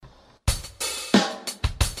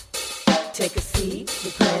take a seed, you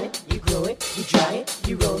plant it, you grow it, you dry it,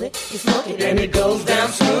 you roll it, you smoke it, and it goes down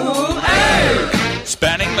smooth. Hey!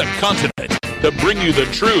 Spanning the continent to bring you the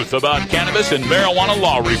truth about cannabis and marijuana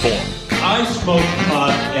law reform. I smoke pot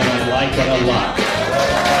and I like it a lot.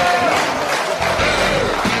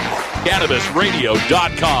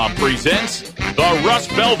 CannabisRadio.com presents The Russ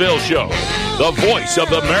Belville Show, the voice of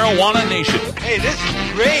the marijuana nation. Hey, this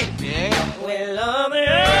is great, man. Well, on the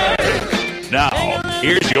earth. Now,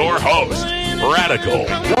 here's your host, Radical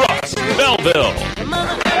Russ Belville.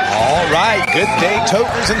 All right, good day,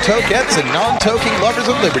 tokers and tokettes and non-toking lovers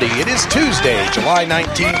of liberty. It is Tuesday, July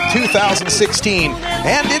 19th, 2016,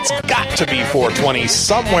 and it's got to be 420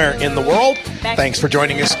 somewhere in the world. Thanks for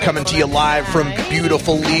joining us, coming to you live from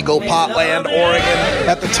beautiful legal Potland, Oregon,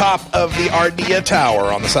 at the top of the Ardea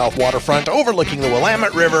Tower on the south waterfront, overlooking the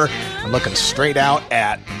Willamette River and looking straight out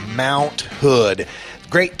at Mount Hood.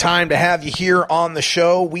 Great time to have you here on the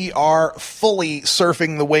show. We are fully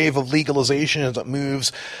surfing the wave of legalization as it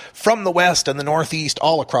moves from the west and the northeast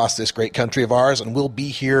all across this great country of ours, and we'll be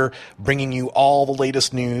here bringing you all the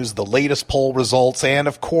latest news, the latest poll results, and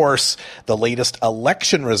of course, the latest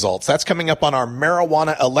election results. That's coming up on our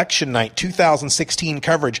Marijuana Election Night 2016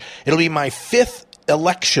 coverage. It'll be my fifth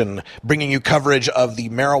election, bringing you coverage of the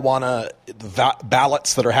marijuana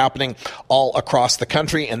ballots that are happening all across the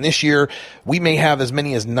country. And this year, we may have as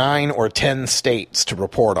many as 9 or 10 states to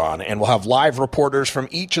report on. And we'll have live reporters from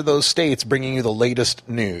each of those states bringing you the latest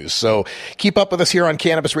news. So keep up with us here on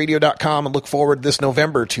CannabisRadio.com and look forward this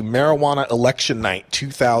November to Marijuana Election Night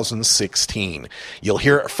 2016. You'll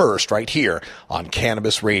hear it first right here on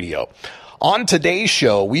Cannabis Radio. On today's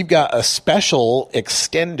show, we've got a special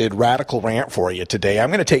extended radical rant for you today. I'm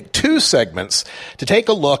going to take 2 segments to take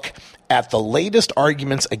a look at the latest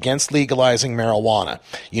arguments against legalizing marijuana.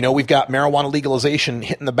 You know, we've got marijuana legalization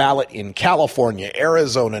hitting the ballot in California,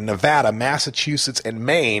 Arizona, Nevada, Massachusetts, and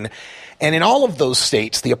Maine. And in all of those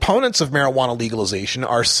states, the opponents of marijuana legalization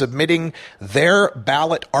are submitting their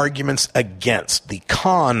ballot arguments against, the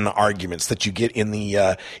con arguments that you get in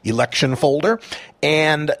the election folder.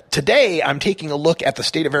 And today I'm taking a look at the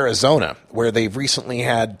state of Arizona, where they've recently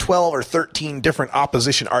had 12 or 13 different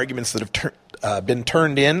opposition arguments that have been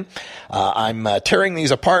turned in. I'm tearing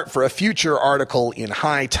these apart for a future article in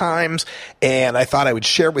High Times, and I thought I would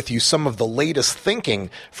share with you some of the latest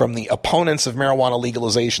thinking from the opponents of marijuana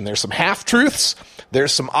legalization. There's some half-truths,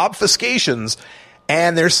 there's some obfuscations,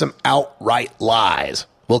 and there's some outright lies.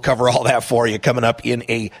 We'll cover all that for you coming up in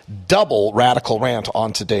a double radical rant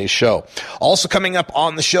on today's show. Also coming up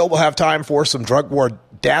on the show, we'll have time for some drug war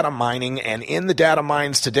data mining. And in the data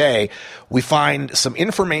mines today, we find some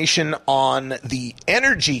information on the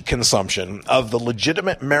energy consumption of the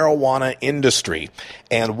legitimate marijuana industry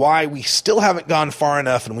and why we still haven't gone far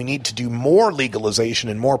enough and we need to do more legalization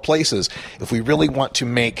in more places if we really want to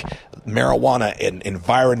make marijuana an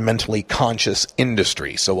environmentally conscious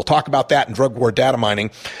industry. So we'll talk about that in drug war data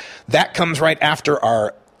mining. That comes right after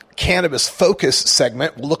our Cannabis Focus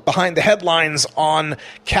segment. We'll look behind the headlines on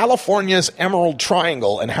California's Emerald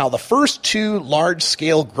Triangle and how the first 2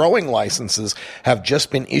 large-scale growing licenses have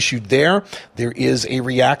just been issued there. There is a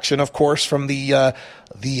reaction, of course, from the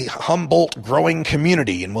Humboldt growing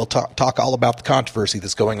community, and we'll talk all about the controversy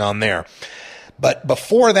that's going on there. But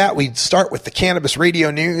before that, we start with the Cannabis Radio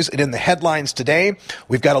News. And in the headlines today,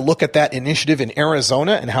 we've got to look at that initiative in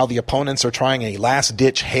Arizona and how the opponents are trying a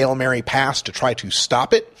last-ditch Hail Mary pass to try to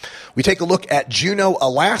stop it. We take a look at Juneau,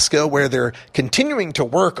 Alaska, where they're continuing to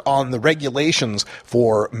work on the regulations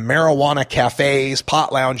for marijuana cafes,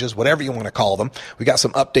 pot lounges, whatever you want to call them. We got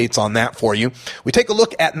some updates on that for you. We take a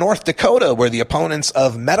look at North Dakota, where the opponents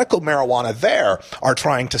of medical marijuana there are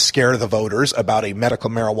trying to scare the voters about a medical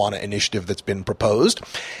marijuana initiative that's been proposed.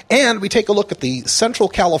 And we take a look at the Central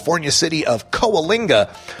California city of Coalinga,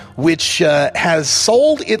 which has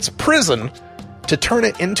sold its prison to turn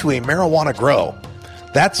it into a marijuana grow.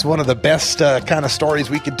 That's one of the best kind of stories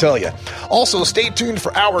we could tell you. Also, stay tuned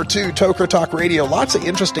for Hour 2, Toker Talk Radio. Lots of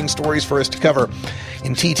interesting stories for us to cover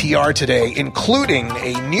in TTR today, including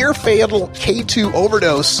a near-fatal K2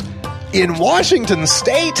 overdose in Washington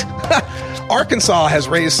State. Arkansas has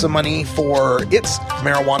raised some money for its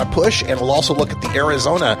marijuana push, and we'll also look at the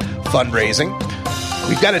Arizona fundraising.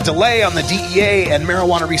 We've got a delay on the DEA and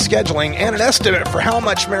marijuana rescheduling and an estimate for how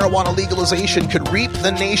much marijuana legalization could reap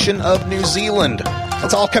the nation of New Zealand.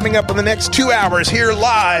 That's all coming up in the next 2 hours here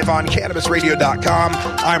live on CannabisRadio.com.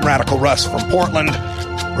 I'm Radical Russ from Portland.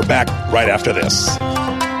 We're back right after this.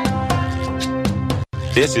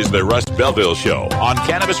 This is the Russ Belville Show on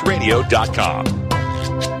CannabisRadio.com.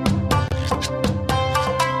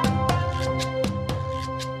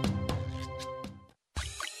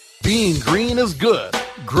 Being green is good.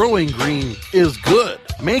 Growing green is good.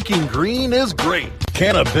 Making green is great.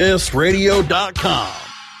 CannabisRadio.com.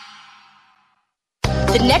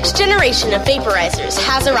 The next generation of vaporizers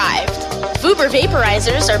has arrived. Vuber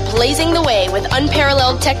vaporizers are blazing the way with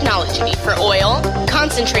unparalleled technology for oil,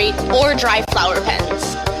 concentrate, or dry flower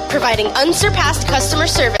pens. Providing unsurpassed customer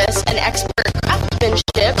service and expert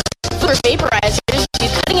craftsmanship, Vuber vaporizers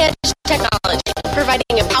use cutting-edge technology,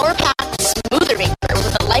 providing a power-packed, smoother vapor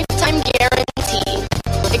with a lifetime guarantee.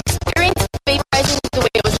 Experience vaporizing the way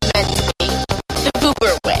it was meant to be. The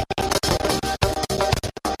Vuber way.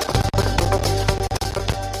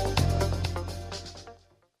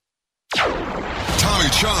 Tommy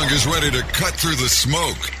Chong is ready to cut through the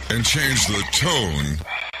smoke and change the tone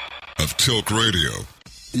of Tilk Radio.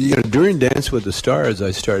 You know, during Dance with the Stars,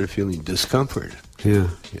 I started feeling discomfort. Yeah.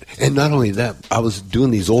 And not only that, I was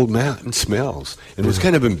doing these old man smells. And it was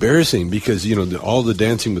kind of embarrassing because, you know, all the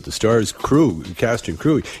Dancing with the Stars crew, cast and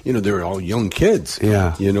crew, you know, they were all young kids.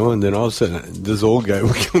 Yeah. You know, and then all of a sudden, this old guy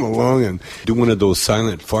would come along and do one of those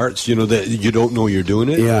silent farts, you know, that you don't know you're doing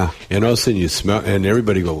it. Yeah. And all of a sudden you smell, and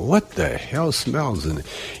everybody go, what the hell smells? And,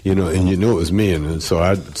 you know it was me. And so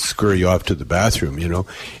I'd scurry off to the bathroom, you know.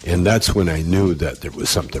 And that's when I knew that there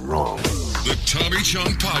was something wrong. The Tommy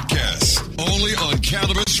Chong Podcast, only on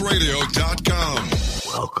CannabisRadio.com.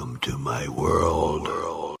 Welcome to my world.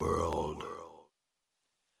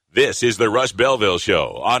 This is the Russ Belville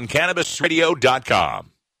Show on CannabisRadio.com.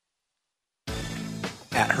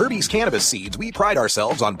 At Herbie's Cannabis Seeds, we pride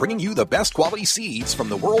ourselves on bringing you the best quality seeds from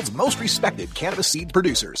the world's most respected cannabis seed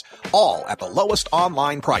producers, all at the lowest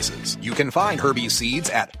online prices. You can find Herbie's Seeds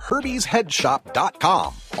at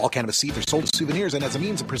herbiesheadshop.com. All cannabis seeds are sold as souvenirs and as a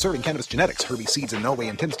means of preserving cannabis genetics. Herbie's Seeds in no way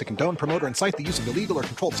intends to condone, promote, or incite the use of illegal or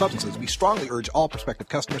controlled substances. We strongly urge all prospective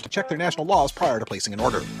customers to check their national laws prior to placing an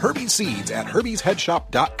order. Herbie's Seeds at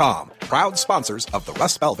herbiesheadshop.com. Proud sponsors of the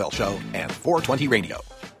Russ Belville Show and 420 Radio.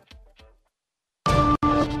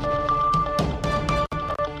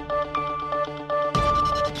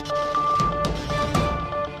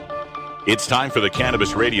 It's time for the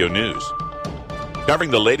Cannabis Radio News,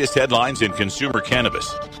 covering the latest headlines in consumer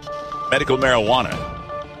cannabis, medical marijuana,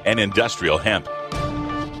 and industrial hemp.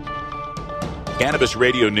 Cannabis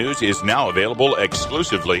Radio News is now available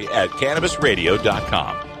exclusively at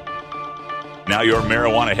CannabisRadio.com. Now your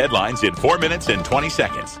marijuana headlines in 4 minutes and 20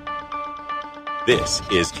 seconds. This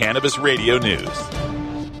is Cannabis Radio News.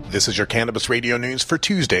 This is your Cannabis Radio News for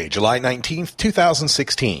Tuesday, July 19th,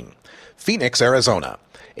 2016. Phoenix, Arizona.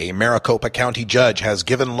 A Maricopa County judge has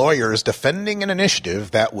given lawyers defending an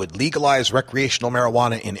initiative that would legalize recreational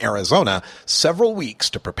marijuana in Arizona several weeks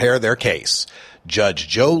to prepare their case. Judge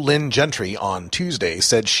Jo Lynn Gentry on Tuesday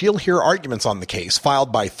said she'll hear arguments on the case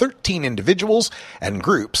filed by 13 individuals and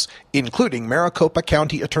groups, including Maricopa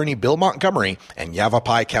County Attorney Bill Montgomery and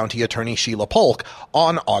Yavapai County Attorney Sheila Polk,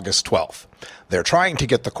 on August 12th. They're trying to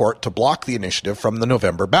get the court to block the initiative from the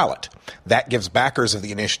November ballot. That gives backers of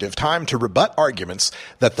the initiative time to rebut arguments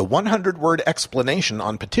that the 100-word explanation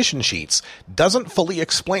on petition sheets doesn't fully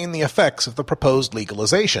explain the effects of the proposed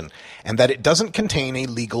legalization, and that it doesn't contain a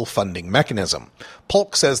legal funding mechanism.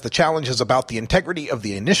 Polk says the challenge is about the integrity of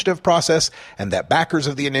the initiative process and that backers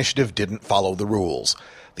of the initiative didn't follow the rules.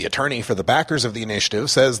 The attorney for the backers of the initiative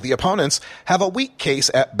says the opponents have a weak case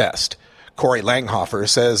at best. Corey Langhofer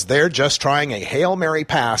says they're just trying a Hail Mary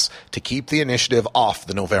pass to keep the initiative off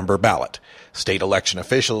the November ballot. State election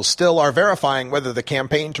officials still are verifying whether the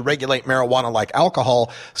campaign to regulate marijuana like alcohol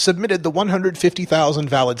submitted the 150,000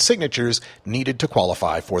 valid signatures needed to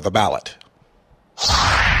qualify for the ballot.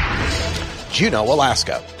 Juneau,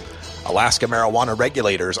 Alaska. Alaska marijuana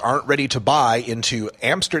regulators aren't ready to buy into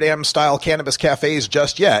Amsterdam-style cannabis cafes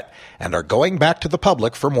just yet and are going back to the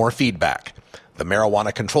public for more feedback. The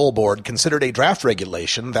Marijuana Control Board considered a draft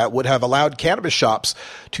regulation that would have allowed cannabis shops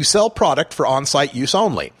to sell product for on-site use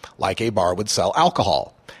only, like a bar would sell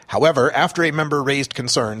alcohol. However, after a member raised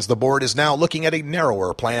concerns, the board is now looking at a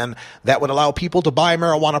narrower plan that would allow people to buy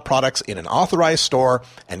marijuana products in an authorized store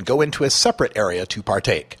and go into a separate area to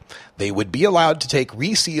partake. They would be allowed to take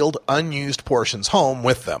resealed, unused portions home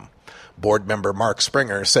with them. Board member Mark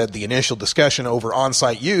Springer said the initial discussion over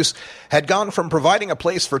on-site use had gone from providing a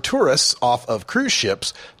place for tourists off of cruise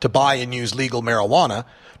ships to buy and use legal marijuana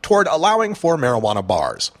toward allowing for marijuana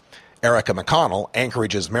bars. Erica McConnell,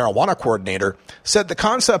 Anchorage's marijuana coordinator, said the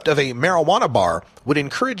concept of a marijuana bar would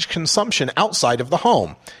encourage consumption outside of the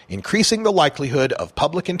home, increasing the likelihood of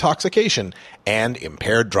public intoxication and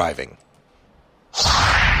impaired driving.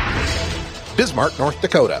 Bismarck, North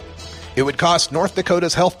Dakota. It would cost North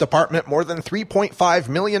Dakota's health department more than $3.5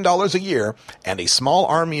 million a year and a small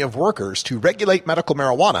army of workers to regulate medical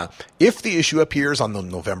marijuana if the issue appears on the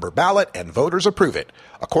November ballot and voters approve it,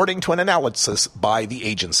 according to an analysis by the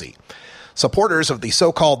agency. Supporters of the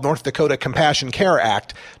so-called North Dakota Compassion Care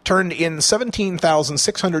Act turned in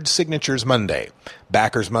 17,600 signatures Monday.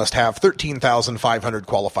 Backers must have 13,500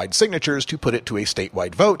 qualified signatures to put it to a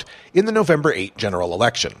statewide vote in the November 8 general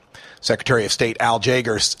election. Secretary of State Al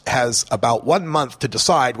Jaegers has about 1 month to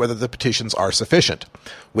decide whether the petitions are sufficient.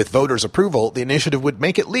 With voters' approval, the initiative would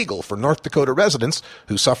make it legal for North Dakota residents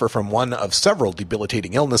who suffer from one of several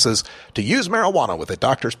debilitating illnesses to use marijuana with a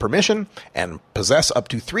doctor's permission and possess up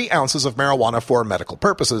to 3 ounces of marijuana for medical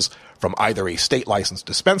purposes from either a state-licensed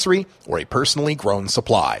dispensary or a personally grown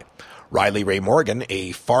supply. Riley Ray Morgan,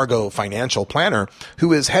 a Fargo financial planner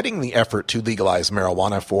who is heading the effort to legalize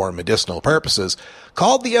marijuana for medicinal purposes,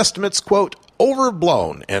 called the estimates, quote,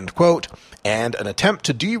 overblown, end quote, and an attempt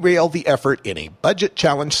to derail the effort in a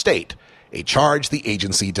budget-challenged state, a charge the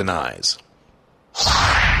agency denies.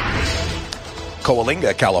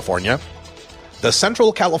 Coalinga, California. The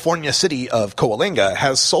Central California city of Coalinga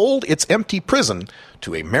has sold its empty prison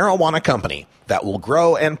to a marijuana company that will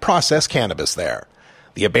grow and process cannabis there.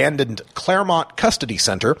 The abandoned Claremont Custody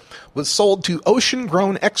Center was sold to Ocean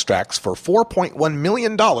Grown Extracts for $4.1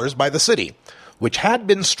 million by the city, which had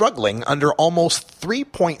been struggling under almost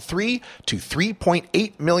 $3.3 to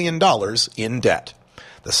 $3.8 million in debt.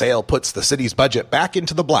 The sale puts the city's budget back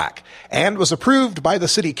into the black and was approved by the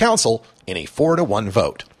city council in a 4-1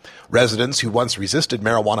 vote. Residents who once resisted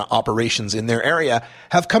marijuana operations in their area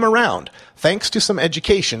have come around thanks to some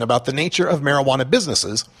education about the nature of marijuana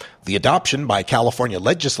businesses, the adoption by California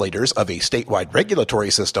legislators of a statewide regulatory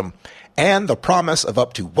system, and the promise of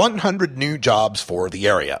up to 100 new jobs for the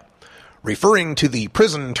area. Referring to the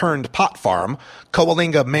prison-turned-pot farm,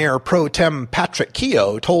 Coalinga Mayor Pro Tem Patrick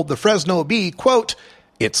Keogh told the Fresno Bee, quote,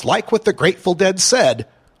 "It's like what the Grateful Dead said,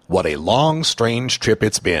 what a long, strange trip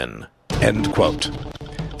it's been," end quote.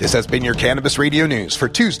 This has been your Cannabis Radio News for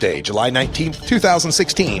Tuesday, July 19th,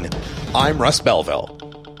 2016. I'm Russ Belville.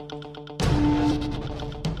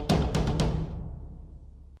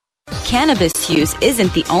 Cannabis use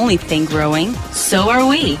isn't the only thing growing. So are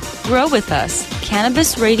we. Grow with us.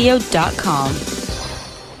 CannabisRadio.com.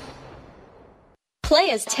 Play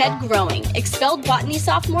as Ted Growing, expelled botany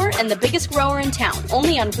sophomore and the biggest grower in town,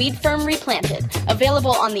 only on Weed Firm Replanted.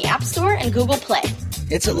 Available on the App Store and Google Play.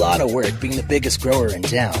 It's a lot of work being the biggest grower in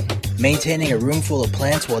town. Maintaining a room full of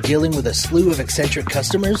plants while dealing with a slew of eccentric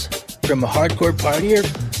customers? From a hardcore partier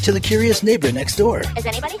to the curious neighbor next door. Is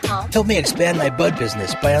anybody home? Help me expand my bud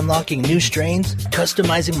business by unlocking new strains,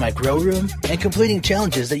 customizing my grow room, and completing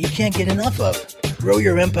challenges that you can't get enough of. Grow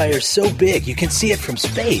your empire so big you can see it from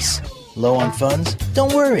space. Low on funds?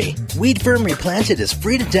 Don't worry. Weed Firm Replanted is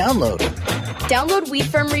free to download. Download Weed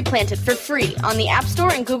Firm Replanted for free on the App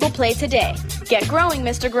Store and Google Play today. Get growing,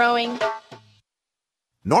 Mr. Growing.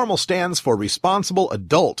 NORMAL stands for Responsible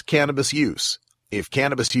Adult Cannabis Use. If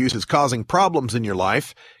cannabis use is causing problems in your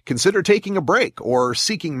life, consider taking a break or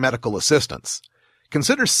seeking medical assistance.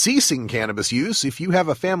 Consider ceasing cannabis use if you have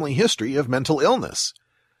a family history of mental illness.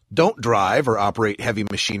 Don't drive or operate heavy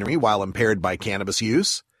machinery while impaired by cannabis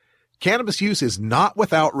use. Cannabis use is not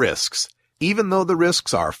without risks, even though the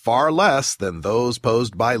risks are far less than those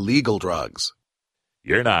posed by legal drugs.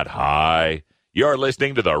 You're not high. You're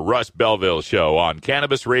listening to the Russ Belville Show on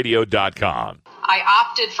CannabisRadio.com. I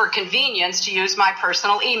opted for convenience to use my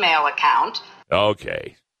personal email account.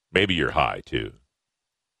 Okay, maybe you're high, too.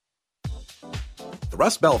 The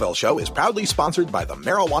Russ Belville Show is proudly sponsored by the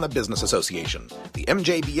Marijuana Business Association. The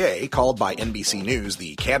MJBA, called by NBC News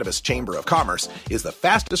the Cannabis Chamber of Commerce, is the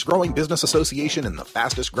fastest growing business association in the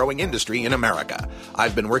fastest growing industry in America.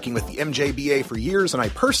 I've been working with the MJBA for years, and I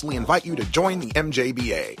personally invite you to join the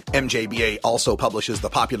MJBA. MJBA also publishes the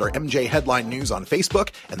popular MJ Headline News on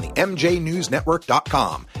Facebook and the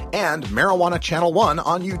MJNewsNetwork.com and Marijuana Channel 1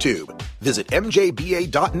 on YouTube. Visit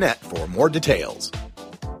MJBA.net for more details.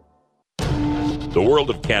 The world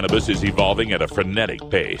of cannabis is evolving at a frenetic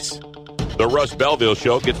pace. The Russ Belville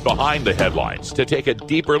Show gets behind the headlines to take a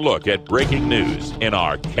deeper look at breaking news in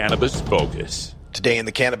our Cannabis Focus. Today in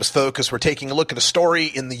the Cannabis Focus, we're taking a look at a story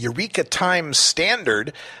in the Eureka Times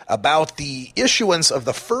Standard about the issuance of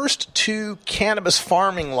the first 2 cannabis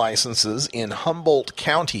farming licenses in Humboldt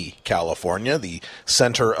County, California, the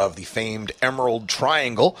center of the famed Emerald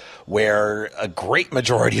Triangle, where a great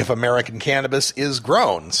majority of American cannabis is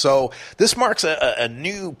grown. So this marks a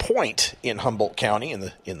new point in Humboldt County in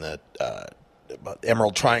the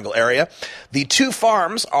Emerald Triangle area. The 2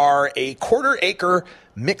 farms are a 1/4-acre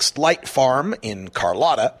mixed light farm in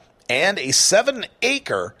Carlotta and a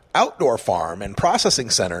 7-acre outdoor farm and processing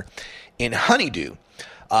center in Honeydew.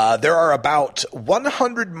 There are about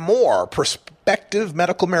 100 more prospective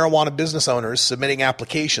medical marijuana business owners submitting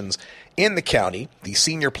applications in the county. The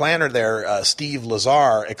senior planner there, Steve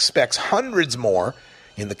Lazar, expects hundreds more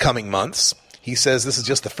in the coming months. He says this is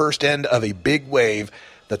just the first end of a big wave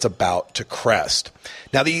that's about to crest.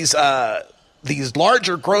 Now, these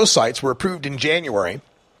larger grow sites were approved in January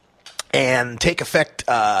and take effect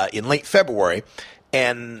in late February.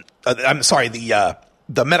 And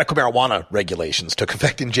the medical marijuana regulations took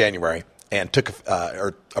effect in January and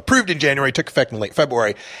approved in January, took effect in late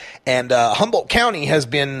February. And Humboldt County has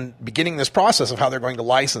been beginning this process of how they're going to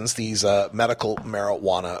license these medical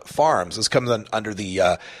marijuana farms. This comes under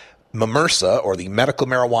the MMRSA, or the Medical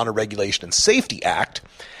Marijuana Regulation and Safety Act.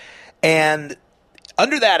 And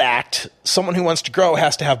under that act, someone who wants to grow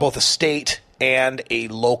has to have both a state and a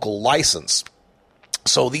local license.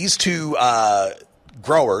 So these two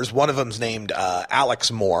growers, one of them's named Alex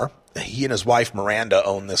Moore. He and his wife Miranda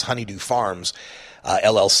own this Honeydew Farms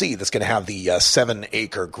LLC that's going to have the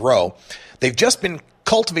 7-acre grow. They've just been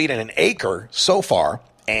cultivating an acre so far,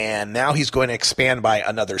 and now he's going to expand by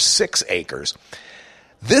another 6 acres.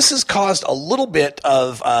 This has caused a little bit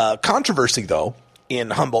of controversy, though,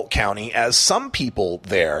 in Humboldt County, as some people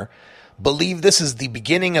there believe this is the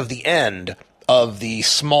beginning of the end of the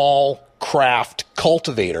small craft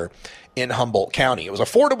cultivator in Humboldt County. It was a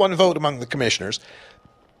 4-1 vote among the commissioners,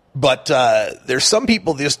 but there's some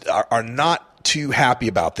people just are not too happy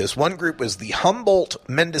about this. One group was the Humboldt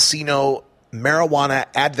Mendocino Marijuana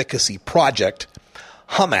Advocacy Project,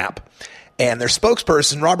 HUMAP, and their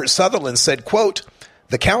spokesperson, Robert Sutherland, said, quote,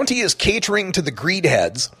 "The county is catering to the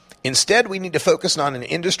greedheads. Instead, we need to focus on an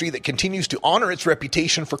industry that continues to honor its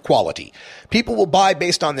reputation for quality. People will buy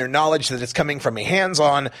based on their knowledge that it's coming from a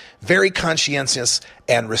hands-on, very conscientious,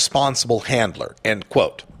 and responsible handler," end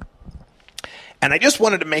quote. And I just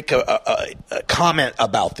wanted to make a comment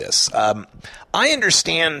about this. I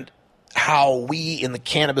understand how we in the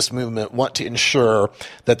cannabis movement want to ensure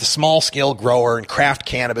that the small-scale grower and craft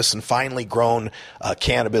cannabis and finely grown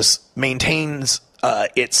cannabis maintains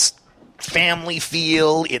its family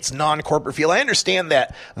feel, its non-corporate feel. I understand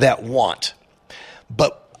that want.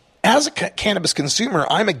 But as a cannabis consumer,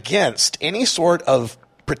 I'm against any sort of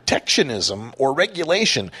protectionism or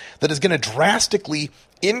regulation that is going to drastically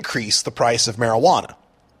increase the price of marijuana.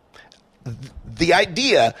 The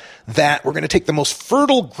idea that we're going to take the most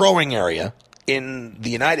fertile growing area in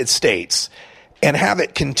the United States and have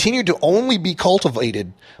it continue to only be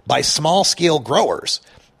cultivated by small-scale growers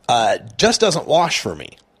just doesn't wash for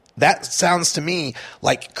me. That sounds to me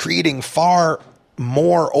like creating far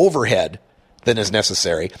more overhead than is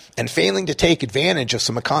necessary and failing to take advantage of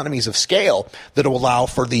some economies of scale that will allow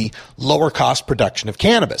for the lower cost production of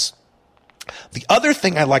cannabis. The other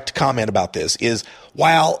thing I'd like to comment about this is,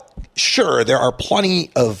 while sure, there are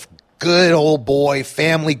plenty of good old boy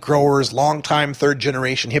family growers, longtime third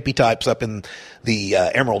generation hippie types up in the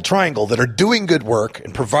Emerald Triangle that are doing good work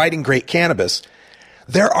and providing great cannabis,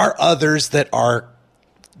 there are others that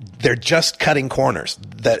they're just cutting corners.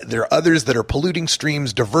 That there are others that are polluting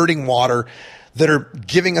streams, diverting water, that are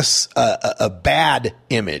giving us a bad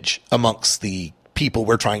image amongst the people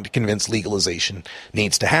we're trying to convince legalization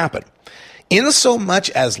needs to happen. In so much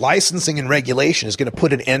as licensing and regulation is going to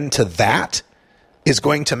put an end to that, is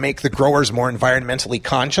going to make the growers more environmentally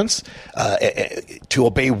conscious, to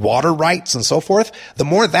obey water rights and so forth, the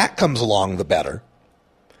more that comes along, the better.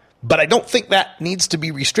 But I don't think that needs to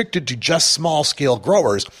be restricted to just small-scale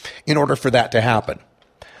growers in order for that to happen.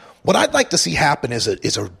 What I'd like to see happen is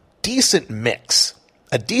a decent mix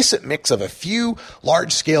of a few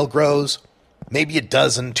large-scale grows, maybe 12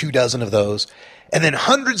 dozen of those, and then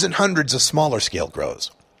hundreds and hundreds of smaller-scale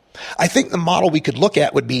grows. I think the model we could look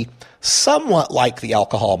at would be somewhat like the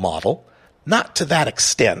alcohol model, not to that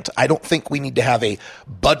extent. I don't think we need to have a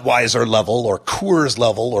Budweiser level or Coors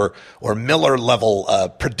level or Miller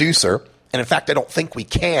level producer. And in fact, I don't think we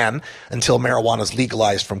can until marijuana is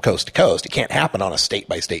legalized from coast to coast. It can't happen on a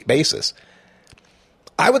state-by-state basis.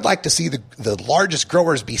 I would like to see the largest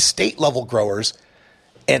growers be state-level growers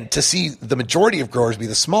and to see the majority of growers be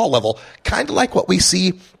the small level, kind of like what we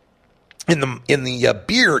see in the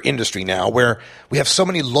beer industry now, where we have so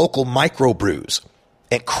many local microbrews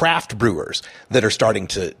and craft brewers that are starting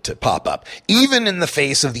to pop up, even in the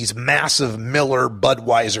face of these massive Miller,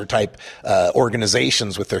 Budweiser type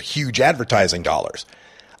organizations with their huge advertising dollars.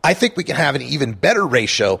 I think we can have an even better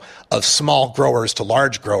ratio of small growers to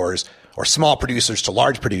large growers, or small producers to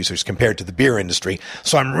large producers compared to the beer industry.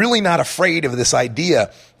 So I'm really not afraid of this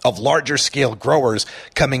idea of larger scale growers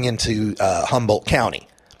coming into Humboldt County.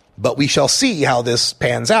 But we shall see how this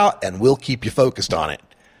pans out, and we'll keep you focused on it.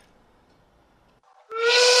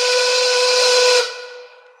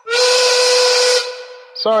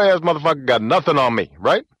 Sorry ass motherfucker got nothing on me,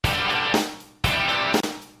 right?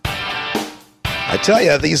 I tell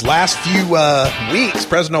you, these last few weeks,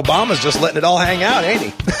 President Obama's just letting it all hang out, ain't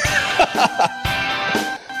he?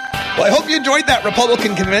 Well, I hope you enjoyed that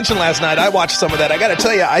Republican convention last night. I watched some of that. I got to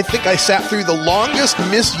tell you, I think I sat through the longest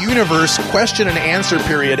Miss Universe question and answer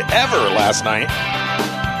period ever last night.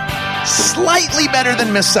 Slightly better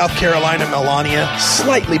than Miss South Carolina Melania.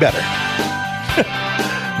 Slightly better.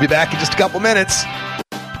 Be back in just a couple minutes.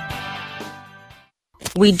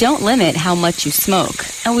 We don't limit how much you smoke,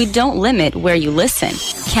 and we don't limit where you listen.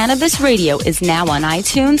 Cannabis Radio is now on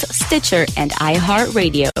iTunes, Stitcher, and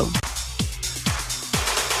iHeartRadio.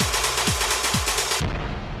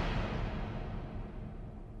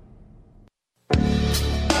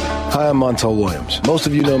 Hi, I'm Montel Williams. Most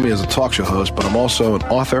of you know me as a talk show host, but I'm also an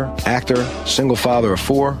author, actor, single father of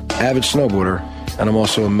 4, avid snowboarder, and I'm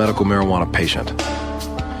also a medical marijuana patient.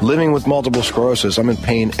 Living with multiple sclerosis, I'm in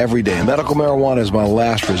pain every day. Medical marijuana is my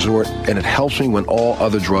last resort, and it helps me when all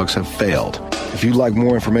other drugs have failed. If you'd like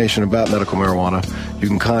more information about medical marijuana, you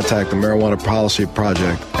can contact the Marijuana Policy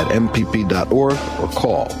Project at mpp.org or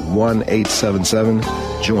call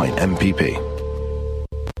 1-877-JOIN-MPP.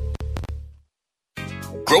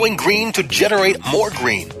 Growing green to generate more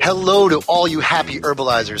green. Hello to all you happy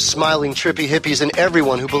herbalizers, smiling trippy hippies, and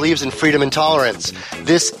everyone who believes in freedom and tolerance.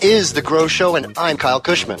 This is The Grow Show, and I'm Kyle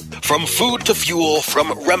Cushman. From food to fuel,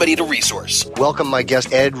 from remedy to resource. Welcome my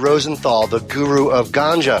guest, Ed Rosenthal, the guru of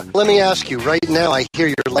ganja. Let me ask you, right now I hear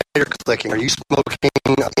your lighter clicking. Are you smoking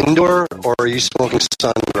indoor or are you smoking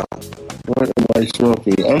sun-grown? What am I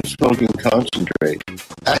smoking? I'm smoking concentrate.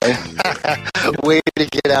 Way to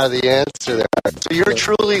get out of the answer there. So you're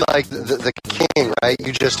truly like the king, right?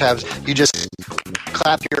 You just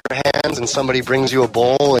clap your hands and somebody brings you a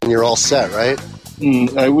bowl and you're all set, right?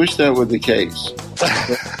 I wish that were the case.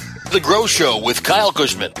 The Grow Show with Kyle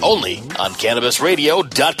Cushman, only on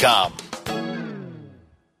CannabisRadio.com.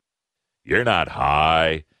 You're not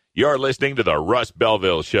high. You're listening to the Russ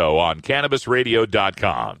Belville Show on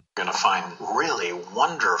CannabisRadio.com. You're going to find really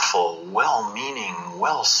wonderful, well-meaning,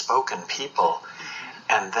 well-spoken people,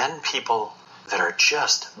 and then people that are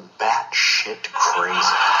just batshit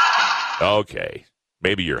crazy. Okay,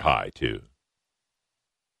 maybe you're high, too.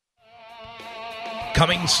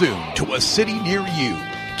 Coming soon to a city near you,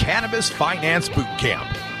 Cannabis Finance Boot Camp.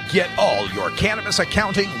 Get all your cannabis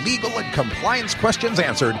accounting, legal, and compliance questions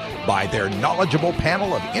answered by their knowledgeable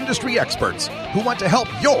panel of industry experts who want to help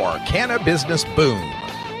your cannabis boom.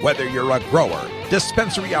 Whether you're a grower,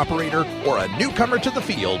 dispensary operator, or a newcomer to the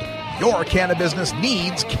field, your cannabis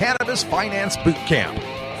needs Cannabis Finance Boot Camp.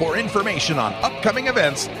 For information on upcoming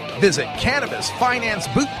events, visit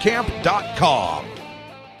CannabisFinanceBootCamp.com.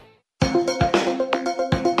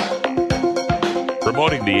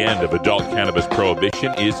 Promoting the end of adult cannabis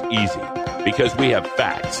prohibition is easy because we have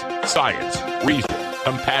facts, science, reason,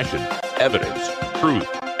 compassion, evidence, truth,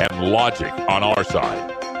 and logic on our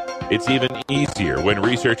side. It's even easier when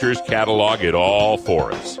researchers catalog it all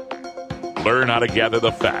for us. Learn how to gather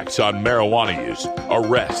the facts on marijuana use,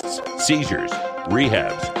 arrests, seizures,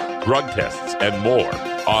 rehabs, drug tests, and more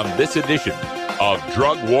on this edition of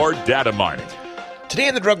Drug War Data Mining. Today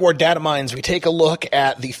in the Drug War Data Mines, we take a look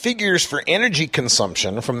at the figures for energy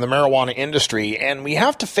consumption from the marijuana industry, and we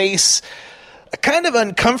have to face a kind of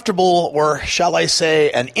uncomfortable, or shall I say,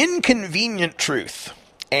 an inconvenient truth.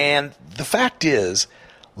 And the fact is,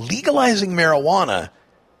 legalizing marijuana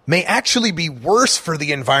may actually be worse for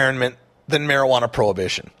the environment than marijuana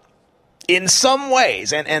prohibition. In some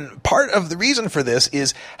ways, and part of the reason for this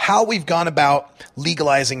is how we've gone about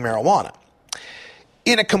legalizing marijuana.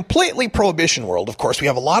 In a completely prohibition world, of course, we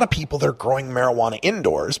have a lot of people that are growing marijuana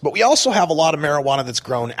indoors, but we also have a lot of marijuana that's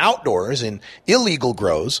grown outdoors in illegal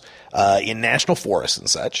grows, in national forests and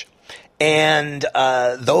such. And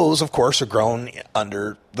those, of course, are grown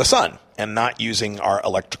under the sun and not using our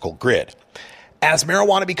electrical grid. As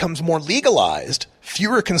marijuana becomes more legalized,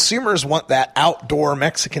 fewer consumers want that outdoor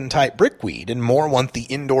Mexican-type brickweed and more want the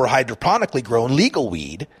indoor hydroponically grown legal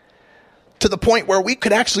weed, to the point where we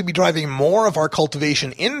could actually be driving more of our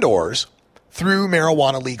cultivation indoors through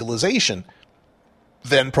marijuana legalization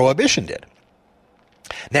than prohibition did.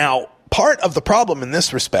 Now, part of the problem in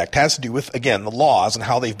this respect has to do with, again, the laws and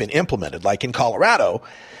how they've been implemented. Like in Colorado,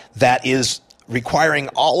 that is requiring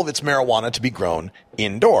all of its marijuana to be grown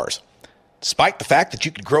indoors, despite the fact that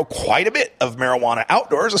you could grow quite a bit of marijuana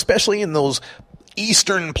outdoors, especially in those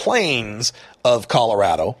eastern plains of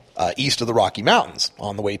Colorado, east of the Rocky Mountains,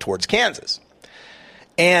 on the way towards Kansas.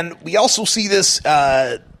 And we also see this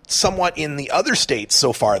somewhat in the other states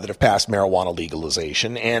so far that have passed marijuana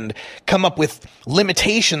legalization and come up with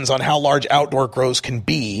limitations on how large outdoor grows can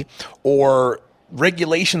be, or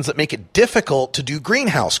regulations that make it difficult to do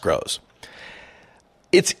greenhouse grows.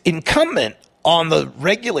 It's incumbent on the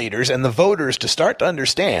regulators and the voters to start to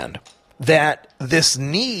understand that this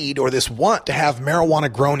need or this want to have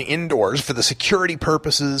marijuana grown indoors for the security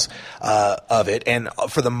purposes of it, and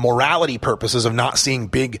for the morality purposes of not seeing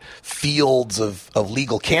big fields of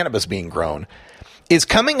legal cannabis being grown, is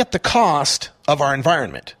coming at the cost of our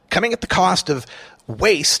environment, coming at the cost of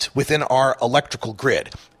waste within our electrical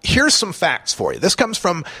grid. Here's some facts for you. This comes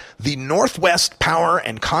from the Northwest Power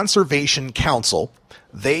and Conservation Council.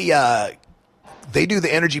 They do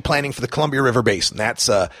the energy planning for the Columbia River Basin. That's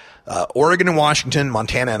Oregon and Washington,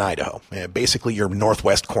 Montana and Idaho. Basically your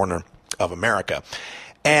northwest corner of America.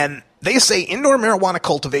 And they say indoor marijuana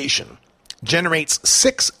cultivation generates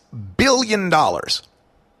 $6 billion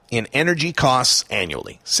in energy costs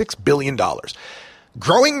annually. $6 billion.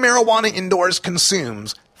 Growing marijuana indoors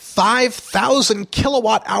consumes 5,000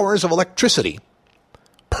 kilowatt hours of electricity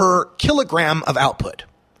per kilogram of output.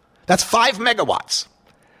 That's 5 megawatts.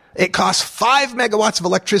 It costs 5 megawatts of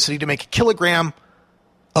electricity to make a kilogram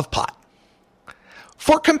of pot.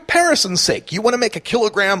 For comparison's sake, you want to make a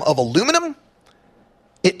kilogram of aluminum?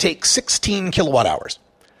 It takes 16 kilowatt hours.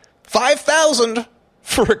 5,000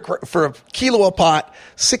 for a kilo of pot,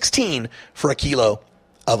 16 for a kilo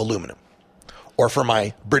of aluminum. Or for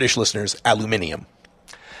my British listeners, aluminium.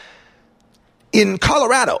 In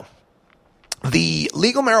Colorado, the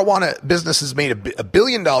legal marijuana business has made $1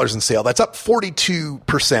 billion in sale. That's up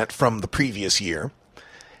 42% from the previous year.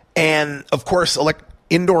 And, of course,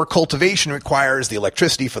 indoor cultivation requires the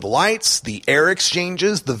electricity for the lights, the air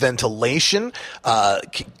exchanges, the ventilation,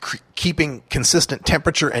 keeping consistent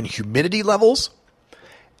temperature and humidity levels.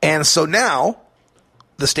 And so now,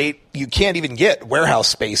 the state, you can't even get warehouse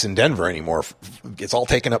space in Denver anymore. It's all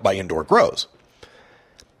taken up by indoor grows.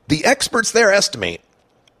 The experts there estimate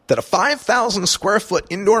that a 5,000 square foot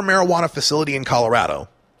indoor marijuana facility in Colorado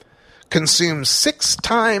consumes 6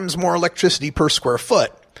 times more electricity per square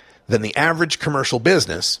foot than the average commercial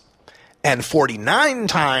business, and 49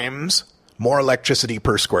 times more electricity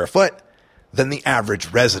per square foot than the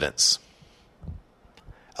average residence.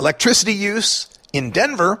 Electricity use in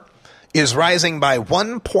Denver is rising by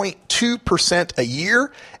 1.2% a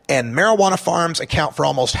year, and marijuana farms account for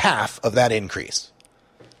almost half of that increase.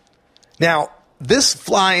 Now, this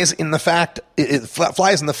flies in the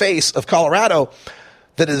face of Colorado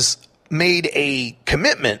that has made a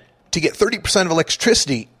commitment to get 30%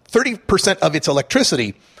 of its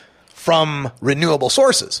electricity from renewable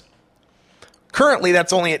sources. Currently,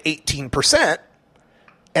 that's only at 18%,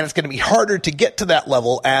 and it's going to be harder to get to that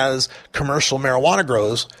level as commercial marijuana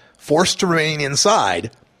grows, forced to remain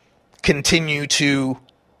inside, continue to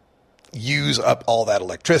use up all that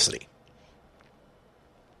electricity.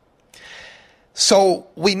 So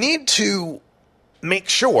we need to make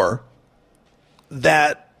sure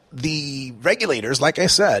that the regulators, like I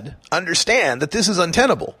said, understand that this is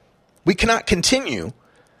untenable. We cannot continue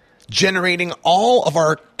generating all of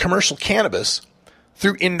our commercial cannabis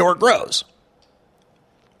through indoor grows.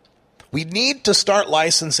 We need to start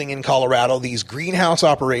licensing in Colorado these greenhouse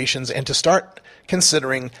operations and to start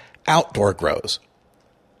considering outdoor grows.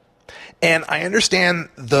 And I understand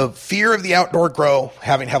the fear of the outdoor grow,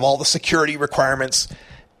 having to have all the security requirements,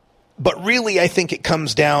 but really I think it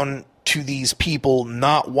comes down to these people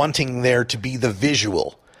not wanting there to be the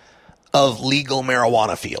visual of legal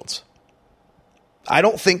marijuana fields. I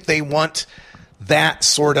don't think they want that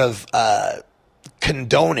sort of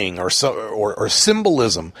condoning or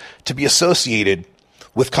symbolism to be associated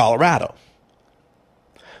with Colorado.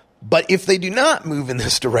 But if they do not move in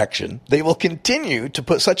this direction, they will continue to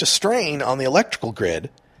put such a strain on the electrical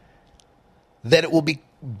grid that it will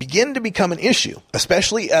begin to become an issue,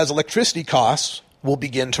 especially as electricity costs will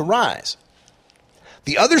begin to rise.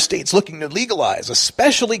 The other states looking to legalize,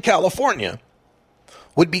 especially California,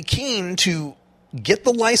 would be keen to get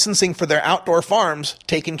the licensing for their outdoor farms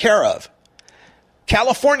taken care of.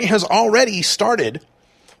 California has already started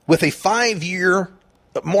with a 5-year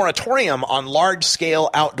moratorium on large-scale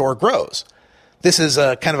outdoor grows. This is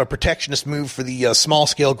a kind of a protectionist move for the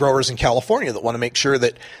small-scale growers in California that want to make sure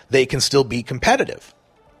that they can still be competitive.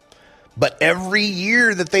 But every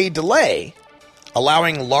year that they delay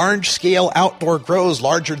allowing large-scale outdoor grows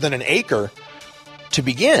larger than an acre to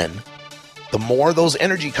begin, the more those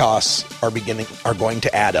energy costs are going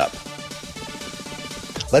to add up.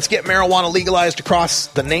 Let's get marijuana legalized across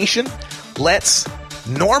the nation. Let's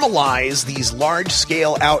normalize these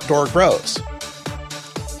large-scale outdoor grows.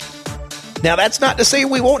 Now, that's not to say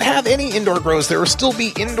we won't have any indoor grows. There will still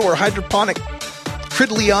be indoor hydroponic,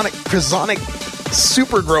 cryonic,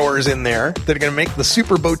 super growers in there that are going to make the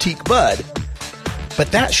super boutique bud.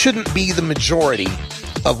 But that shouldn't be the majority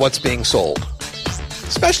of what's being sold.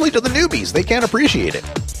 Especially to the newbies. They can't appreciate it.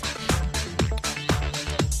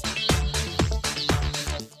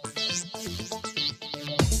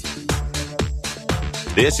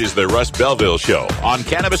 This is the Russ Belville Show on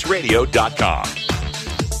CannabisRadio.com.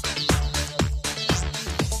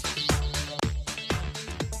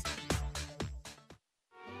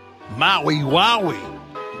 Maui Wowie,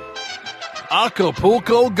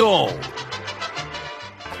 Acapulco Gold,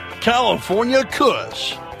 California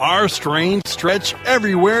Kush. Our strains stretch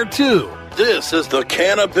everywhere, too. This is the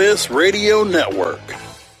Cannabis Radio Network.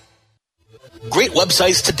 Great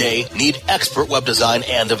websites today need expert web design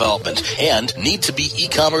and development and need to be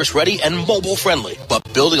e-commerce ready and mobile friendly.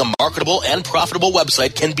 But building a marketable and profitable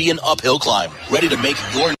website can be an uphill climb. Ready to make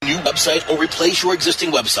your new website or replace your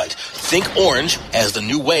existing website? Think Orange as the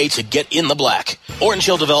new way to get in the black. Orange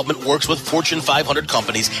Hill Development works with Fortune 500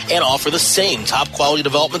 companies and offer the same top quality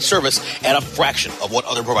development service at a fraction of what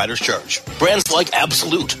other providers charge. Brands like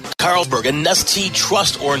Absolute, Carlsberg, and Nestea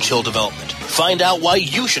trust Orange Hill Development. Find out why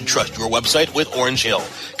you should trust your website with Orange Hill.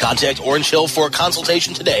 Contact Orange Hill for a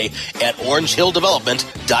consultation today at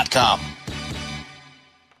orangehilldevelopment.com.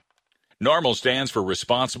 NORMAL stands for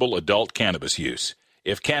Responsible Adult Cannabis Use.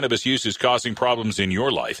 If cannabis use is causing problems in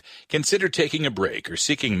your life, consider taking a break or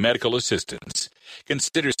seeking medical assistance.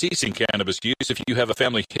 Consider ceasing cannabis use if you have a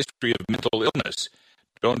family history of mental illness.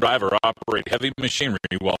 Don't drive or operate heavy machinery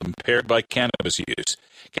while impaired by cannabis use.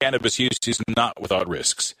 Cannabis use is not without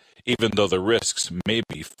risks, even though the risks may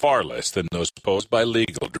be far less than those posed by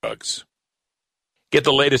legal drugs. Get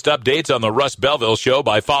the latest updates on the Russ Belville Show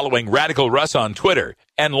by following Radical Russ on Twitter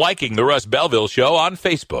and liking the Russ Belville Show on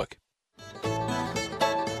Facebook.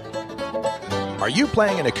 Are you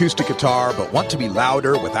playing an acoustic guitar but want to be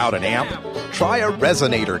louder without an amp? Try a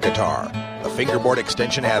resonator guitar. The fingerboard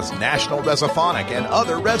extension has National Resophonic and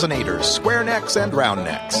other resonators, square necks and round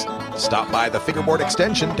necks. Stop by the Fingerboard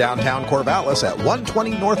Extension downtown Corvallis at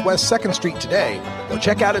 120 Northwest 2nd Street today, or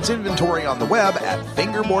check out its inventory on the web at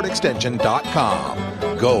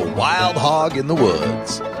fingerboardextension.com. Go wild hog in the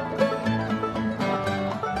woods.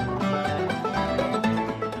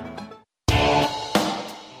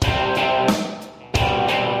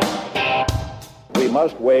 We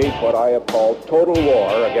must wage what I have called total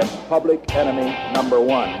war against public enemy number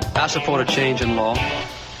one. I support a change in law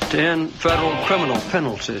to end federal criminal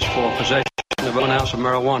penalties for possession of 1 ounce of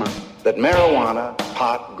marijuana. That marijuana,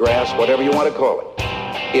 pot, grass, whatever you want to call it,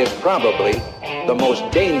 is probably the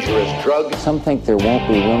most dangerous drug. Some think there won't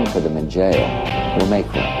be room for them in jail. We'll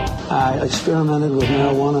make room. I experimented with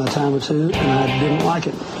marijuana a time or two, and I didn't like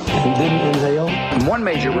it and didn't inhale. One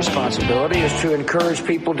major responsibility is to encourage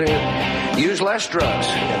people to use less drugs.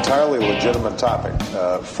 Entirely legitimate topic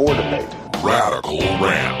for debate. Radical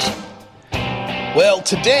Rant. Well,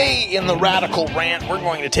 today in the Radical Rant, we're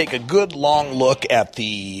going to take a good long look at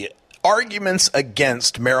the arguments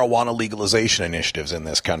against marijuana legalization initiatives in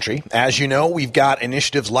this country. As you know, we've got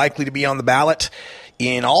initiatives likely to be on the ballot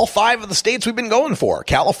in all 5 of the states we've been going for: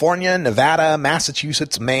 California, Nevada,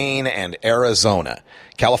 Massachusetts, Maine, and Arizona.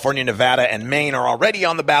 California, Nevada, and Maine are already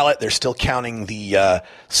on the ballot. They're still counting the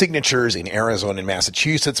signatures in Arizona and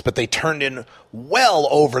Massachusetts, but they turned in well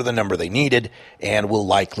over the number they needed and will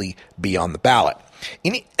likely be on the ballot.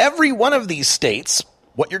 In every one of these states,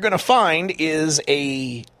 what you're going to find is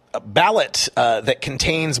a ballot that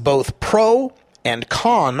contains both pro and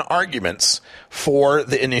con arguments for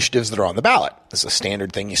the initiatives that are on the ballot. This is a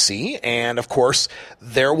standard thing you see, and of course,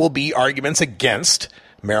 there will be arguments against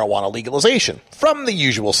marijuana legalization from the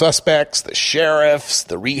usual suspects, the sheriffs,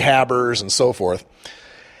 the rehabbers, and so forth.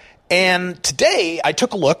 And today, I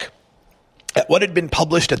took a look at what had been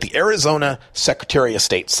published at the Arizona Secretary of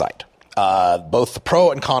State site. Both the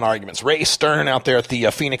pro and con arguments. Ray Stern out there at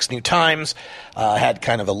the Phoenix New Times had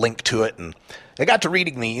kind of a link to it, and I got to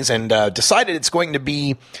reading these and decided it's going to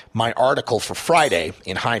be my article for Friday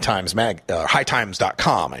in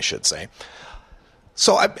hightimes.com, I should say.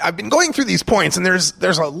 So I've been going through these points, and there's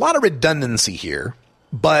a lot of redundancy here,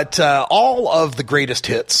 but all of the greatest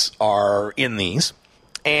hits are in these,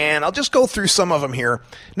 and I'll just go through some of them here,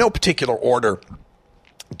 no particular order,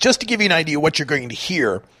 just to give you an idea what you're going to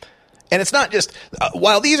hear. And it's not just,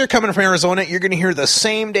 while these are coming from Arizona, you're going to hear the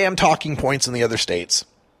same damn talking points in the other states.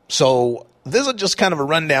 So this is just kind of a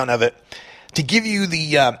rundown of it to give you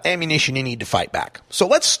the ammunition you need to fight back. So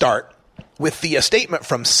let's start with the statement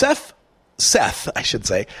from Seth Leibsohn.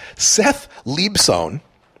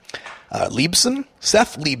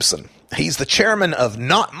 Seth Leibsohn. He's the chairman of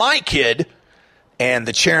Not My Kid and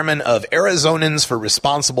the chairman of Arizonans for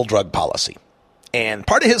Responsible Drug Policy. And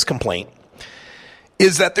part of his complaint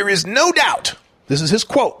is that there is no doubt, this is his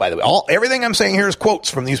quote, by the way, everything I'm saying here is quotes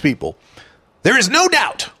from these people. There is no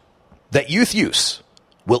doubt that youth use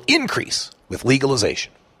will increase with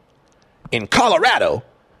legalization. In Colorado,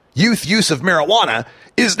 youth use of marijuana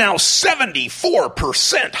is now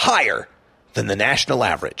 74% higher than the national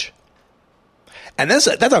average. And that's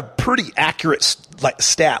a pretty accurate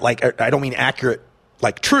stat. Like, I don't mean accurate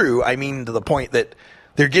like true. I mean to the point that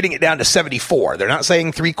they're getting it down to 74. They're not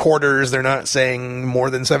saying 3/4. They're not saying more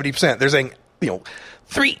than 70%. They're saying,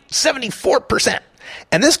 74%.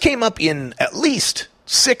 And this came up in at least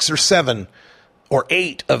 6 or 7 or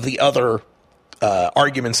 8 of the other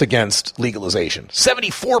arguments against legalization.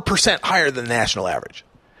 74% higher than the national average.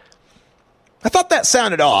 I thought that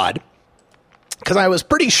sounded odd because I was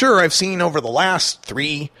pretty sure I've seen over the last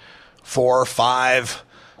 3, 4, 5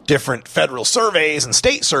 different federal surveys and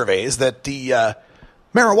state surveys that the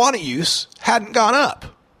marijuana use hadn't gone up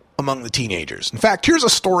among the teenagers. In fact, here's a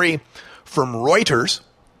story from Reuters.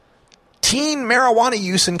 Teen marijuana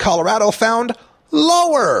use in Colorado found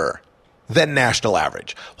lower than national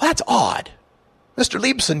average. Well, that's odd. Mr.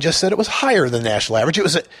 Liebson just said it was higher than national average. It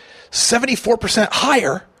was at 74%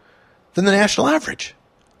 higher than the national average.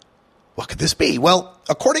 What could this be? Well,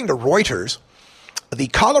 according to Reuters, the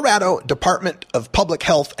Colorado Department of Public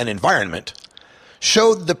Health and Environment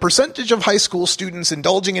showed the percentage of high school students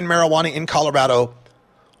indulging in marijuana in Colorado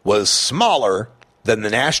was smaller than the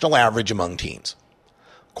national average among teens.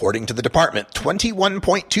 According to the department,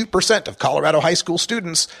 21.2% of Colorado high school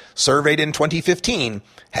students surveyed in 2015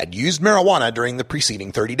 had used marijuana during the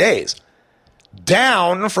preceding 30 days,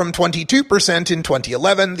 down from 22% in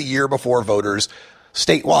 2011, the year before voters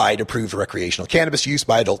statewide approved recreational cannabis use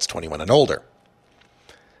by adults 21 and older.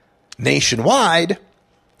 Nationwide,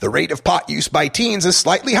 the rate of pot use by teens is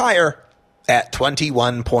slightly higher at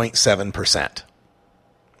 21.7%.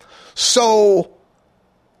 So,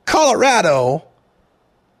 Colorado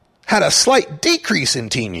had a slight decrease in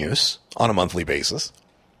teen use on a monthly basis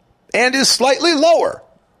and is slightly lower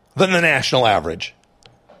than the national average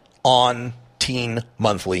on teen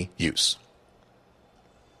monthly use.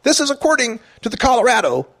 This is according to the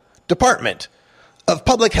Colorado Department of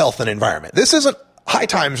Public Health and Environment. This isn't High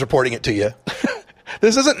Times reporting it to you.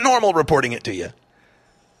 This isn't Normal reporting it to you.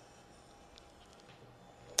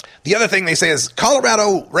 The other thing they say is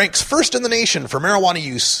Colorado ranks first in the nation for marijuana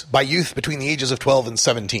use by youth between the ages of 12 and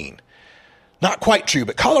 17. Not quite true,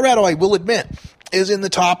 but Colorado, I will admit, is in the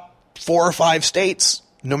top 4 or 5 states,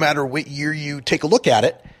 no matter what year you take a look at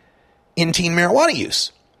it, in teen marijuana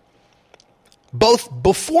use. Both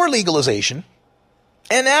before legalization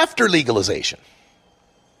and after legalization.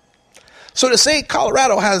 So to say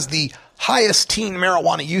Colorado has the highest teen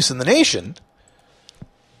marijuana use in the nation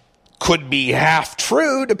could be half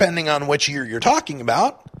true, depending on which year you're talking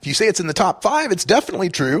about. If you say it's in the top 5, it's definitely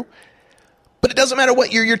true. But it doesn't matter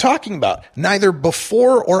what year you're talking about. Neither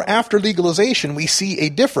before or after legalization, we see a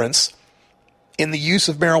difference in the use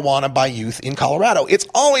of marijuana by youth in Colorado. It's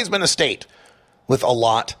always been a state with a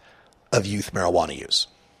lot of youth marijuana use.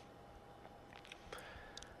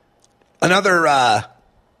 Another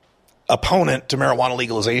opponent to marijuana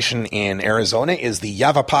legalization in Arizona is the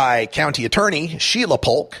Yavapai County Attorney, Sheila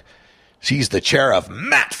Polk. She's the chair of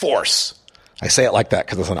MAT Force. I say it like that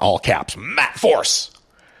because it's in all caps. MAT Force,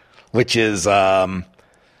 which is, I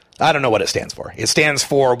don't know what it stands for. It stands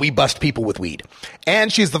for We Bust People with Weed.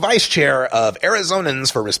 And she's the vice chair of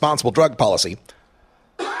Arizonans for Responsible Drug Policy.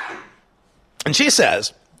 And she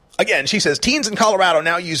says, teens in Colorado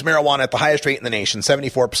now use marijuana at the highest rate in the nation,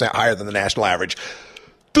 74% higher than the national average,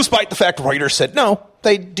 despite the fact Reuters said no,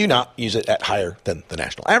 they do not use it at higher than the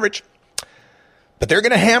national average. But they're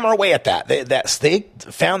going to hammer away at that. They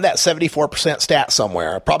found that 74% stat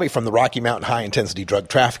somewhere, probably from the Rocky Mountain high-intensity drug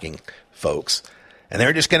trafficking folks, and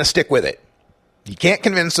they're just going to stick with it. You can't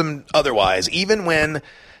convince them otherwise, even when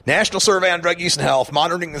National Survey on Drug Use and Health,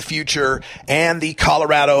 Monitoring the Future, and the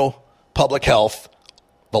Colorado Public Health,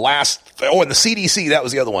 and the CDC, that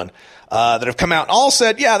was the other one, that have come out and all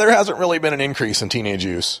said, yeah, there hasn't really been an increase in teenage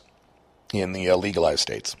use in the legalized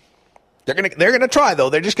states. They're gonna try,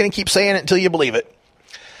 though. They're just going to keep saying it until you believe it.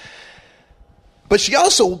 But she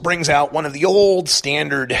also brings out one of the old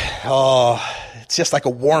standard, it's just like a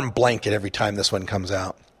warm blanket every time this one comes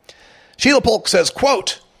out. Sheila Polk says,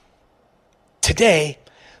 quote, "Today,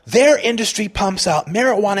 their industry pumps out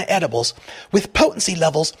marijuana edibles with potency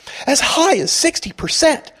levels as high as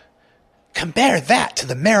 60%. Compare that to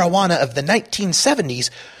the marijuana of the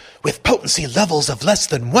 1970s with potency levels of less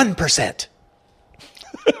than 1%.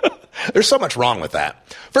 There's so much wrong with that.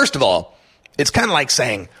 First of all, it's kind of like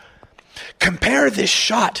saying, compare this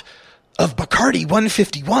shot of Bacardi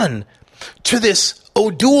 151 to this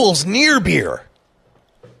O'Doul's Near Beer.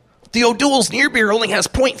 The O'Doul's Near Beer only has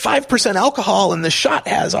 0.5% alcohol, and the shot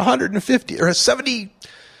has 150 or 70.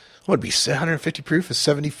 What would be 150 proof is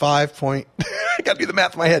 75 point. I got to do the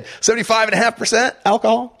math in my head. 75.5%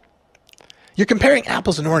 alcohol. You're comparing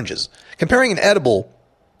apples and oranges. Comparing an edible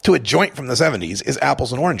to a joint from the 70s is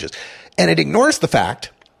apples and oranges. And it ignores the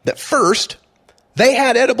fact that first, they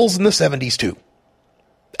had edibles in the 70s too.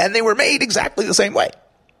 And they were made exactly the same way.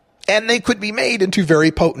 And they could be made into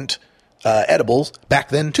very potent edibles back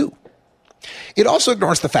then too. It also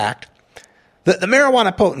ignores the fact that the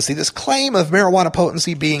marijuana potency, this claim of marijuana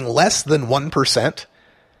potency being less than 1%,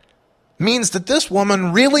 means that this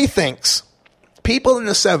woman really thinks people in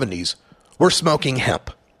the 70s were smoking hemp.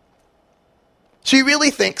 She really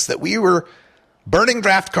thinks that we were burning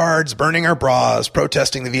draft cards, burning our bras,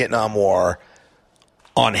 protesting the Vietnam War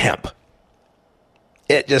on hemp.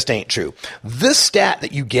 It just ain't true. This stat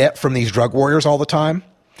that you get from these drug warriors all the time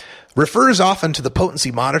refers often to the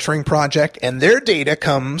Potency Monitoring Project, and their data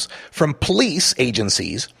comes from police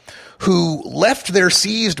agencies who left their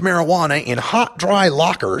seized marijuana in hot, dry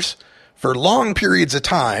lockers for long periods of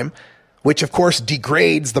time, which of course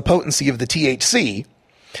degrades the potency of the THC.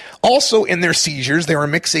 Also in their seizures, they were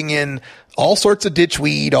mixing in all sorts of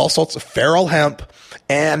ditchweed, all sorts of feral hemp,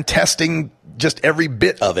 and testing just every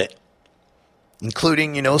bit of it,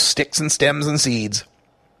 including, sticks and stems and seeds.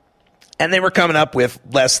 And they were coming up with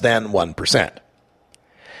less than 1%.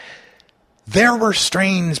 There were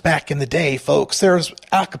strains back in the day, folks. There's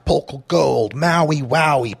Acapulco Gold, Maui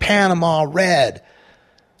Wowie, Panama Red,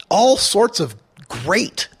 all sorts of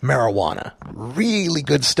great marijuana, really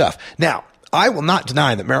good stuff. Now, I will not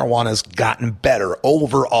deny that marijuana has gotten better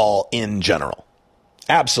overall in general.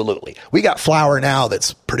 Absolutely. We got flower now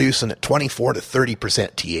that's producing at 24 to 30%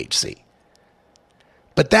 THC.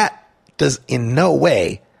 But that does in no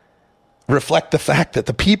way reflect the fact that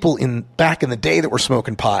the people back in the day that were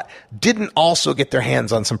smoking pot didn't also get their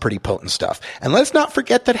hands on some pretty potent stuff. And let's not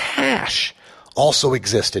forget that hash also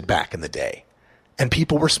existed back in the day, and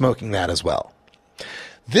people were smoking that as well.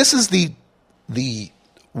 This is the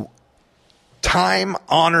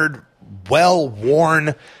time-honored,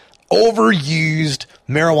 well-worn, overused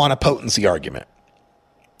marijuana potency argument.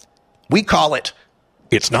 We call it,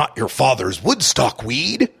 it's not your father's Woodstock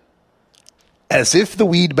weed, as if the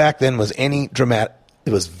weed back then was it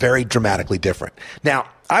was very dramatically different. Now,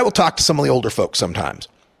 I will talk to some of the older folks sometimes,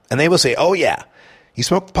 and they will say, oh yeah, you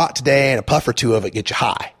smoke pot today and a puff or two of it get you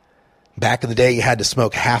high. Back in the day, you had to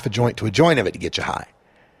smoke half a joint to a joint of it to get you high.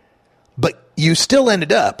 But you still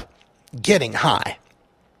ended up getting high.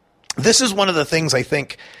 This is one of the things I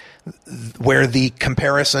think where the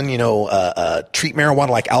comparison, treat marijuana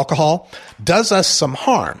like alcohol does us some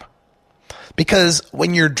harm. Because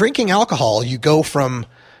when you're drinking alcohol, you go from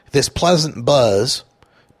this pleasant buzz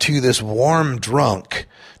to this warm drunk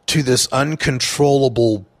to this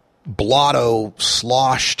uncontrollable blotto,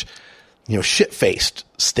 sloshed, shit-faced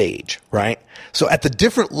stage, right? So at the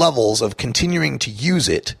different levels of continuing to use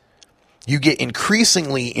it, you get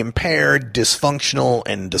increasingly impaired, dysfunctional,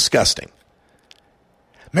 and disgusting.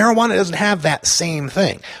 Marijuana doesn't have that same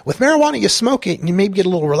thing. With marijuana, you smoke it and you may get a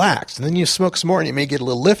little relaxed. And then you smoke some more and you may get a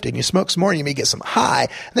little lifted. And you smoke some more and you may get some high.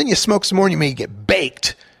 And then you smoke some more and you may get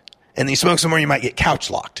baked. And then you smoke some more and you might get couch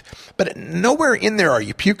locked. But nowhere in there are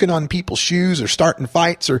you puking on people's shoes or starting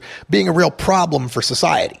fights or being a real problem for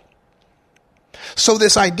society. So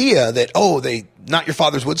this idea that, they not your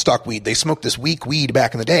father's Woodstock weed, they smoked this weak weed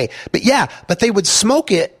back in the day. But they would smoke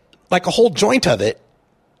it like a whole joint of it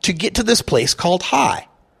to get to this place called high.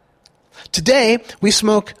 Today, we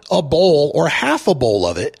smoke a bowl or half a bowl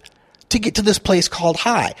of it to get to this place called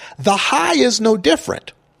high. The high is no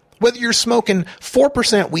different. Whether you're smoking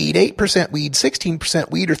 4% weed, 8% weed,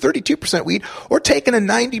 16% weed, or 32% weed, or taking a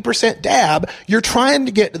 90% dab, you're trying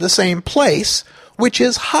to get to the same place, which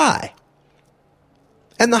is high.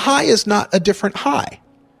 And the high is not a different high.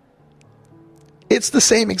 It's the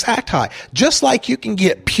same exact high. Just like you can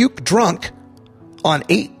get puke drunk on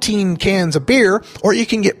 18 cans of beer, or you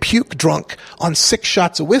can get puke drunk on 6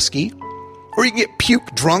 shots of whiskey, or you can get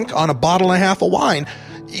puke drunk on a bottle and a half of wine,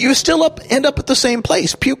 you still end up at the same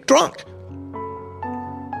place, puke drunk.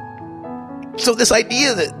 So this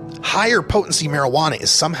idea that higher potency marijuana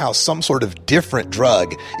is somehow some sort of different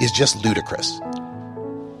drug is just ludicrous.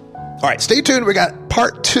 All right, stay tuned. We got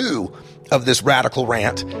part 2 of this radical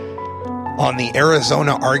rant on the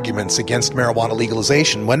Arizona arguments against marijuana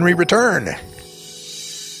legalization when we return.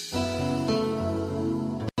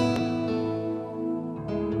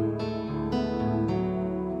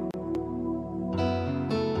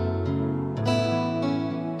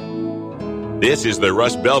 This is the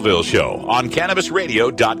Russ Belville Show on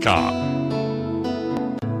CannabisRadio.com.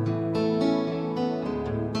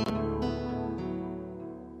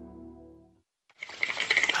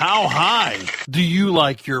 How high do you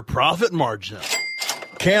like your profit margin?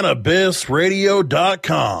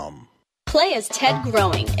 CannabisRadio.com. Play as Ted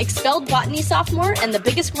Growing, expelled botany sophomore and the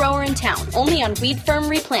biggest grower in town, only on Weed Firm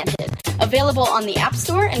Replanted. Available on the App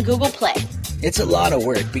Store and Google Play. It's a lot of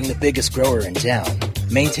work being the biggest grower in town.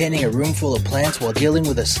 Maintaining a room full of plants while dealing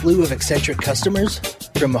with a slew of eccentric customers?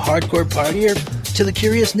 From a hardcore partier to the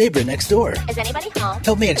curious neighbor next door. Is anybody home?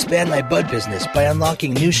 Help me expand my bud business by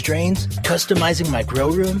unlocking new strains, customizing my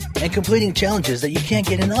grow room, and completing challenges that you can't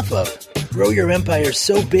get enough of. Grow your empire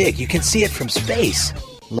so big you can see it from space.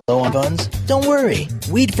 Low on funds? Don't worry.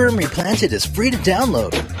 Weed Firm Replanted is free to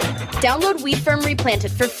download. Download Weed Firm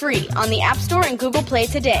Replanted for free on the App Store and Google Play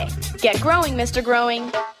today. Get growing, Mr.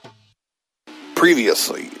 Growing.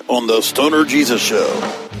 Previously on the Stoner Jesus Show.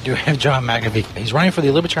 We do have John McAfee. He's running for the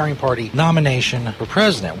Libertarian Party nomination for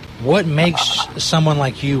president. What makes someone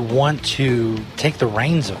like you want to take the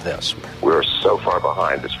reins of this? We're so far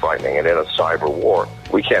behind, it's frightening. And in a cyber war,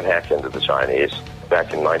 we can't hack into the Chinese.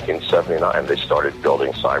 Back in 1979, they started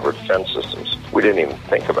building cyber defense systems. We didn't even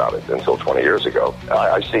think about it until 20 years ago.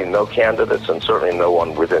 I see no candidates and certainly no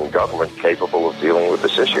one within government capable of dealing with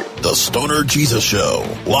this issue. The Stoner Jesus Show,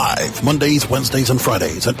 live Mondays, Wednesdays, and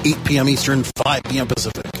Fridays at 8 p.m. Eastern, 5 p.m.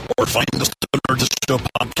 Pacific. Or find the Stoner Jesus Show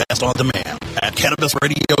podcast on demand at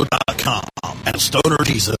CannabisRadio.com and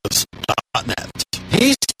StonerJesus.net.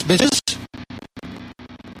 Peace, bitches.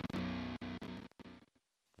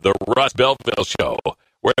 The Russ Belville Show,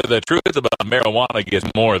 where the truth about marijuana gets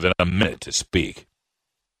more than a minute to speak.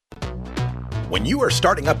 When you are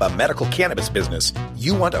starting up a medical cannabis business,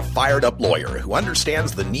 you want a fired-up lawyer who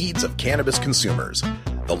understands the needs of cannabis consumers.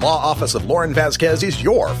 The law office of Lauren Vasquez is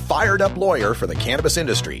your fired-up lawyer for the cannabis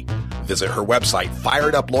industry. Visit her website,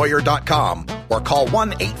 fireduplawyer.com, or call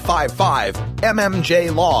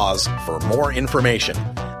 1-855-MMJ-LAWS for more information.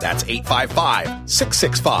 That's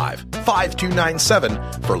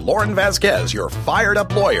 855-665-5297 for Lauren Vasquez, your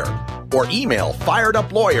fired-up lawyer, or email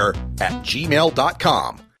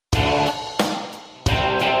fireduplawyer@gmail.com.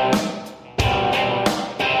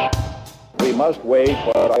 We must wage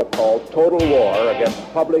what I call total war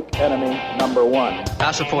against public enemy number one.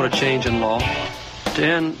 I support a change in law to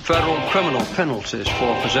end federal criminal penalties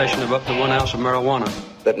for possession of up to 1 ounce of marijuana.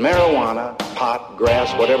 That marijuana, pot,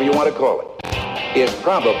 grass, whatever you want to call it, is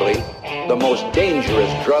probably the most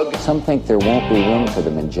dangerous drug. Some think there won't be room for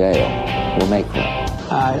them in jail. We'll make room.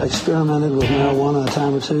 I experimented with marijuana a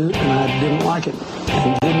time or two, and I didn't like it,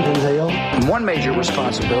 and didn't inhale. One major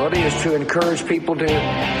responsibility is to encourage people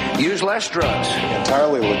to use less drugs.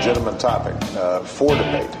 Entirely legitimate topic for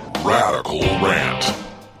debate. Radical Rant.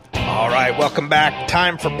 All right, welcome back.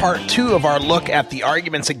 Time for part 2 of our look at the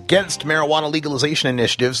arguments against marijuana legalization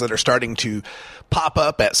initiatives that are starting to pop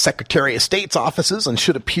up at Secretary of State's offices and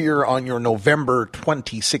should appear on your November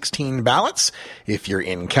 2016 ballots if you're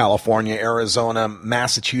in California, Arizona,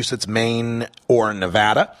 Massachusetts, Maine, or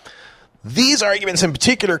Nevada. These arguments in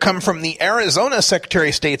particular come from the Arizona Secretary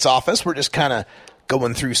of State's office. We're just kind of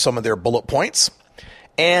going through some of their bullet points.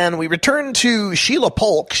 And we return to Sheila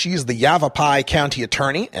Polk. She's the Yavapai County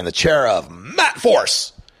Attorney and the chair of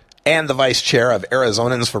MATFORCE and the vice chair of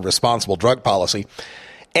Arizonans for Responsible Drug Policy.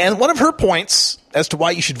 And one of her points as to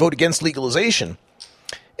why you should vote against legalization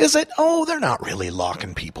is that, they're not really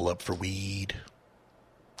locking people up for weed.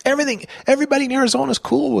 Everybody in Arizona is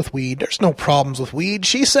cool with weed. There's no problems with weed.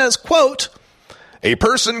 She says, quote, "A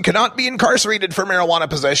person cannot be incarcerated for marijuana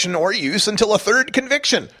possession or use until a third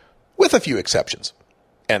conviction, with a few exceptions."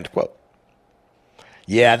 End quote.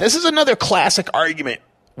 Yeah, this is another classic argument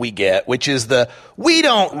we get, which is the "we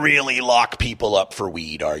don't really lock people up for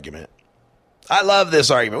weed" argument. I love this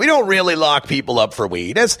argument. We don't really lock people up for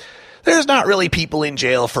weed. There's not really people in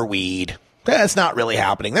jail for weed. That's not really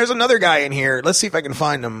happening. There's another guy in here. Let's see if I can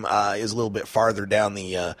find him. Is a little bit farther down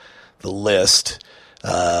the list.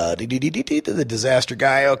 The disaster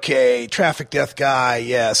guy. Okay. Traffic death guy.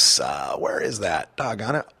 Yes. Where is that?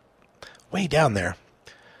 Doggone it. Way down there.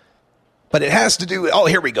 But it has to do with,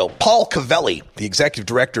 here we go. Paul Cavelli, the executive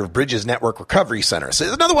director of Bridges Network Recovery Center. So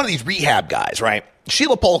it's another one of these rehab guys, right?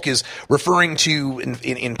 Sheila Polk is referring to,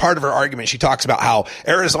 in part of her argument, she talks about how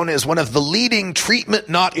Arizona is one of the leading treatment,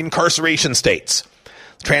 not incarceration states.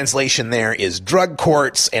 The translation there is drug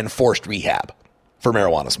courts and forced rehab for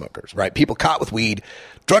marijuana smokers, right? People caught with weed,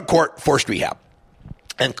 drug court, forced rehab.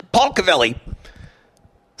 And Paul Cavelli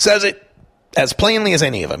says it as plainly as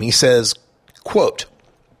any of them. He says, quote,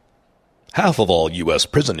 "Half of all U.S.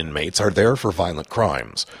 prison inmates are there for violent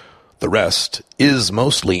crimes. The rest is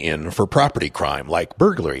mostly in for property crime like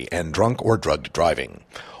burglary and drunk or drugged driving.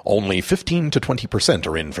 Only 15 to 20%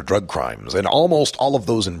 are in for drug crimes, and almost all of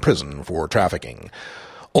those in prison for trafficking.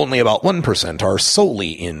 Only about 1% are solely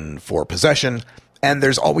in for possession, and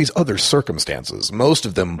there's always other circumstances. Most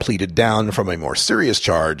of them pleaded down from a more serious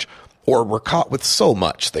charge or were caught with so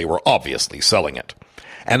much they were obviously selling it.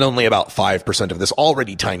 And only about 5% of this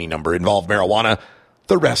already tiny number involved marijuana.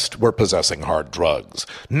 The rest were possessing hard drugs.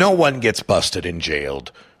 No one gets busted and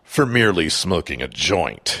jailed for merely smoking a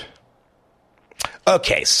joint.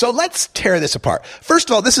 Okay, so let's tear this apart. First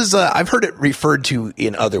of all, this is, I've heard it referred to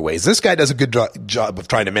in other ways. This guy does a good job of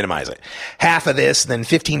trying to minimize it. Half of this, then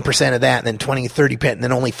 15% of that, and then 20, 30%, and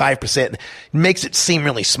then only 5%. Makes it seem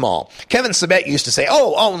really small. Kevin Sabet used to say,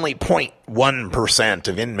 only 0.1%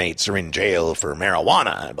 of inmates are in jail for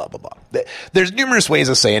marijuana, blah, blah, blah. There's numerous ways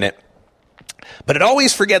of saying it, but it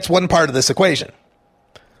always forgets one part of this equation.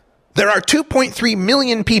 There are 2.3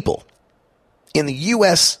 million people in the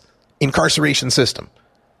U.S. incarceration system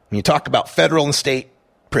when you talk about federal and state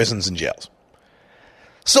prisons and jails.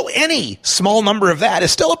 So any small number of that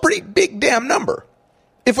is still a pretty big damn number.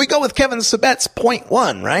 If we go with Kevin Sabet's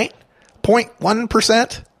 0.1, right?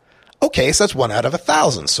 0.1%. Okay, so that's 1 out of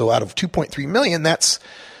 1,000. So out of 2.3 million, that's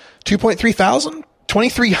 2.3 thousand?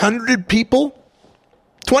 2,300 people?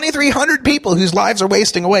 2,300 people whose lives are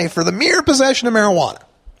wasting away for the mere possession of marijuana.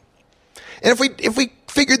 And if we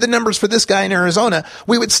figured the numbers for this guy in Arizona,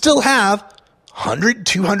 we would still have 100,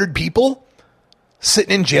 200 people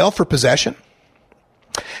sitting in jail for possession.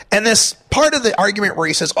 And this part of the argument where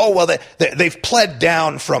he says, they've pleaded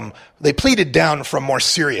down from more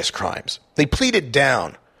serious crimes. They pleaded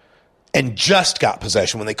down and just got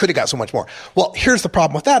possession when they could have got so much more. Well, here's the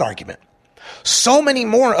problem with that argument. So many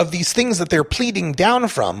more of these things that they're pleading down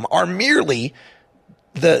from are merely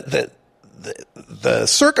the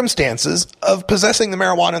circumstances of possessing the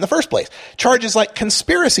marijuana in the first place. Charges like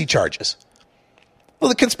conspiracy charges. Well,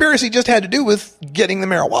 the conspiracy just had to do with getting the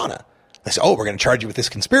marijuana. They say, we're going to charge you with this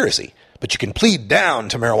conspiracy, but you can plead down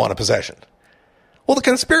to marijuana possession. Well, the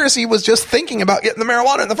conspiracy was just thinking about getting the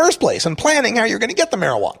marijuana in the first place and planning how you're going to get the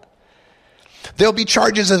marijuana. There'll be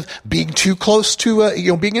charges of being too close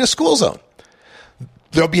to, being in a school zone.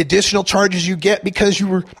 There'll be additional charges you get because you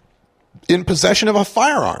were in possession of a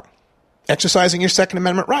firearm, exercising your Second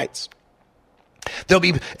Amendment rights. There'll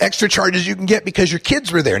be extra charges you can get because your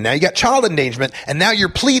kids were there. Now you got child endangerment, and now you're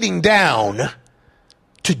pleading down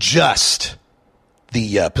to just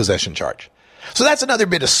the possession charge. So that's another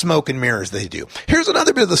bit of smoke and mirrors they do. Here's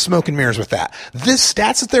another bit of the smoke and mirrors with that. This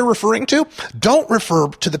stats that they're referring to don't refer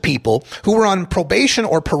to the people who were on probation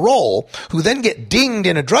or parole who then get dinged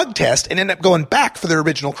in a drug test and end up going back for their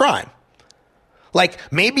original crime. Like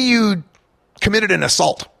maybe you committed an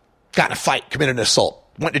assault, got in a fight, committed an assault,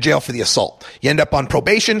 went to jail for the assault. You end up on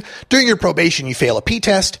probation. During your probation, you fail a P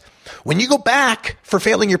test. When you go back for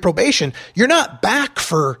failing your probation, you're not back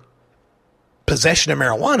for possession of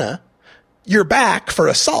marijuana. You're back for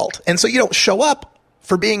assault. And so you don't show up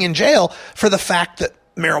for being in jail for the fact that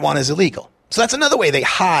marijuana is illegal. So that's another way they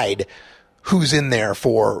hide who's in there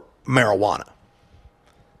for marijuana.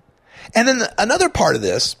 And then another part of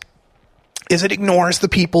this is it ignores the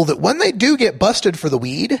people that when they do get busted for the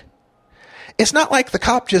weed, it's not like the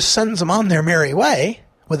cop just sends them on their merry way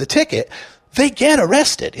with a ticket. They get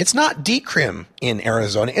arrested. It's not decrim in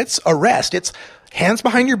Arizona. It's arrest. It's hands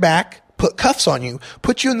behind your back, put cuffs on you,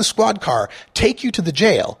 put you in the squad car, take you to the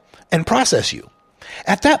jail, and process you.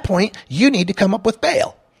 At that point, you need to come up with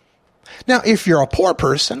bail. Now, if you're a poor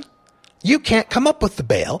person, you can't come up with the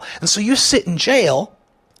bail, and so you sit in jail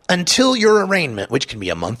until your arraignment, which can be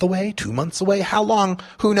a month away, 2 months away, how long,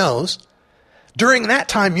 who knows. During that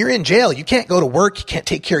time, you're in jail. You can't go to work. You can't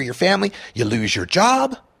take care of your family. You lose your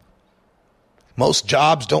job. Most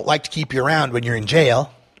jobs don't like to keep you around when you're in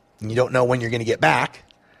jail, and you don't know when you're going to get back.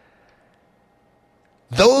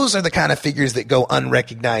 Those are the kind of figures that go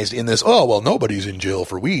unrecognized in this, nobody's in jail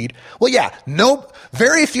for weed. Well, yeah,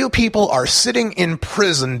 very few people are sitting in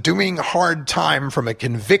prison doing hard time from a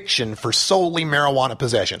conviction for solely marijuana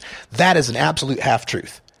possession. That is an absolute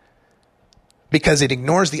half-truth. Because it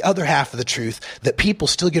ignores the other half of the truth that people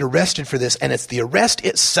still get arrested for this, and it's the arrest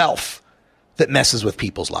itself that messes with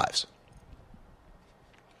people's lives.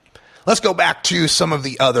 Let's go back to some of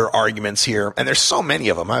the other arguments here, and there's so many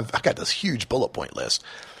of them. I've got this huge bullet point list.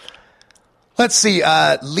 Let's see.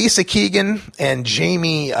 Lisa Keegan and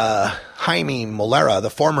Jamie Jaime Molera, the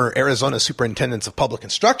former Arizona superintendents of public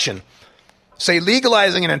instruction, say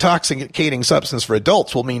legalizing an intoxicating substance for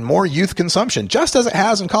adults will mean more youth consumption, just as it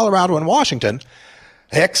has in Colorado and Washington,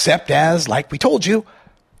 except as, like we told you,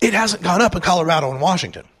 it hasn't gone up in Colorado and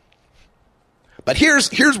Washington. But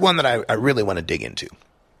here's one that I really want to dig into.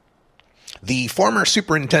 The former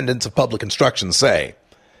superintendents of public instruction say,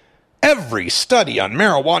 every study on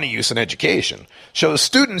marijuana use in education shows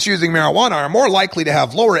students using marijuana are more likely to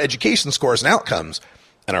have lower education scores and outcomes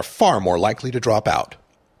and are far more likely to drop out.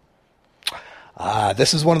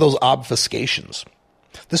 This is one of those obfuscations.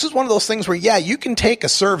 This is one of those things where, yeah, you can take a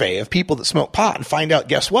survey of people that smoke pot and find out,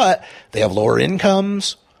 guess what? They have lower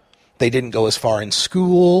incomes. They didn't go as far in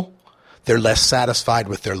school. They're less satisfied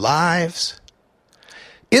with their lives.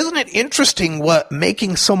 Isn't it interesting what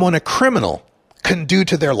making someone a criminal can do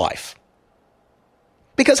to their life?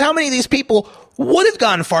 Because how many of these people would have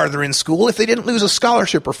gone farther in school if they didn't lose a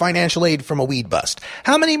scholarship or financial aid from a weed bust?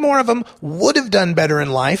 How many more of them would have done better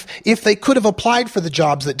in life if they could have applied for the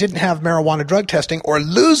jobs that didn't have marijuana drug testing or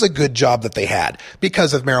lose a good job that they had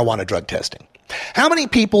because of marijuana drug testing? How many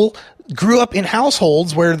people grew up in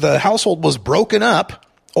households where the household was broken up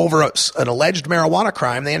over an alleged marijuana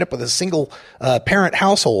crime? They end up with a single parent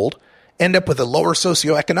household, end up with a lower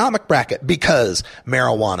socioeconomic bracket because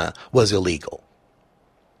marijuana was illegal.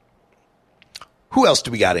 Who else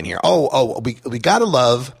do we got in here? We got to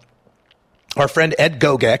love our friend Ed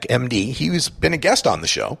Gogek, MD. He's been a guest on the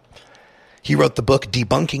show. He wrote the book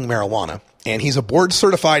Debunking Marijuana, and he's a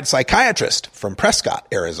board-certified psychiatrist from Prescott,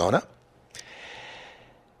 Arizona.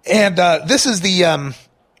 And this is the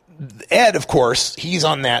Ed, of course. He's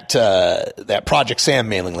on that Project Sam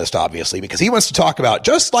mailing list, obviously, because he wants to talk about,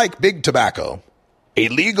 just like big tobacco, a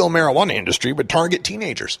legal marijuana industry would target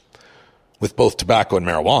teenagers. With both tobacco and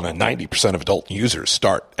marijuana, 90% of adult users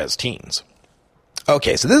start as teens.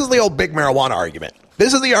 Okay, so this is the old big marijuana argument.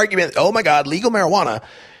 This is the argument, oh my God, legal marijuana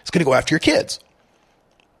is going to go after your kids.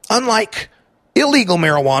 Unlike illegal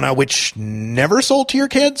marijuana, which never sold to your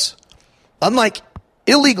kids. Unlike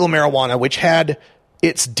illegal marijuana, which had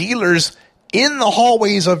its dealers in the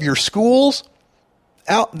hallways of your schools,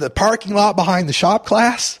 out in the parking lot behind the shop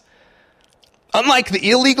class. Unlike the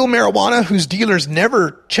illegal marijuana whose dealers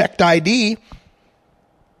never checked ID.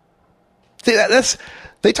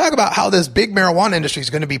 They talk about how this big marijuana industry is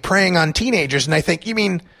going to be preying on teenagers, and I think, you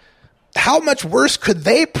mean, how much worse could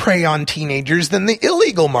they prey on teenagers than the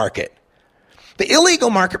illegal market? The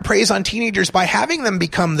illegal market preys on teenagers by having them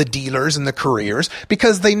become the dealers and the couriers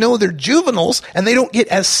because they know they're juveniles and they don't get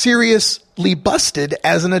as seriously busted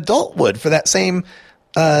as an adult would for that same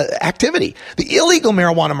activity. The illegal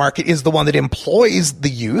marijuana market is the one that employs the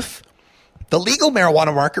youth. The legal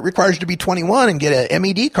marijuana market requires you to be 21 and get an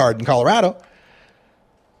MED card in Colorado.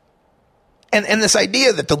 And this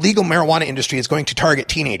idea that the legal marijuana industry is going to target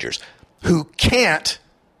teenagers who can't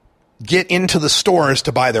get into the stores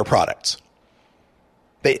to buy their products.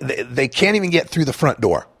 They can't even get through the front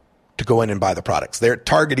door to go in and buy the products. They're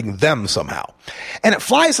targeting them somehow. And it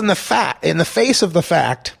flies in the face of the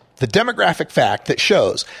fact, the demographic fact that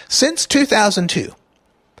shows since 2002,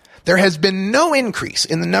 there has been no increase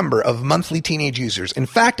in the number of monthly teenage users. In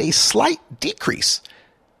fact, a slight decrease.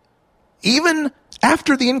 Even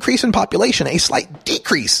after the increase in population, a slight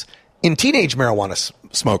decrease in teenage marijuana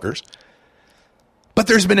smokers. But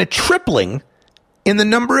there's been a tripling in the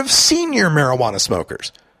number of senior marijuana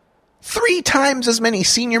smokers. 3 times as many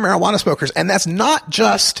senior marijuana smokers. And that's not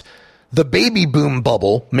just the baby boom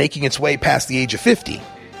bubble making its way past the age of 50.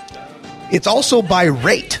 It's also by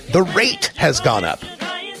rate. The rate has gone up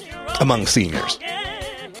among seniors.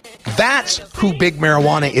 That's who big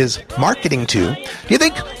marijuana is marketing to. Do you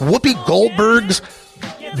think Whoopi Goldberg's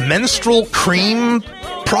menstrual cream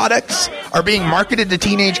products are being marketed to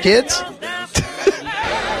teenage kids?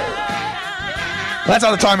 That's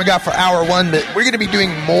all the time we got for hour 1, but we're going to be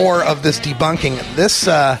doing more of this debunking.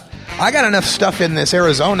 I got enough stuff in this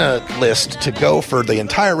Arizona list to go for the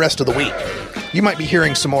entire rest of the week. You might be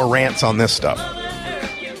hearing some more rants on this stuff.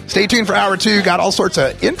 Stay tuned for hour 2. Got all sorts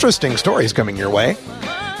of interesting stories coming your way. Near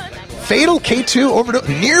fatal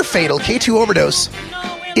K2 overdose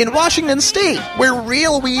in Washington State, where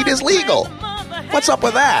real weed is legal. What's up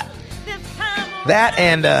with that? That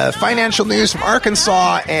and financial news from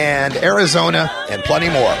Arkansas and Arizona and plenty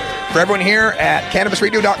more. For everyone here at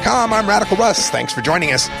CannabisRadio.com, I'm Radical Russ. Thanks for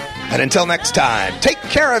joining us. And until next time, take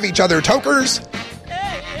care of each other, tokers.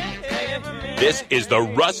 This is the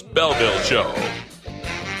Russ Belville Show.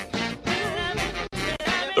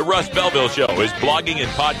 The Russ Belville Show is blogging and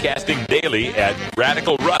podcasting daily at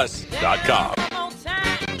RadicalRuss.com.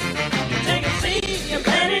 You take a seed, you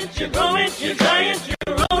plant it, you grow it, you dry it, you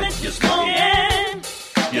roll it, you smoke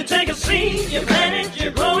it. You take a seed, you plant it,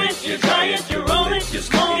 you grow it, you dry it, you roll it, you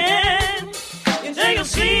smoke it. You take a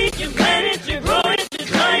seed, you plant it, you grow it, you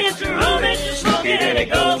dry it, you roll it, you smoke it, and it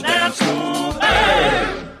goes down smooth.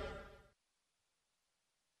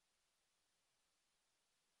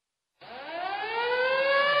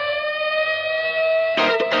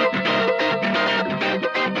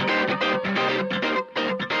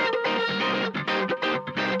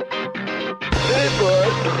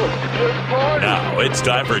 Now it's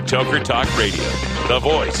time for Toker Talk Radio, the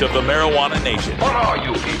voice of the marijuana nation. What are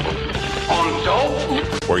you people? On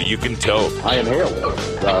dope? Where you can toke. I inhale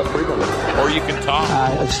frequently. Or you can talk.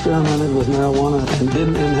 I experimented with marijuana and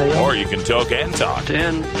didn't inhale. Or you can toke and talk.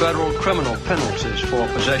 10 federal criminal penalties for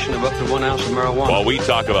possession of up to 1 ounce of marijuana. While we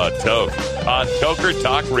talk about toke on Toker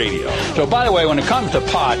Talk Radio. So, by the way, when it comes to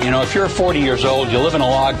pot, if you're 40 years old, you live in a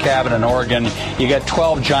log cabin in Oregon, you got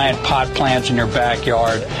 12 giant pot plants in your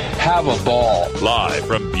backyard, have a ball. Live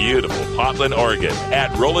from beautiful Portland, Oregon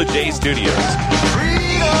at Rolla J Studios.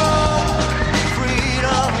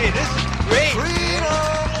 Hey, this is great.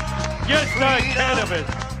 Just like cannabis.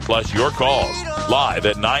 Plus your calls live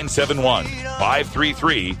at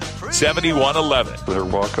 971-533-7111. They're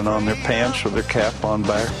walking on their pants with their cap on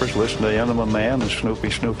backwards, listening to Enema Man and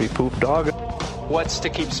Snoopy Poop Dog. What's to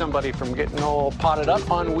keep somebody from getting all potted up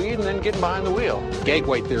on weed and then getting behind the wheel?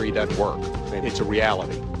 Gateway theory doesn't work. It's a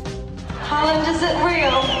reality. Holland, is it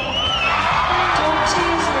real? Don't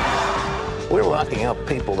tease me. We're locking up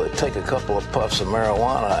people that take a couple of puffs of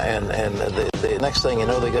marijuana, and the next thing you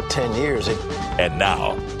know, they got 10 years. And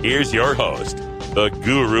now, here's your host, the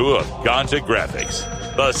guru of ganja graphics,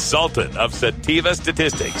 the sultan of sativa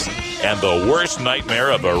statistics, and the worst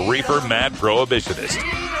nightmare of a reefer mad prohibitionist.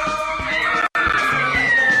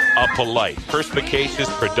 A polite, perspicacious,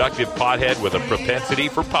 productive pothead with a propensity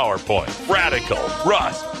for PowerPoint. Radical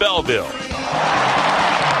Russ Belville.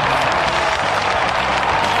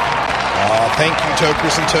 Thank you,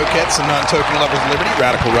 tokers and tokettes and non-token lovers of liberty.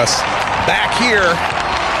 Radical Russ back here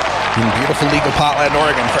in beautiful legal Portland,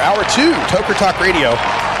 Oregon for Hour 2, Toker Talk Radio.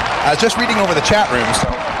 I was just reading over the chat room, so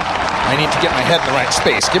I need to get my head in the right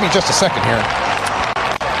space. Give me just a second here.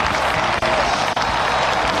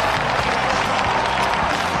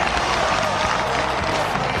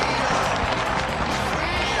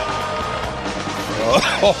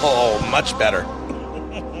 Oh, much better.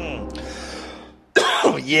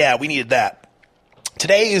 Yeah, we needed that.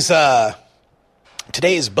 Today's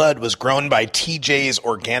bud was grown by TJ's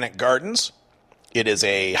Organic Gardens. It is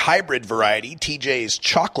a hybrid variety, TJ's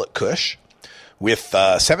Chocolate Kush, with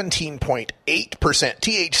 17.8%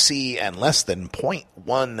 THC and less than 0.1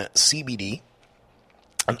 CBD.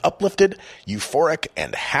 An uplifted, euphoric,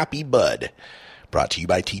 and happy bud. Brought to you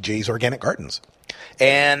by TJ's Organic Gardens.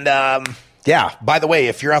 And yeah, by the way,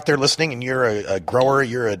 if you're out there listening and you're a grower,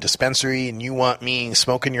 you're a dispensary, and you want me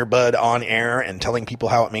smoking your bud on air and telling people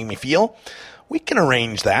how it made me feel, we can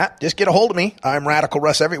arrange that. Just get a hold of me. I'm Radical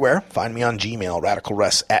Russ everywhere. Find me on Gmail,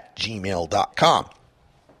 radicalruss@gmail.com.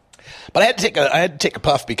 But I had to take a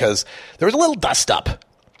puff because there was a little dust up.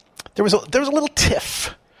 There was a little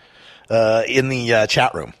tiff in the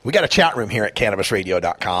chat room. We got a chat room here at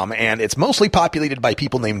cannabisradio.com, and it's mostly populated by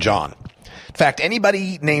people named John. In fact,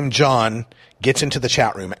 anybody named John gets into the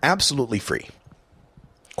chat room absolutely free.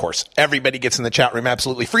 Of course, everybody gets in the chat room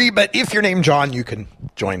absolutely free, but if you're named John, you can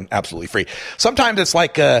join absolutely free. Sometimes it's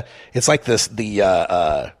like the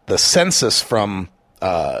census from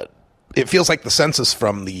it feels like the census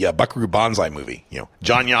from the Buckaroo Banzai movie.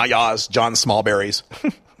 John Yayas, John Smallberries,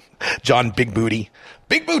 John Big Booty,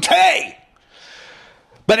 Big Booty.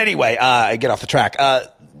 But anyway, I get off the track.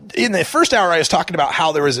 In the first hour, I was talking about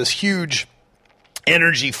how there was this huge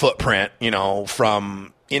energy footprint,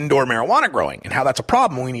 from indoor marijuana growing and how that's a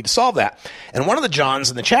problem. We need to solve that. And one of the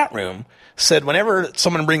Johns in the chat room said, whenever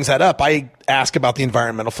someone brings that up, I ask about the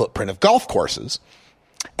environmental footprint of golf courses.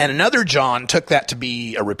 And another John took that to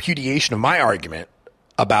be a repudiation of my argument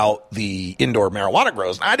about the indoor marijuana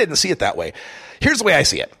grows. And I didn't see it that way. Here's the way I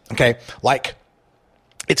see it. Okay.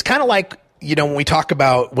 It's kind of like, when we talk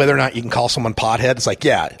about whether or not you can call someone pothead, it's like,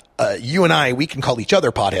 yeah, you and I, we can call each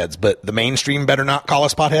other potheads, but the mainstream better not call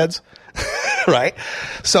us potheads. Right?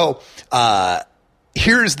 So,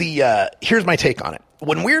 here's my take on it.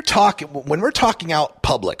 When we're talking out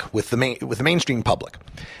public with the mainstream public,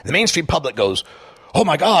 the mainstream public goes, "Oh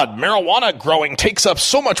my God, marijuana growing takes up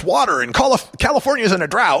so much water and California's in a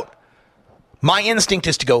drought." My instinct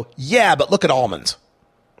is to go, yeah, but look at almonds.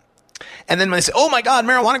 And then when they say, "Oh my God,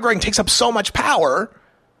 marijuana growing takes up so much power,"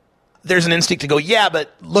 there's an instinct to go, yeah,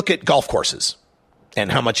 but look at golf courses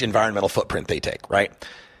and how much environmental footprint they take, right?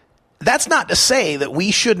 That's not to say that we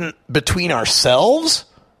shouldn't, between ourselves,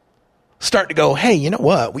 start to go, hey, you know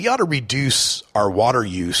what? We ought to reduce our water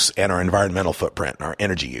use and our environmental footprint and our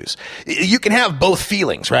energy use. You can have both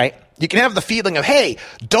feelings, right? You can have the feeling of, hey,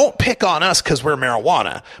 don't pick on us because we're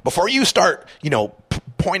marijuana. Before you start,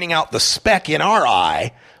 pointing out the speck in our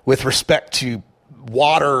eye with respect to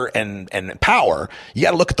water and power, you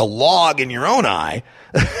got to look at the log in your own eye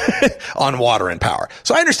on water and power.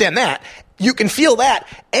 So I understand that. You can feel that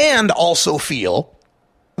and also feel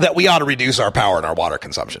that we ought to reduce our power and our water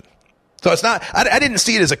consumption. So it's not, I didn't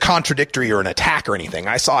see it as a contradictory or an attack or anything.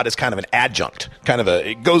 I saw it as kind of an adjunct,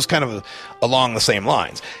 it goes kind of along the same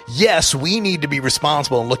lines. Yes, we need to be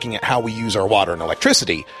responsible in looking at how we use our water and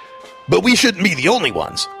electricity, but we shouldn't be the only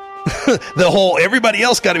ones. Everybody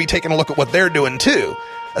else got to be taking a look at what they're doing too,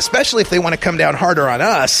 especially if they want to come down harder on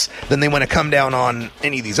us than they want to come down on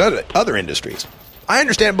any of these other industries. I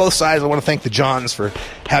understand both sides. I want to thank the Johns for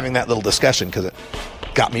having that little discussion because it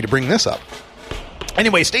got me to bring this up.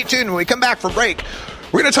 Anyway, stay tuned. When we come back for break,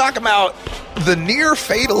 we're going to talk about the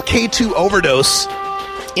near-fatal K2 overdose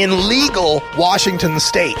in legal Washington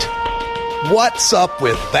state. What's up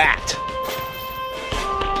with that?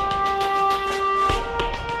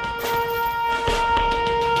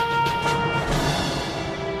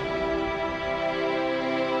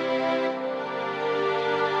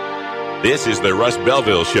 This is the Russ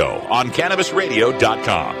Belville Show on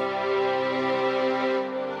CannabisRadio.com.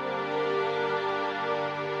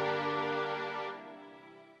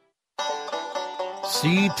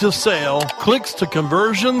 Seed to sale, clicks to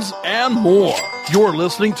conversions, and more. You're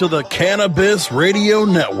listening to the Cannabis Radio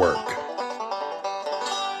Network.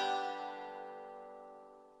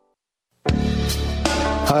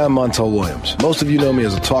 Hi, I'm Montel Williams. Most of you know me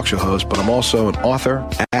as a talk show host, but I'm also an author,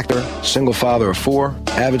 actor, single father of 4,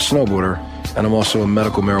 avid snowboarder, and I'm also a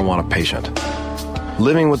medical marijuana patient.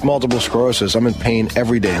 Living with multiple sclerosis, I'm in pain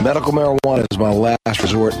every day. Medical marijuana is my last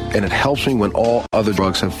resort, and it helps me when all other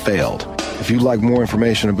drugs have failed. If you'd like more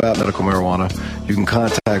information about medical marijuana, you can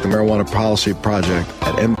contact the Marijuana Policy Project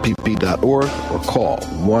at mpp.org or call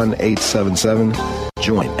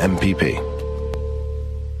 1-877-JOIN-MPP.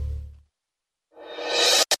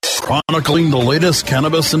 Chronicling the latest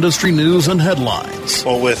cannabis industry news and headlines.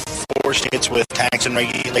 Well, with 4 states with tax and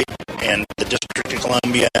regulate and the District of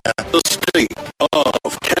Columbia. The state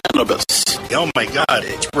of cannabis. Oh my God,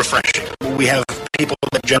 it's refreshing. We have people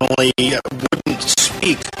that generally wouldn't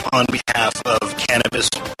speak on behalf of cannabis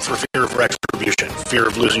for fear of retribution, fear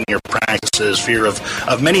of losing your practices, fear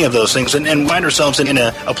of many of those things, and find ourselves in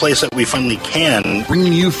a place that we finally can.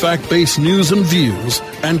 Bringing you fact-based news and views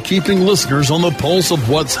and keeping listeners on the pulse of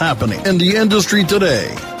what's happening in the industry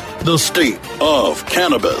today. The state of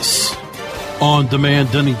cannabis. On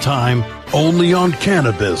demand anytime, only on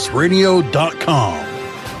CannabisRadio.com.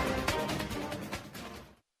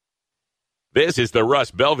 This is the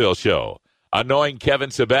Russ Belville Show, annoying Kevin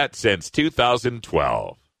Sabet since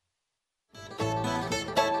 2012.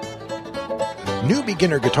 New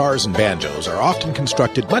beginner guitars and banjos are often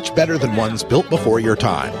constructed much better than ones built before your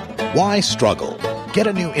time. Why struggle? Get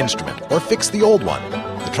a new instrument or fix the old one.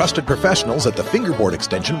 The trusted professionals at the Fingerboard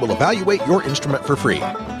Extension will evaluate your instrument for free.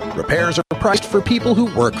 Repairs are priced for people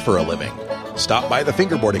who work for a living. Stop by the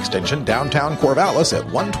Fingerboard Extension downtown Corvallis at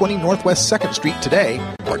 120 Northwest 2nd Street today,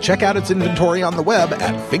 or check out its inventory on the web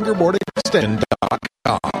at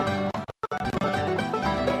fingerboardextension.com.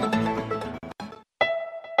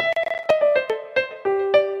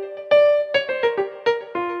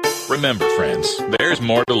 Remember, friends, there's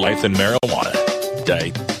more to life than marijuana.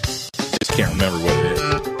 I just can't remember what it is.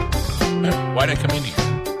 Why'd I come in here?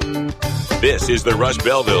 This is the Russ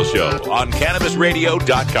Belville Show on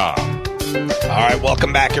CannabisRadio.com. All right,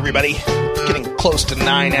 welcome back, everybody. Getting close to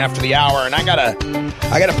 9 after the hour, and I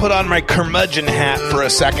gotta put on my curmudgeon hat for a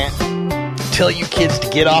second. Tell you kids to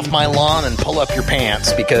get off my lawn and pull up your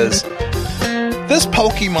pants, because this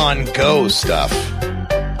Pokemon Go stuff,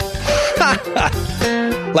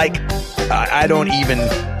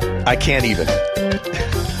 I can't even.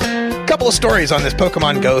 A couple of stories on this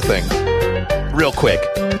Pokemon Go thing, real quick.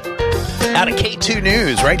 Out of K2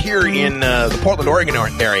 News, right here in the Portland, Oregon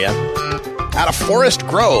area, out of Forest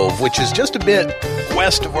Grove, which is just a bit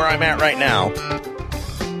west of where I'm at right now,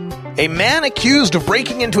 a man accused of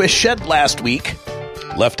breaking into a shed last week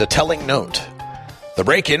left a telling note. The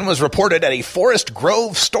break-in was reported at a Forest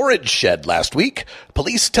Grove storage shed last week.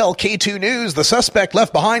 Police tell K2 News the suspect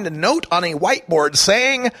left behind a note on a whiteboard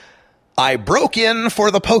saying, "I broke in for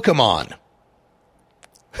the Pokemon."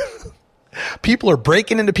 People are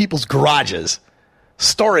breaking into people's garages,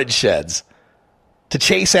 storage sheds, to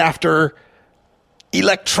chase after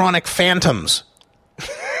electronic phantoms.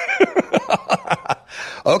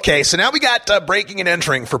 Okay, so now we got breaking and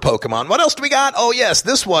entering for Pokemon. What else do we got? Oh, yes,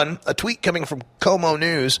 this one, a tweet coming from Como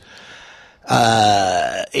News.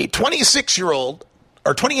 A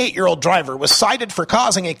 28-year-old driver was cited for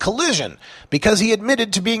causing a collision because he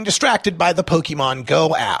admitted to being distracted by the Pokemon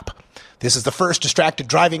Go app. This is the first distracted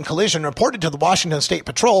driving collision reported to the Washington State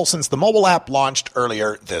Patrol since the mobile app launched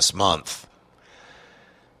earlier this month.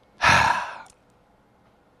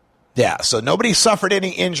 Yeah, so nobody suffered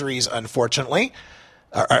any injuries, unfortunately.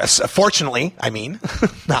 Fortunately,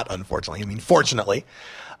 not unfortunately, fortunately,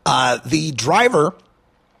 the driver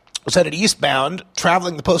was headed eastbound,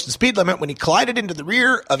 traveling the posted speed limit when he collided into the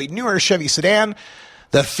rear of a newer Chevy sedan.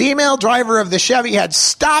 The female driver of the Chevy had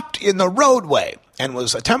stopped in the roadway and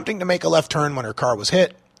was attempting to make a left turn when her car was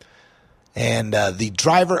hit. And the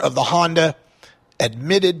driver of the Honda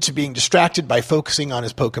admitted to being distracted by focusing on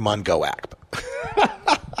his Pokemon Go app.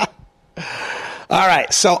 All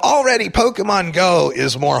right, so already Pokemon Go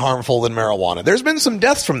is more harmful than marijuana. There's been some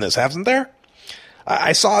deaths from this, hasn't there?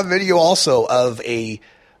 I saw a video also of a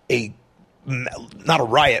not a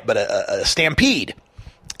riot, but a stampede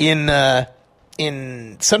in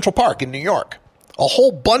Central Park in New York. A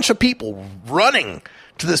whole bunch of people running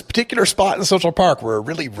to this particular spot in Central Park where a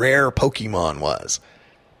really rare Pokemon was.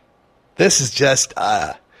 This is just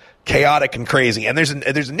chaotic and crazy. And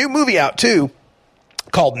there's a new movie out too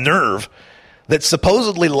called Nerve that's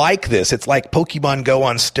supposedly like this. It's like Pokemon Go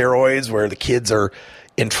on steroids, where the kids are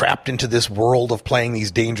entrapped into this world of playing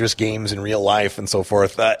these dangerous games in real life and so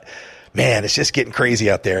forth. Man, it's just getting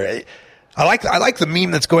crazy out there. I like the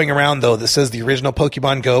meme that's going around, though, that says the original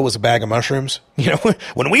Pokemon Go was a bag of mushrooms. You know,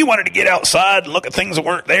 when we wanted to get outside and look at things that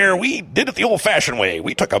weren't there, we did it the old-fashioned way.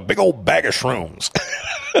 We took a big old bag of shrooms.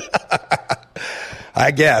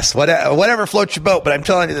 I guess. Whatever floats your boat, but I'm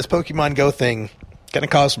telling you, this Pokemon Go thing going to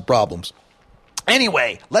cause some problems.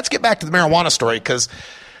 Anyway, let's get back to the marijuana story, because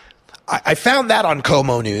I found that on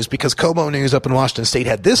Como News, because Como News up in Washington State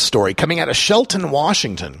had this story coming out of Shelton,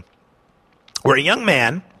 Washington, where a young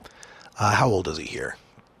man, how old is he here?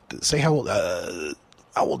 Say how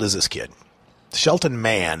old is this kid? Shelton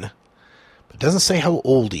man, but it doesn't say how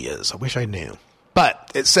old he is. I wish I knew.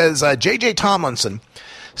 But it says J.J. Tomlinson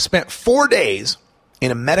spent 4 days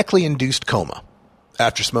in a medically induced coma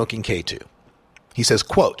after smoking K2. He says,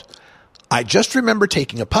 quote, "I just remember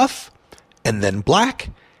taking a puff and then black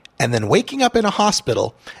and then waking up in a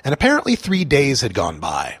hospital, and apparently 3 days had gone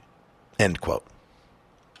by." End quote.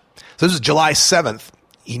 So this is July 7th.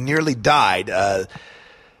 He nearly died.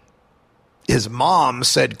 His mom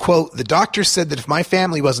said, quote, "The doctor said that if my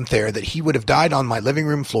family wasn't there, that he would have died on my living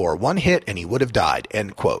room floor. One hit and he would have died."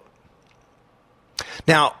 End quote.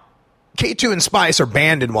 Now, K2 and Spice are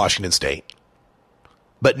banned in Washington State,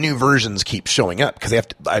 but new versions keep showing up because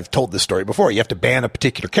I've told this story before. You have to ban a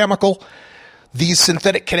particular chemical. These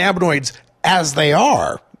synthetic cannabinoids, as they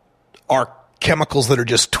are chemicals that are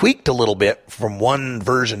just tweaked a little bit from one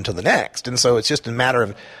version to the next. And so it's just a matter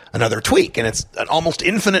of another tweak. And it's an almost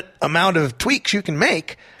infinite amount of tweaks you can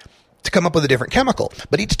make to come up with a different chemical.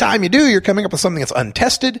 But each time you do, you're coming up with something that's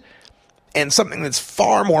untested and something that's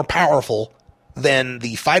far more powerful than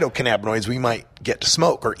the phytocannabinoids we might get to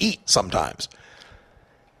smoke or eat sometimes.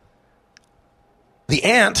 The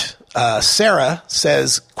aunt, Sarah,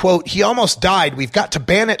 says, quote, "He almost died. We've got to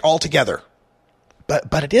ban it altogether."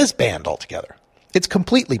 But it is banned altogether. It's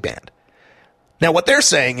completely banned. Now, what they're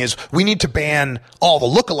saying is we need to ban all the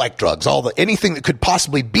lookalike drugs, anything that could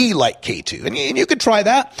possibly be like K2. And you could try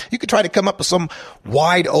that. You could try to come up with some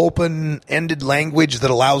wide open-ended language that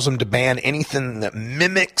allows them to ban anything that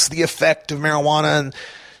mimics the effect of marijuana. And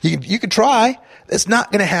you could try. It's not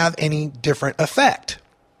going to have any different effect.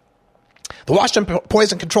 The Washington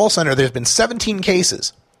Poison Control Center, there's been 17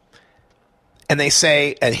 cases. And they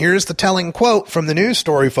say, and here's the telling quote from the news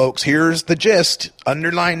story, folks. Here's the gist.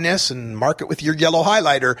 Underline this and mark it with your yellow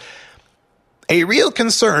highlighter. "A real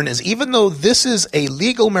concern is even though this is a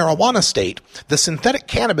legal marijuana state, the synthetic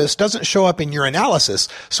cannabis doesn't show up in your analysis,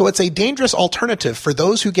 so it's a dangerous alternative for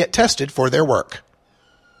those who get tested for their work."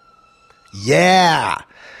 Yeah.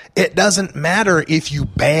 It doesn't matter if you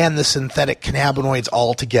ban the synthetic cannabinoids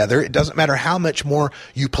altogether. It doesn't matter how much more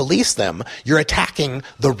you police them. You're attacking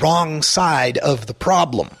the wrong side of the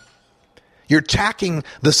problem. You're attacking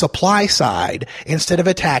the supply side instead of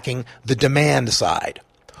attacking the demand side.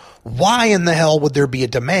 Why in the hell would there be a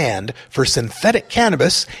demand for synthetic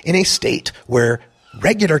cannabis in a state where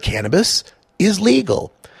regular cannabis is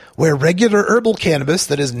legal? Where regular herbal cannabis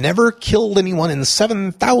that has never killed anyone in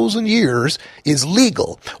 7,000 years is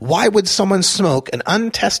legal? Why would someone smoke an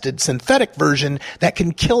untested synthetic version that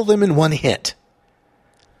can kill them in one hit?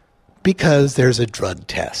 Because there's a drug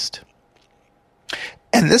test.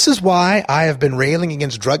 And this is why I have been railing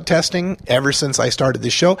against drug testing ever since I started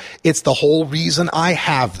this show. It's the whole reason I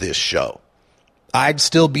have this show. I'd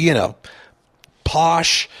still be in a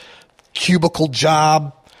posh cubicle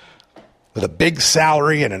job with a big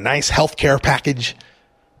salary and a nice health care package,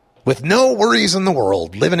 with no worries in the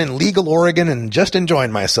world, living in legal Oregon and just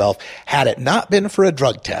enjoying myself, had it not been for a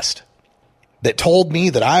drug test that told me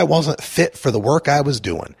that I wasn't fit for the work I was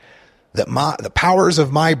doing. that the powers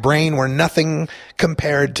of my brain were nothing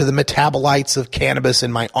compared to the metabolites of cannabis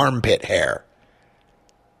in my armpit hair.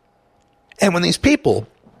 And when these people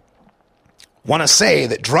want to say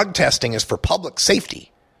that drug testing is for public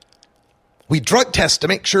safety, we drug test to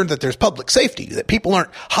make sure that there's public safety, that people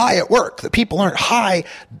aren't high at work, that people aren't high,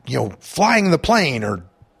 flying the plane or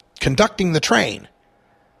conducting the train.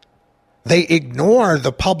 They ignore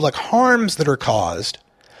the public harms that are caused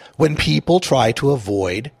when people try to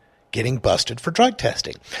avoid getting busted for drug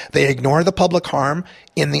testing. They ignore the public harm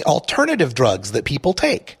in the alternative drugs that people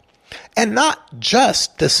take, and not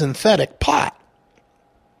just the synthetic pot.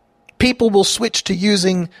 People will switch to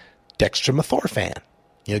using dextromethorphan,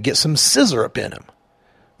 get some scissor in them.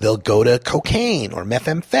 They'll go to cocaine or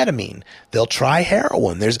methamphetamine. They'll try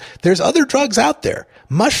heroin. There's other drugs out there,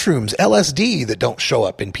 mushrooms, LSD, that don't show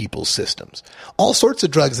up in people's systems. All sorts of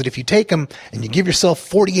drugs that if you take them and you give yourself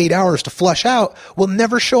 48 hours to flush out will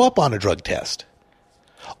never show up on a drug test.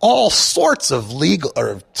 All sorts of legal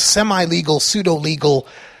or semi-legal, pseudo-legal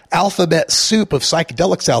alphabet soup of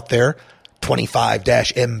psychedelics out there,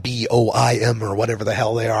 25-MBOIM or whatever the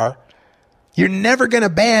hell they are. You're never going to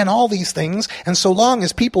ban all these things, and so long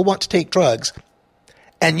as people want to take drugs,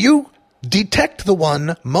 and you detect the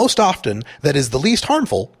one most often that is the least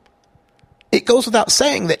harmful, it goes without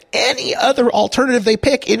saying that any other alternative they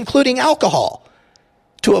pick, including alcohol,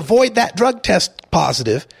 to avoid that drug test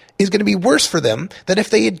positive is going to be worse for them than if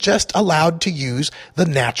they had just allowed to use the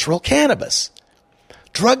natural cannabis.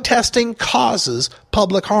 Drug testing causes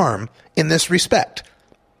public harm in this respect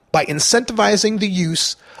by incentivizing the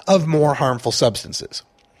use of more harmful substances.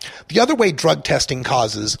 The other way drug testing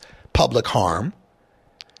causes public harm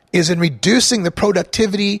is in reducing the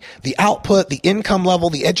productivity, the output, the income level,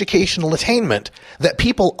 the educational attainment that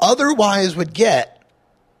people otherwise would get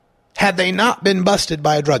had they not been busted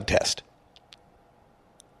by a drug test.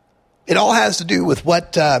 It all has to do with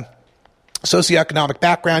what socioeconomic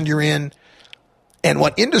background you're in and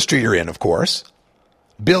what industry you're in, of course.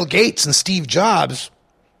 Bill Gates and Steve Jobs,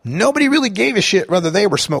 nobody really gave a shit whether they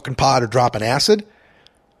were smoking pot or dropping acid.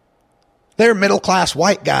 They're middle-class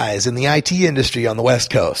white guys in the IT industry on the West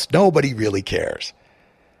Coast. Nobody really cares.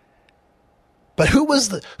 But who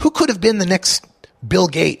could have been the next Bill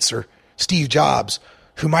Gates or Steve Jobs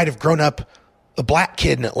who might have grown up a black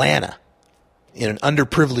kid in Atlanta in an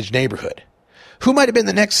underprivileged neighborhood? Who might have been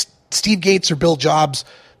the next Steve Gates or Bill Jobs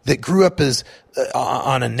that grew up as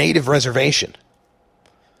on a native reservation?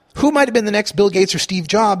 Who might have been the next Bill Gates or Steve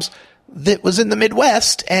Jobs that was in the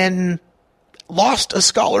Midwest and lost a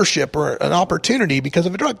scholarship or an opportunity because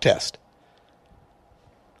of a drug test?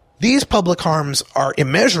 These public harms are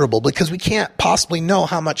immeasurable because we can't possibly know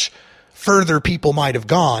how much further people might have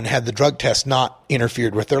gone had the drug test not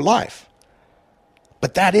interfered with their life.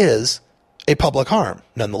 But that is a public harm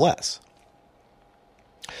nonetheless.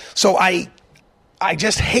 So I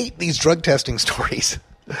just hate these drug testing stories.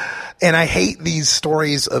 And I hate these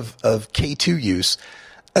stories of K2 use,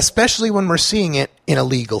 especially when we're seeing it in a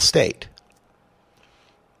legal state.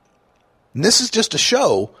 And this is just to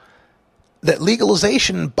show that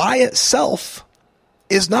legalization by itself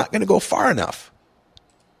is not going to go far enough.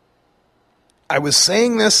 I was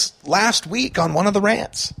saying this last week on one of the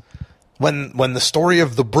rants when the story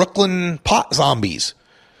of the Brooklyn pot zombies.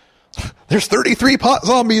 There's 33 pot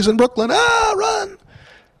zombies in Brooklyn. Run!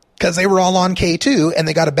 Because they were all on K2 and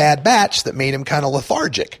they got a bad batch that made him kind of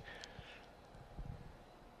lethargic.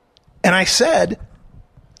 And I said,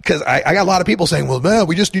 because I got a lot of people saying, well, man,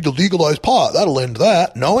 we just need to legalize pot. That'll end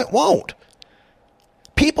that. No, it won't.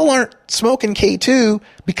 People aren't smoking K2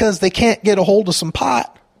 because they can't get a hold of some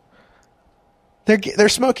pot. They're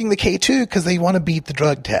smoking the K2 because they want to beat the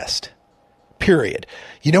drug test. Period.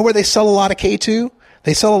 You know where they sell a lot of K2?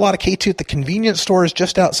 They sell a lot of K2 at the convenience stores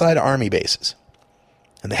just outside of Army bases.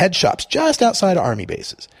 And the head shops just outside of Army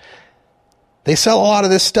bases. They sell a lot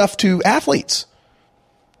of this stuff to athletes.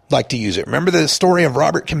 Like to use it. Remember the story of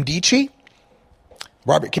Robert Kimdichie?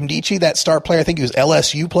 Robert Kimdichie, that star player, I think he was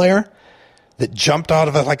LSU player, that jumped out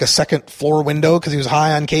of a second floor window because he was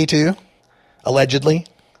high on K2, allegedly.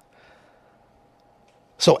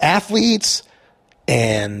 So athletes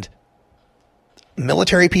and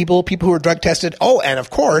military people who are drug tested. Oh, and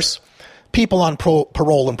of course, people on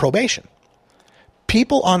parole and probation.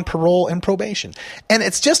 People on parole and probation. And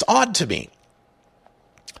it's just odd to me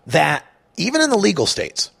that even in the legal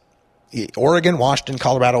states, Oregon, Washington,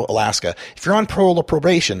 Colorado, Alaska, if you're on parole or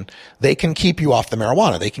probation, they can keep you off the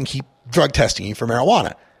marijuana. They can keep drug testing you for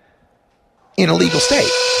marijuana in a legal state.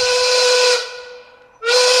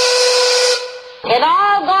 It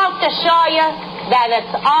all goes to show you that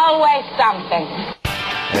it's always something.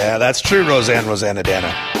 Yeah, that's true, Rosanna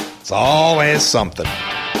Dana. It's always something.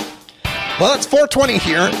 Well, it's 4:20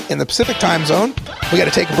 here in the Pacific time zone. We got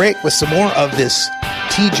to take a break with some more of this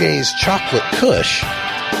TJ's Chocolate Kush.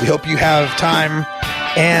 We hope you have time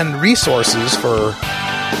and resources for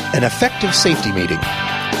an effective safety meeting.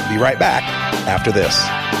 We'll be right back after this.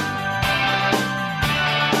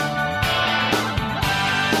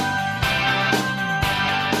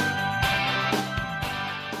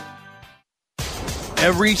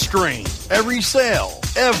 Every strain, every sale,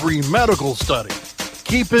 every medical study.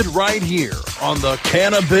 Keep it right here on the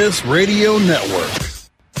Cannabis Radio Network.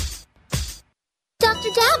 Dr.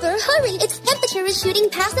 Dabber, hurry! Its temperature is shooting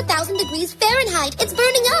past 1,000 degrees Fahrenheit. It's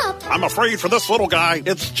burning up. I'm afraid for this little guy,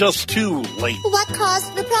 it's just too late. What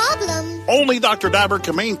caused the problem? Only Dr. Dabber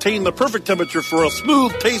can maintain the perfect temperature for a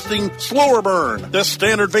smooth-tasting, slower burn. This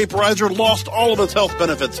standard vaporizer lost all of its health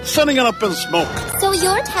benefits, sending it up in smoke. So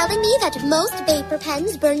you're telling me that most vapor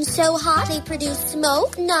pens burn so hot they produce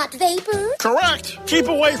smoke, not vapor? Correct. Keep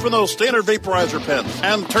away from those standard vaporizer pens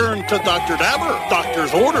and turn to Dr. Dabber.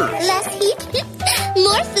 Doctor's orders. Less heat,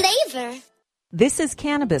 more flavor. This is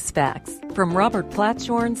Cannabis Facts from Robert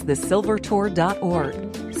Platshorn's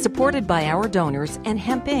thesilvertour.org, supported by our donors and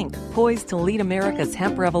Hemp Inc., poised to lead America's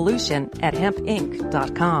hemp revolution at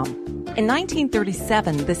hempinc.com. In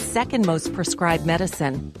 1937, the second most prescribed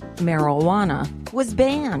medicine, marijuana, was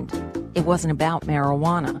banned. It wasn't about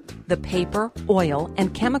marijuana. The paper, oil,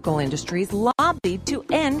 and chemical industries lobbied to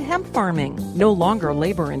end hemp farming. No longer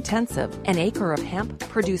labor-intensive, an acre of hemp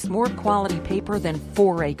produced more quality paper than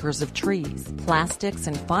 4 acres of trees. Plastics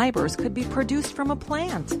and fibers could be produced from a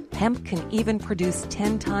plant. Hemp can even produce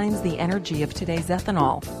 10 times the energy of today's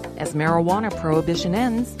ethanol. As marijuana prohibition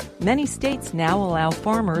ends, many states now allow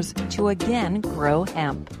farmers to again grow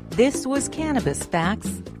hemp. This was Cannabis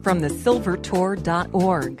Facts from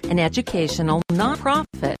thesilvertour.org, an educational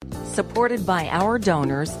nonprofit supported by our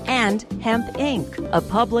donors and Hemp Inc., a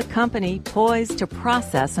public company poised to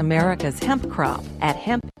process America's hemp crop at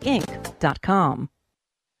hempinc.com.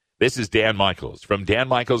 This is Dan Michaels from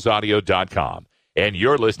danmichaelsaudio.com, and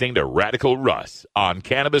you're listening to Radical Russ on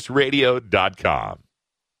CannabisRadio.com.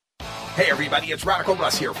 Hey everybody, it's Radical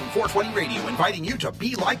Russ here from 420 Radio, inviting you to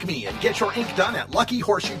be like me and get your ink done at Lucky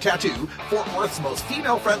Horseshoe Tattoo, Fort Worth's most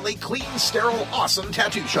female-friendly, clean, sterile, awesome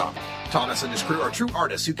tattoo shop. Thomas and his crew are true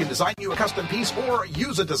artists who can design you a custom piece or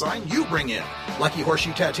use a design you bring in. Lucky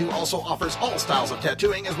Horseshoe Tattoo also offers all styles of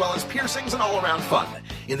tattooing as well as piercings and all-around fun.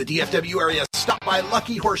 In the DFW area, stop by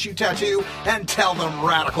Lucky Horseshoe Tattoo and tell them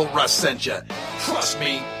Radical Russ sent you. Trust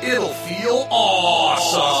me, it'll feel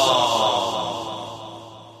awesome.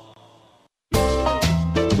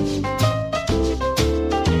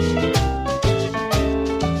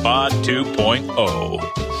 2.0.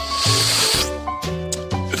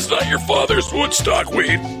 It's not your father's Woodstock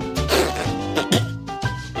weed.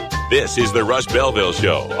 This is the Russ Belville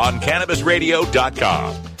Show on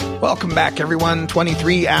CannabisRadio.com. Welcome back, everyone.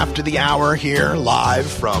 23 after the hour here, live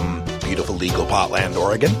from beautiful legal Potland,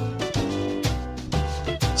 Oregon.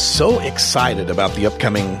 So excited about the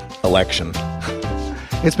upcoming election.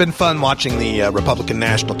 It's been fun watching the Republican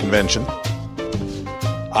National Convention.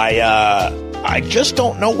 I just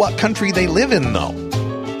don't know what country they live in, though.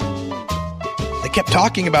 They kept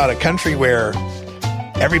talking about a country where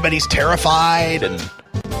everybody's terrified and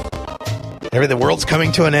the world's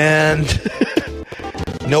coming to an end.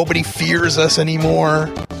 Nobody fears us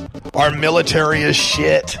anymore. Our military is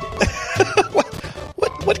shit.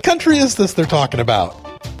 What country is this they're talking about?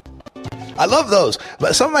 I love those.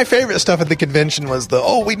 But some of my favorite stuff at the convention was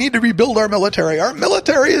we need to rebuild our military. Our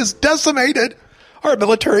military is decimated. Our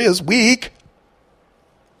military is weak.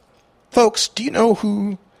 Folks, do you know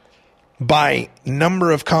who, by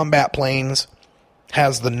number of combat planes,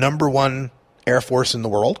 has the number one Air Force in the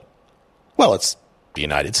world? Well, it's the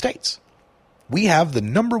United States. We have the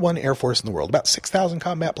number one Air Force in the world, about 6,000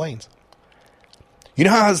 combat planes. You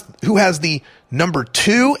know who has the number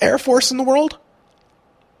 2 Air Force in the world?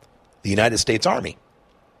 The United States Army.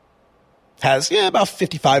 Has about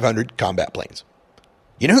 5,500 combat planes.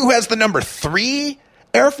 You know who has the number 3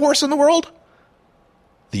 Air Force in the world?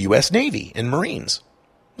 The U.S. Navy and Marines,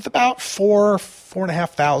 with about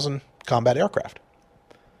 4,500 combat aircraft.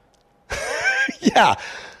 Yeah,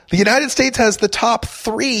 the United States has the top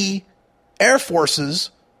 3 air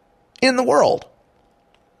forces in the world.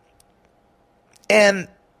 And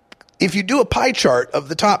if you do a pie chart of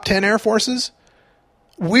the top 10 air forces,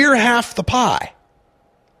 we're half the pie.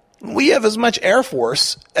 We have as much air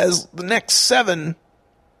force as the next 7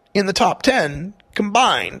 in the top 10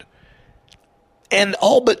 combined. And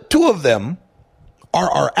all but 2 of them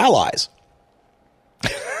are our allies.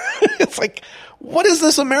 It's like, What is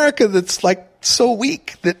this America that's like so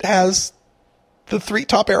weak that has the 3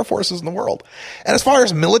 top air forces in the world? And as far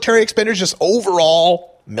as military expenditure, just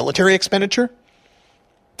overall military expenditure,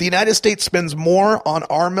 the United States spends more on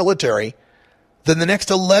our military than the next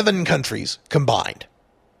 11 countries combined.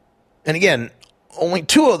 And again, only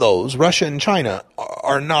 2 of those, Russia and China,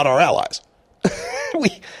 are not our allies.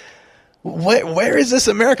 Where is this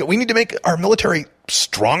America? We need to make our military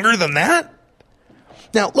stronger than that.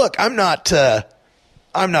 Now, look, I'm not a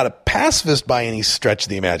pacifist by any stretch of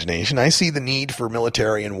the imagination. I see the need for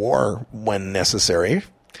military and war when necessary.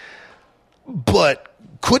 But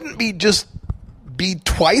couldn't we just be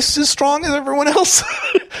twice as strong as everyone else?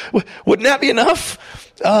 Wouldn't that be enough?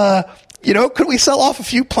 Could we sell off a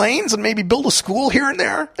few planes and maybe build a school here and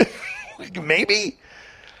there? Maybe.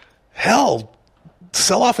 Hell,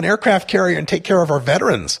 sell off an aircraft carrier and take care of our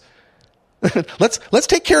veterans. Let's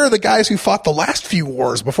take care of the guys who fought the last few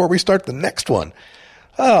wars before we start the next one.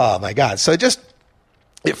 Oh my God. So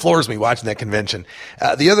it floors me watching that convention.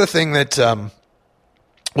 The other thing that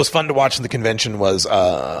was fun to watch in the convention was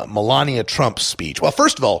Melania Trump's speech. Well,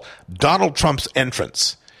 first of all, Donald Trump's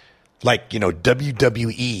entrance, like,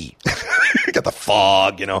 WWE, got the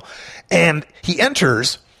fog, and he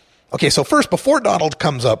enters. Okay, so first, before Donald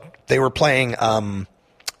comes up, they were playing a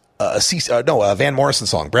Van Morrison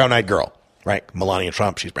song, Brown Eyed Girl, right? Melania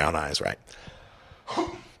Trump, she's brown eyes, right?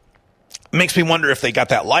 Makes me wonder if they got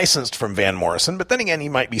that licensed from Van Morrison, but then again, he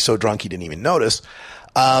might be so drunk he didn't even notice.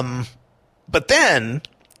 But then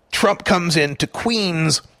Trump comes into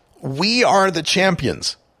Queen's "We Are the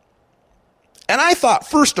Champions." And I thought,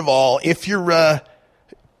 first of all, if you're going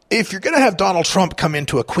to have Donald Trump come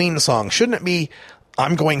into a Queen song, shouldn't it be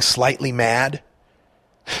 "I'm Going Slightly Mad"?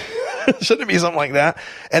 Shouldn't it be something like that?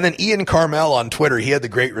 And then Ian Carmel on Twitter, he had the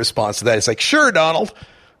great response to that. It's like, sure, Donald,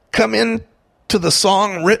 come in to the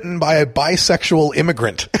song written by a bisexual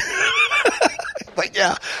immigrant. Like,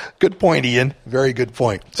 yeah, good point, Ian. Very good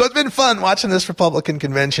point. So it's been fun watching this Republican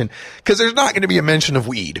convention because there's not going to be a mention of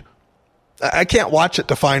weed. I can't watch it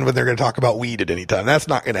to find when they're going to talk about weed at any time. That's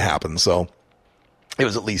not going to happen. So it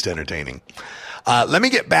was at least entertaining. Let me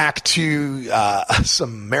get back to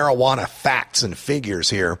some marijuana facts and figures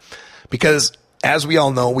here, because as we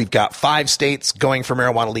all know, we've got 5 states going for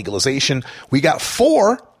marijuana legalization. We got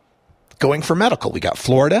 4 going for medical. We got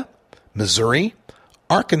Florida, Missouri,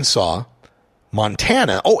 Arkansas,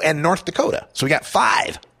 Montana, and North Dakota. So we got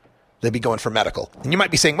 5 that'd be going for medical. And you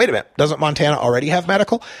might be saying, wait a minute, doesn't Montana already have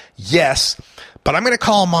medical? Yes, but I'm going to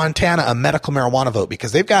call Montana a medical marijuana vote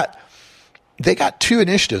because they got 2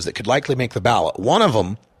 initiatives that could likely make the ballot. One of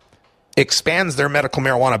them expands their medical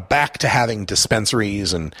marijuana back to having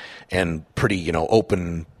dispensaries and pretty,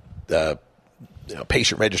 open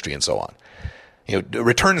patient registry and so on.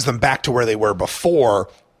 Returns them back to where they were before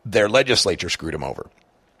their legislature screwed them over.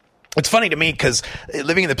 It's funny to me because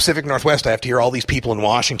living in the Pacific Northwest, I have to hear all these people in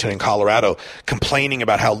Washington and Colorado complaining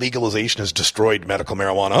about how legalization has destroyed medical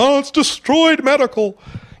marijuana. Oh, it's destroyed medical.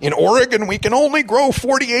 In Oregon, we can only grow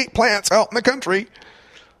 48 plants out in the country.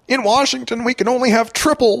 In Washington, we can only have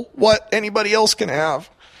triple what anybody else can have.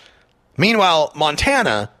 Meanwhile,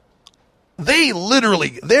 Montana, they're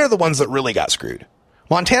the ones that really got screwed.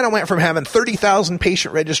 Montana went from having 30,000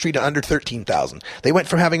 patient registry to under 13,000. They went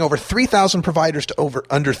from having over 3,000 providers to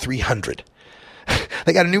under 300.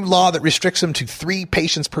 They got a new law that restricts them to 3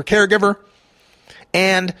 patients per caregiver,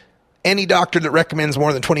 and any doctor that recommends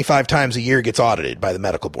more than 25 times a year gets audited by the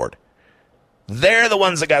medical board. They're the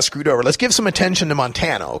ones that got screwed over. Let's give some attention to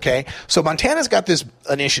Montana, okay? So Montana's got this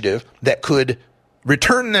initiative that could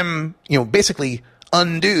return them, basically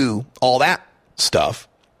undo all that stuff,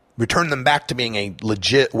 return them back to being a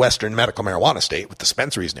legit Western medical marijuana state with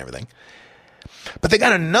dispensaries and everything. But they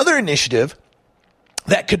got another initiative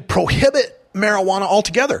that could prohibit marijuana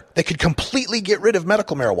altogether. They could completely get rid of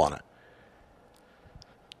medical marijuana.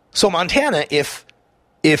 So Montana, if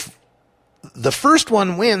the first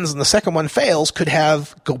one wins and the second one fails, could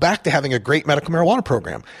go back to having a great medical marijuana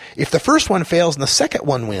program. If the first one fails and the second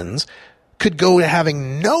one wins, could go to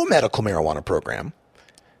having no medical marijuana program.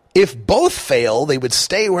 If both fail, they would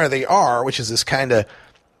stay where they are, which is this kind of,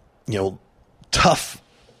 tough,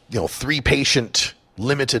 3-patient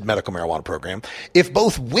limited medical marijuana program. If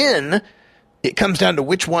both win, it comes down to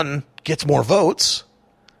which one gets more votes.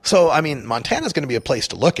 So, Montana's going to be a place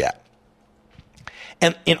to look at.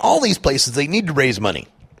 And in all these places, they need to raise money.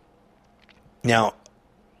 Now,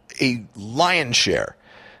 a lion's share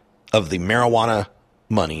of the marijuana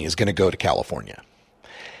money is going to go to California.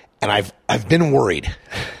 And I've been worried.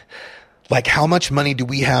 Like, how much money do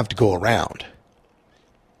we have to go around?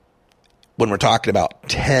 when we're talking about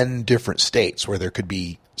 10 different states where there could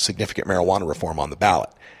be significant marijuana reform on the ballot,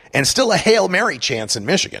 and still a Hail Mary chance in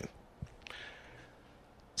Michigan.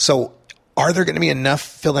 So are there going to be enough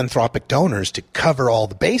philanthropic donors to cover all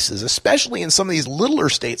the bases, especially in some of these littler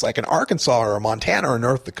states like in Arkansas or Montana or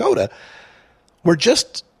North Dakota, where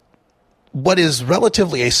just what is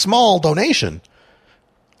relatively a small donation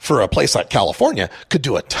for a place like California could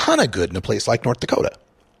do a ton of good in a place like North Dakota?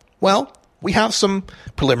 Well, we have some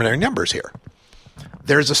preliminary numbers here.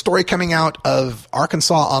 There's a story coming out of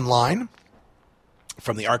Arkansas Online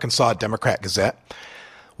from the Arkansas Democrat Gazette,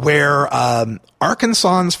 where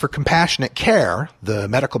Arkansans for Compassionate Care, the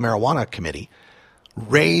medical marijuana committee,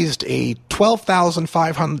 raised a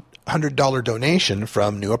 $12,500 donation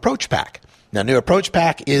from New Approach PAC. Now, New Approach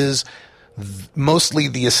PAC is mostly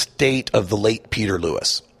the estate of the late Peter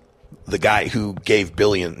Lewis, the guy who gave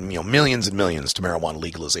millions and millions to marijuana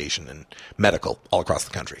legalization and medical all across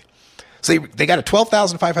the country. So they got a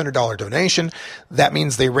 $12,500 donation. That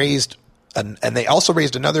means they raised, and they also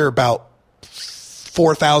raised another about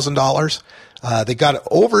 $4,000. They got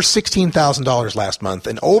over $16,000 last month,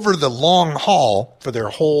 and over the long haul for their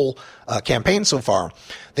whole campaign so far,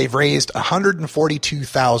 they've raised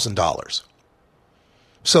 $142,000.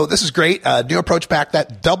 So this is great. New Approach PAC,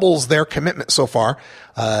 that doubles their commitment so far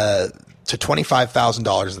to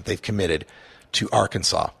 $25,000 that they've committed to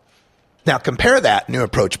Arkansas. Now compare that, New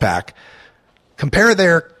Approach PAC, compare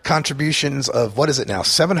their contributions of, what is it now,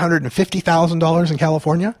 $750,000 in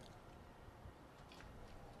California?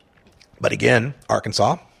 But again,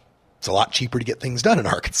 Arkansas, it's a lot cheaper to get things done in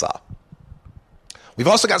Arkansas. We've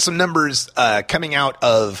also got some numbers coming out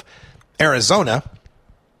of Arizona.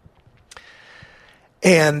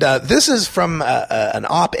 And this is from an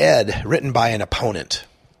op-ed written by an opponent.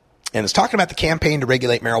 And it's talking about the campaign to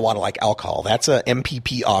regulate marijuana like alcohol. That's a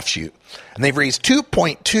MPP offshoot. And they've raised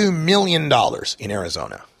 $2.2 million in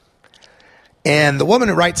Arizona. And the woman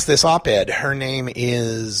who writes this op-ed, her name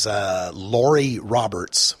is Lori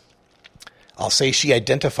Roberts. I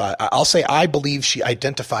believe she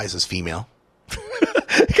identifies as female.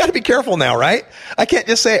 You got to be careful now, right? I can't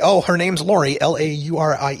just say, oh, her name's Lori,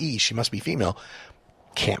 Laurie. She must be female.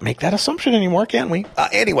 Can't make that assumption anymore, can we?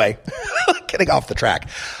 Anyway, getting off the track.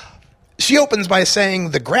 She opens by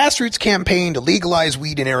saying the grassroots campaign to legalize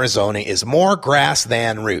weed in Arizona is more grass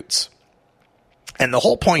than roots. And the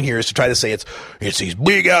whole point here is to try to say it's these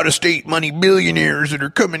big out-of-state money billionaires that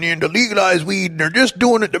are coming in to legalize weed, and they're just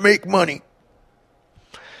doing it to make money.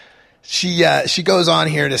 She goes on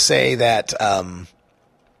here to say that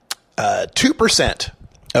 2%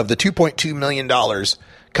 of the $2.2 million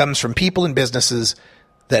comes from people and businesses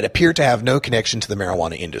that appear to have no connection to the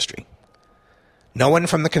marijuana industry. No one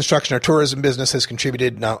from the construction or tourism business has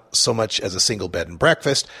contributed, not so much as a single bed and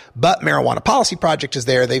breakfast, but Marijuana Policy Project is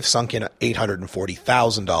there. They've sunk in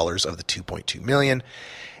 $840,000 of the $2.2 million.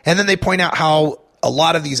 And then they point out how a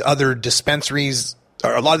lot of these other dispensaries,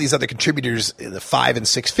 or a lot of these other contributors in the 5 and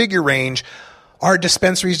 6 figure range, are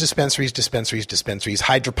dispensaries,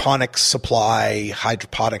 hydroponic supply,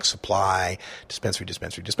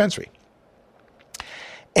 dispensary.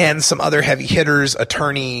 And some other heavy hitters,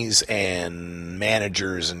 attorneys and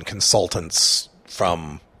managers and consultants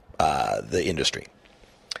from the industry.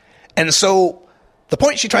 And so the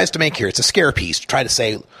point she tries to make here, it's a scare piece to try to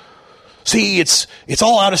say, see, it's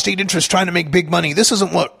all out-of-state interests trying to make big money. This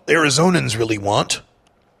isn't what Arizonans really want.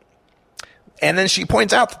 And then she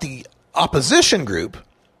points out that the opposition group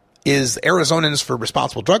is Arizonans for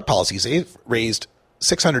Responsible Drug Policies. They've raised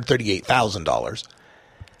 $638,000.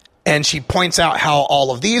 And she points out how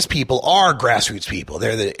all of these people are grassroots people.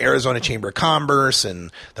 They're the Arizona Chamber of Commerce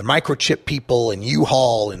and the microchip people and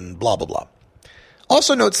U-Haul and blah, blah, blah.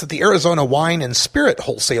 Also notes that the Arizona Wine and Spirit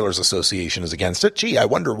Wholesalers Association is against it. Gee, I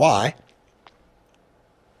wonder why.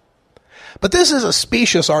 But this is a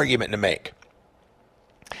specious argument to make.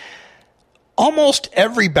 Almost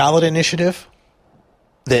every ballot initiative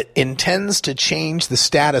that intends to change the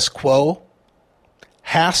status quo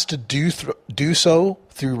has to do so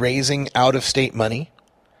through raising out-of-state money.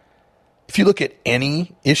 If you look at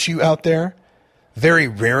any issue out there, very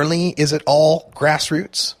rarely is it all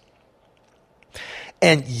grassroots.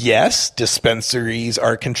 And yes, dispensaries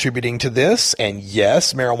are contributing to this, and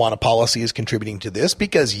yes, marijuana policy is contributing to this,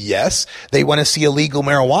 because yes, they want to see a legal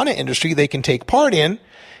marijuana industry they can take part in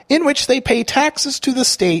which they pay taxes to the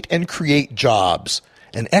state and create jobs,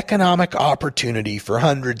 an economic opportunity for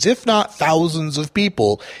hundreds, if not thousands of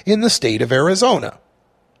people in the state of Arizona.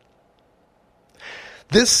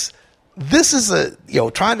 This is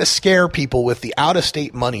trying to scare people with the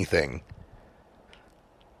out-of-state money thing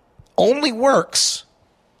only works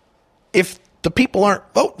if the people aren't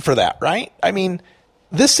voting for that, right? I mean,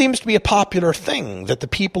 this seems to be a popular thing that the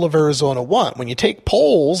people of Arizona want. When you take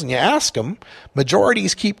polls and you ask them,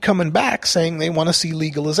 majorities keep coming back saying they want to see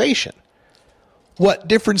legalization. What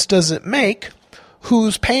difference does it make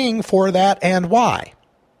who's paying for that and why?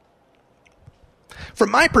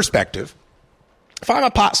 From my perspective, if I'm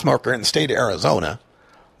a pot smoker in the state of Arizona,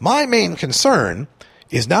 my main concern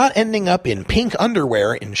is not ending up in pink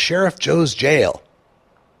underwear in Sheriff Joe's jail.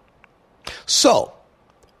 So,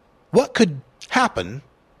 what could happen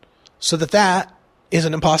so that is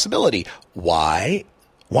an impossibility? Why?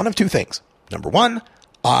 One of two things. Number one,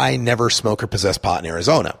 I never smoke or possess pot in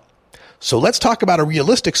Arizona. So let's talk about a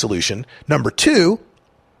realistic solution. Number two,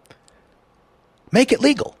 make it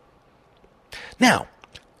legal. Now,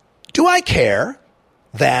 do I care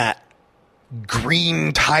that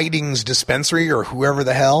Green Tidings Dispensary or whoever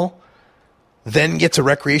the hell then gets a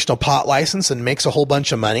recreational pot license and makes a whole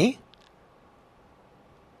bunch of money?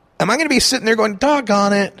 Am I going to be sitting there going,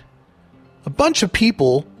 doggone it, a bunch of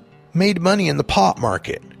people made money in the pot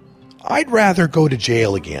market. I'd rather go to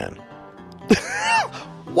jail again.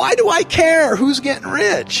 Why do I care who's getting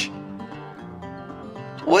rich?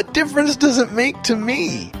 What difference does it make to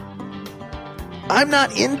me? I'm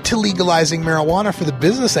not into legalizing marijuana for the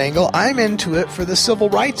business angle. I'm into it for the civil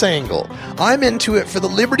rights angle. I'm into it for the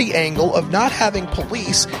liberty angle of not having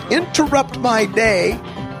police interrupt my day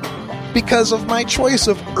because of my choice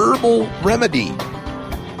of herbal remedy.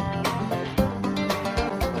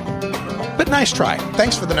 But nice try.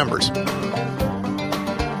 Thanks for the numbers.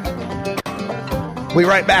 We'll be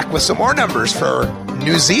right back with some more numbers for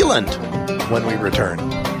New Zealand when we return.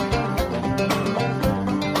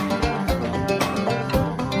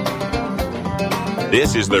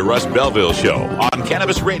 This is the Russ Belville Show on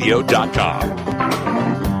CannabisRadio.com.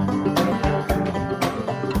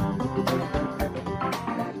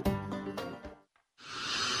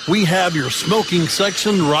 We have your smoking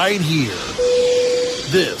section right here.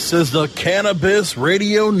 This is the Cannabis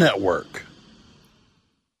Radio Network.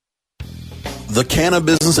 The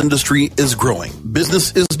cannabis industry is growing.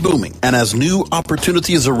 Business is booming. And as new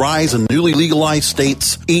opportunities arise in newly legalized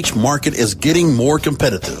states, each market is getting more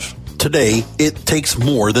competitive. Today, it takes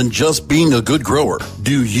more than just being a good grower.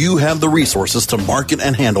 Do you have the resources to market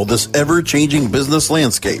and handle this ever-changing business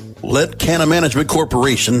landscape? Let Canna Management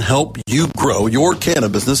Corporation help you grow your canna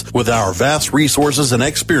business with our vast resources and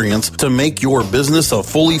experience to make your business a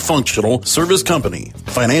fully functional service company.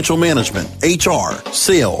 Financial management, HR,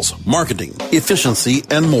 sales, marketing, efficiency,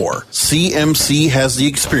 and more. CMC has the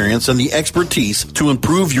experience and the expertise to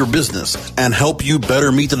improve your business and help you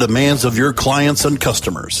better meet the demands of your clients and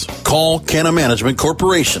customers. Call Canna Management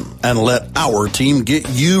Corporation and let our team get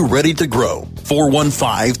you ready to grow.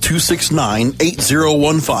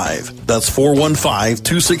 415-269-8015. That's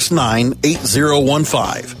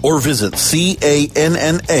 415-269-8015. Or visit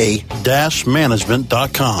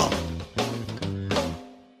canna-management.com.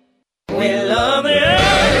 We love the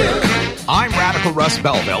earth. I'm Radical Russ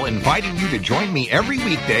Belville, inviting you to join me every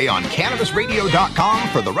weekday on CannabisRadio.com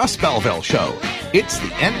for the Russ Belville Show. It's the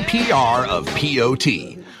NPR of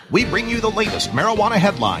POT. We bring you the latest marijuana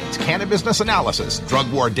headlines, cannabis analysis,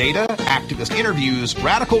 drug war data, activist interviews,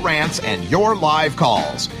 radical rants, and your live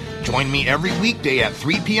calls. Join me every weekday at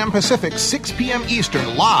 3 p.m. Pacific, 6 p.m.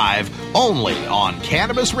 Eastern, live only on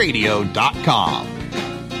CannabisRadio.com.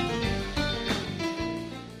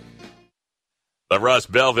 The Russ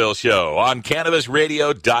Belville Show on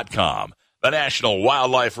CannabisRadio.com, the National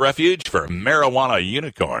Wildlife Refuge for marijuana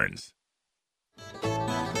unicorns.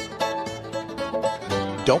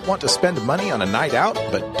 Don't want to spend money on a night out,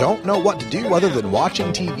 but don't know what to do other than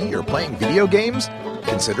watching TV or playing video games?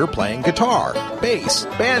 Consider playing guitar, bass,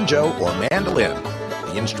 banjo, or mandolin.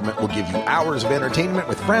 The instrument will give you hours of entertainment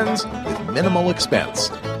with friends with minimal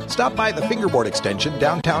expense. Stop by the Fingerboard Extension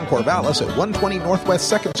downtown Corvallis at 120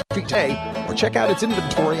 Northwest 2nd Street today, or check out its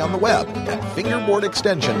inventory on the web at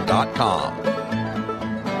fingerboardextension.com.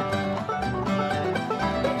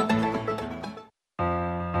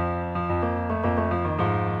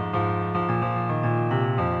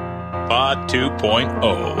 Pod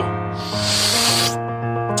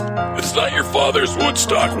 2.0. It's not your father's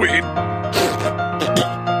Woodstock weed.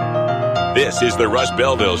 This is the Russ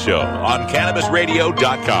Belville Show on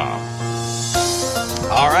CannabisRadio.com.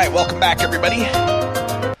 All right, welcome back, everybody.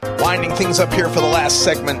 Winding things up here for the last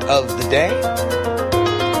segment of the day.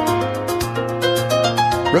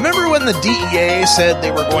 Remember when the DEA said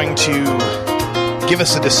they were going to give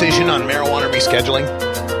us a decision on marijuana rescheduling?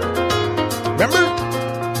 Remember?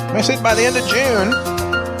 I said by the end of June,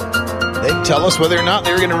 they'd tell us whether or not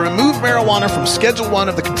they were going to remove marijuana from Schedule 1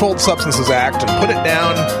 of the Controlled Substances Act and put it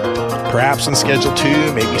down Perhaps in Schedule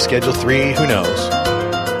 2, maybe Schedule 3, who knows.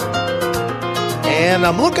 And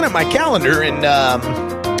I'm looking at my calendar, and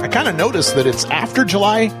I kind of noticed that it's after June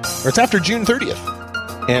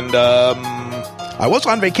 30th. And I was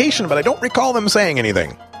on vacation, but I don't recall them saying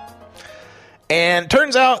anything. And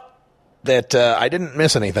turns out that I didn't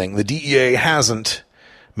miss anything. The DEA hasn't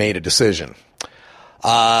made a decision.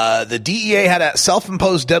 The DEA had a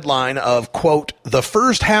self-imposed deadline of, quote, the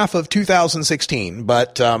first half of 2016,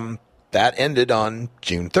 but that ended on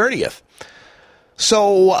June 30th.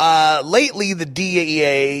 So lately, the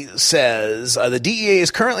DEA says the DEA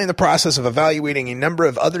is currently in the process of evaluating a number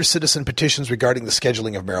of other citizen petitions regarding the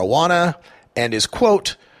scheduling of marijuana and is,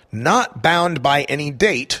 quote, not bound by any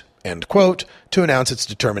date, end quote, to announce its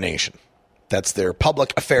determination. That's their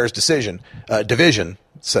public affairs division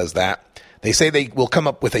says that. They say they will come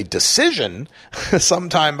up with a decision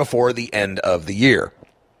sometime before the end of the year.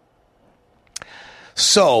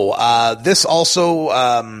 So this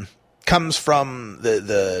also comes from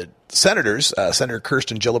the senators, Senator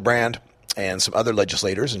Kirsten Gillibrand and some other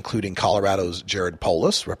legislators, including Colorado's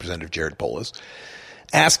Representative Jared Polis,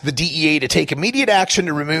 asked the DEA to take immediate action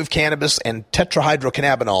to remove cannabis and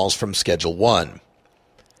tetrahydrocannabinols from Schedule 1.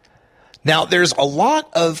 Now, there's a lot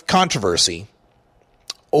of controversy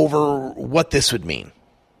over what this would mean.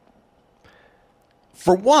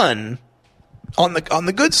 For one, on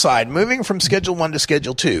the good side, moving from Schedule 1 to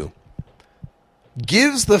Schedule 2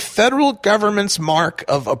 gives the federal government's mark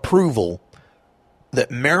of approval that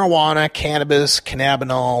marijuana, cannabis,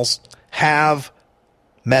 cannabinols have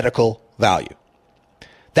medical value.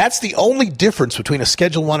 That's the only difference between a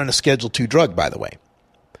Schedule 1 and a Schedule 2 drug, by the way.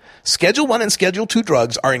 Schedule 1 and Schedule 2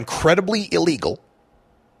 drugs are incredibly illegal,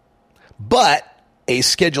 but a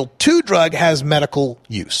Schedule 2 drug has medical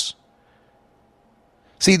use.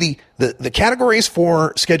 See, the categories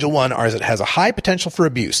for Schedule 1 are that it has a high potential for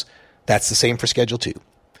abuse. That's the same for Schedule 2.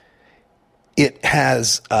 It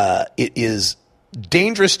is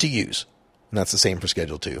dangerous to use, and that's the same for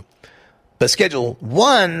Schedule 2. But Schedule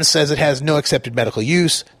 1 says it has no accepted medical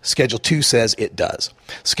use. Schedule 2 says it does.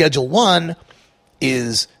 Schedule 1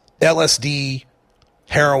 is LSD,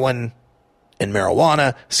 heroin, and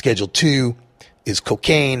marijuana. Schedule 2 is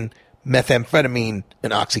cocaine, methamphetamine,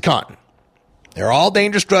 and OxyContin. They're all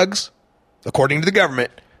dangerous drugs, according to the government,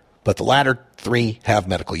 but the latter three have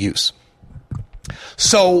medical use.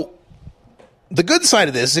 So the good side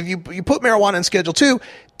of this, if you put marijuana in Schedule 2,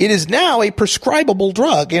 it is now a prescribable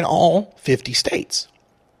drug in all 50 states.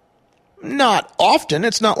 Not often.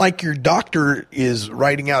 It's not like your doctor is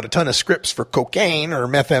writing out a ton of scripts for cocaine or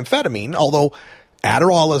methamphetamine, although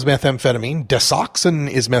Adderall is methamphetamine, Desoxyn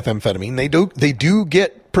is methamphetamine. They do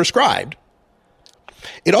get prescribed.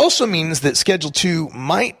 It also means that Schedule 2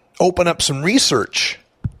 might open up some research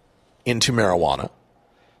into marijuana,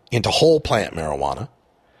 into whole plant marijuana.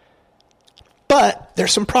 But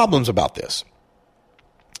there's some problems about this.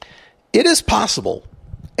 It is possible,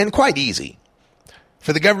 and quite easy,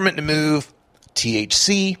 for the government to move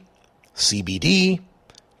THC, CBD,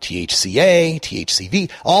 THCA,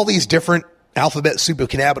 THCV, all these different alphabet soup of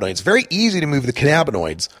cannabinoids. Very easy to move the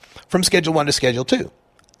cannabinoids from Schedule 1 to Schedule 2.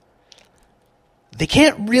 They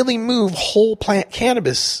can't really move whole plant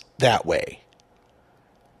cannabis that way.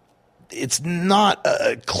 It's not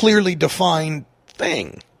a clearly defined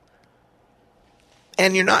thing.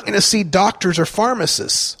 And you're not going to see doctors or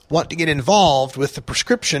pharmacists want to get involved with the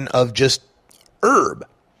prescription of just herb.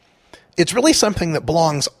 It's really something that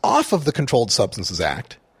belongs off of the Controlled Substances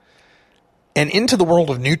Act and into the world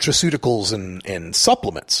of nutraceuticals and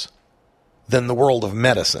supplements than the world of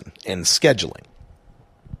medicine and scheduling.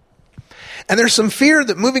 And there's some fear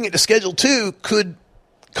that moving it to Schedule 2 could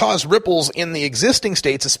cause ripples in the existing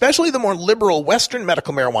states, especially the more liberal Western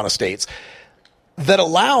medical marijuana states that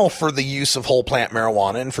allow for the use of whole plant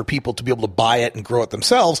marijuana and for people to be able to buy it and grow it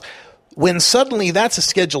themselves. When suddenly that's a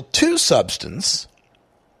Schedule 2 substance,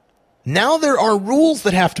 now there are rules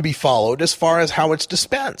that have to be followed as far as how it's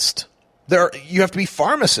dispensed. You have to be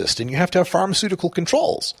pharmacist and you have to have pharmaceutical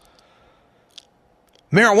controls.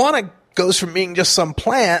 Marijuana goes from being just some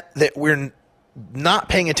plant that we're not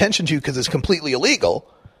paying attention to because it's completely illegal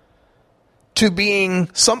to being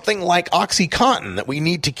something like OxyContin that we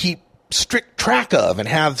need to keep strict track of and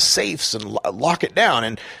have safes and lock it down.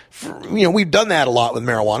 And we've done that a lot with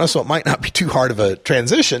marijuana, so it might not be too hard of a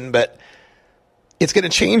transition, but it's going to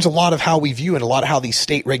change a lot of how we view and a lot of how these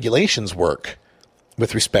state regulations work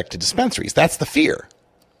with respect to dispensaries. That's the fear.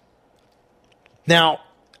 Now,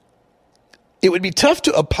 it would be tough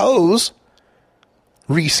to oppose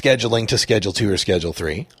rescheduling to Schedule 2 or Schedule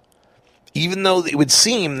 3, even though it would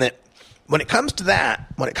seem that when it comes to that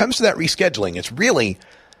rescheduling, it's really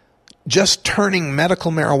just turning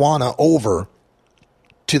medical marijuana over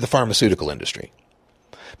to the pharmaceutical industry.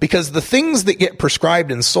 Because the things that get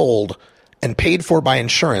prescribed and sold and paid for by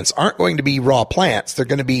insurance aren't going to be raw plants. They're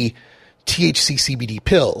going to be THC CBD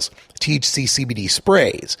pills, THC CBD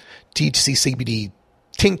sprays, THC CBD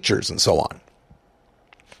tinctures, and so on. And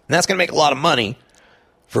that's going to make a lot of money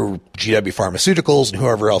for GW Pharmaceuticals and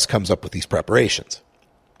whoever else comes up with these preparations.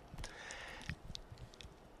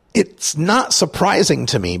 It's not surprising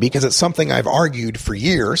to me because it's something I've argued for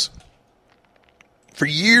years. For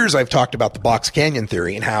years, I've talked about the Box Canyon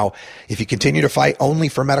theory and how if you continue to fight only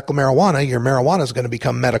for medical marijuana, your marijuana is going to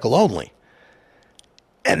become medical only.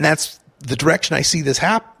 And that's the direction I see this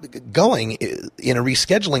going in a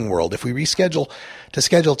rescheduling world. If we reschedule to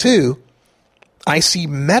Schedule 2, I see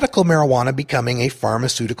medical marijuana becoming a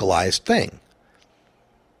pharmaceuticalized thing.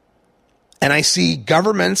 And I see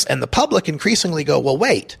governments and the public increasingly go, well,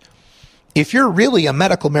 wait, if you're really a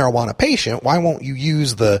medical marijuana patient, why won't you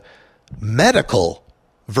use the medical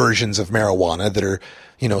versions of marijuana that are,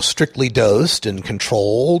 strictly dosed and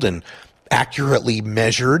controlled and accurately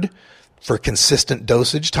measured for consistent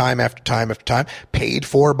dosage time after time after time, paid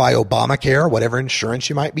for by Obamacare, whatever insurance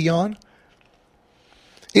you might be on?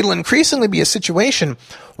 It'll increasingly be a situation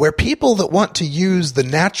where people that want to use the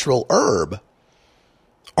natural herb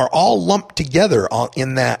are all lumped together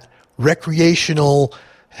in that recreational,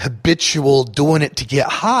 habitual, doing it to get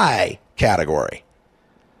high category.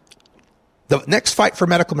 The next fight for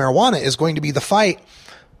medical marijuana is going to be the fight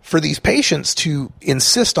for these patients to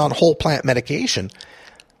insist on whole plant medication.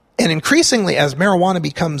 And increasingly, as marijuana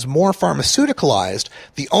becomes more pharmaceuticalized,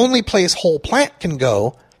 the only place whole plant can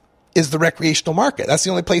go is the recreational market. That's the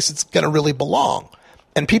only place it's going to really belong.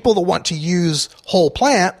 And people that want to use whole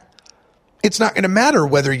plant, it's not going to matter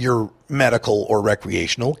whether you're medical or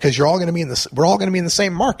recreational because we're all going to be in the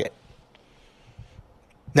same market.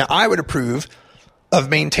 Now, I would approve of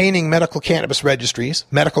maintaining medical cannabis registries,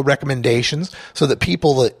 medical recommendations, so that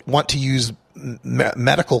people that want to use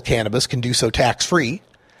medical cannabis can do so tax-free.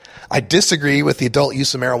 I disagree with the Adult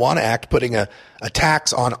Use of Marijuana Act putting a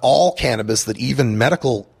tax on all cannabis that even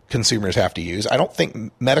medical consumers have to use. I don't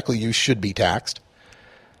think medical use should be taxed.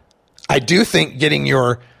 I do think getting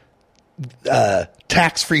your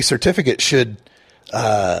tax-free certificate should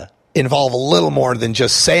involve a little more than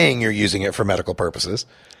just saying you're using it for medical purposes.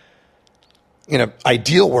 In an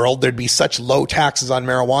ideal world, there'd be such low taxes on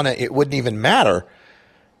marijuana, it wouldn't even matter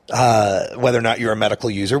whether or not you're a medical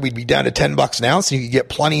user. We'd be down to $10 now, so you could get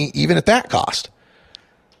plenty even at that cost.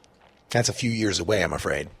 That's a few years away, I'm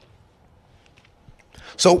afraid.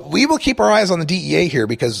 So we will keep our eyes on the DEA here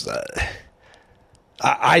because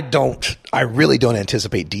I really don't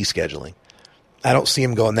anticipate descheduling. I don't see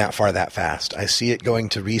them going that far that fast. I see it going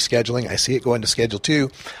to rescheduling. I see it going to Schedule 2.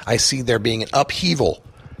 I see there being an upheaval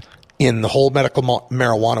in the whole medical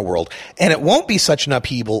marijuana world. And it won't be such an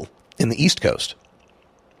upheaval in the East Coast.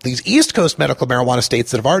 These East Coast medical marijuana states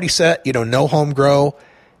that have already set, no home grow,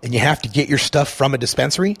 and you have to get your stuff from a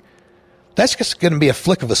dispensary, that's just going to be a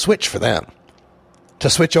flick of a switch for them to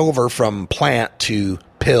switch over from plant to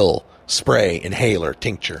pill, spray, inhaler,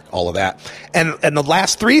 tincture, all of that. And the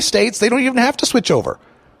last 3 states, they don't even have to switch over.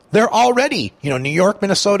 They're already, New York,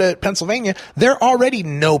 Minnesota, Pennsylvania, they're already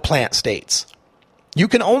no plant states. You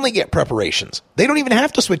can only get preparations. They don't even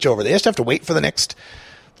have to switch over. They just have to wait for the next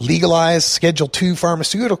legalized Schedule 2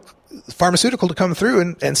 pharmaceutical to come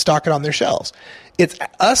through and stock it on their shelves. It's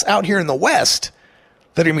us out here in the West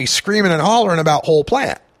that are going to be screaming and hollering about whole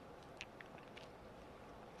plant.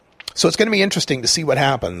 So it's going to be interesting to see what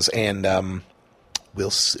happens, and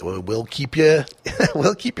we'll keep you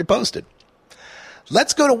posted.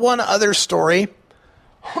 Let's go to one other story,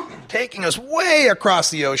 taking us way across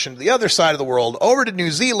the ocean to the other side of the world, over to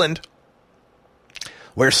New Zealand,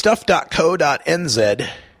 where stuff.co.nz,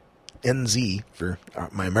 NZ for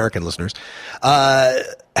my American listeners,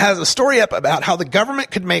 has a story up about how the government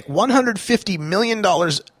could make $150 million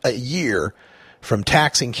a year from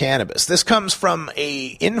taxing cannabis. This comes from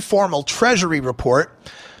an informal Treasury report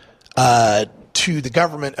to the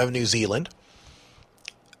government of New Zealand.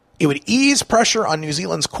 It would ease pressure on New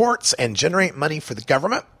Zealand's courts and generate money for the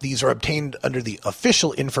government. These are obtained under the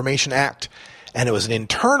Official Information Act, and it was an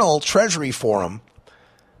internal Treasury forum.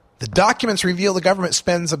 The documents reveal the government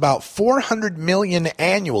spends about $400 million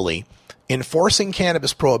annually enforcing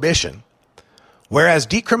cannabis prohibition, whereas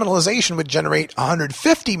decriminalization would generate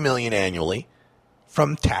 $150 million annually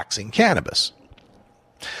from taxing cannabis.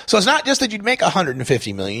 So it's not just that you'd make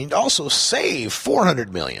 $150 million, you'd also save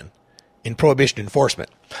 $400 million in prohibition enforcement.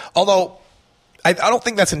 Although, I don't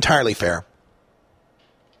think that's entirely fair.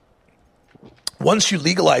 Once you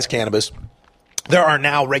legalize cannabis, There are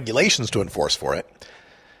now regulations to enforce for it,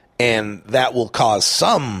 and that will cause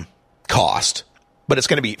some cost, but it's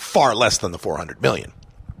going to be far less than the $400 million.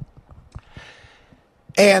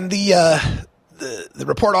 And the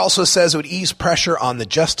report also says it would ease pressure on the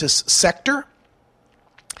justice sector.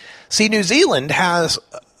 See, New Zealand has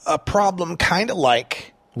a problem kind of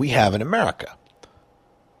like we have in America,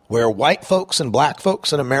 where white folks and black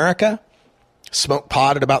folks in America smoke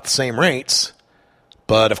pot at about the same rates,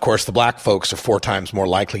 but of course the black folks are 4 times more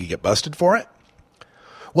likely to get busted for it.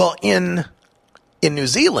 Well, in New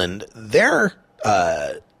Zealand, their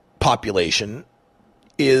population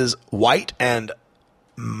is white and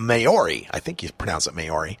Maori. I think you pronounce it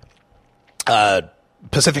Maori.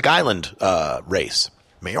 Pacific Island race,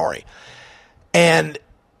 Maori. And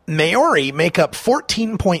Maori make up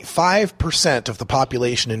 14.5% of the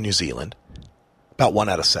population in New Zealand, about 1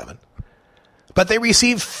 out of 7. But they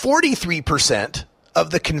receive 43%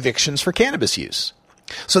 of the convictions for cannabis use.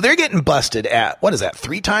 So they're getting busted at, what is that,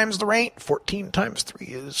 3 times the rate? 14 times 3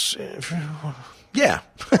 is, yeah,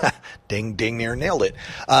 ding, near nailed it.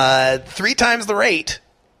 3 times the rate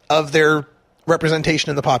of their representation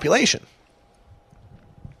in the population.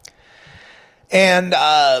 And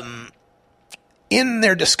in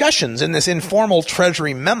their discussions, in this informal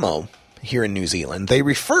Treasury memo here in New Zealand, they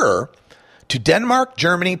refer to Denmark,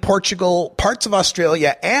 Germany, Portugal, parts of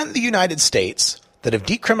Australia, and the United States that have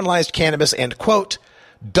decriminalized cannabis and, quote,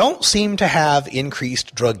 don't seem to have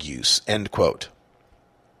increased drug use, end quote.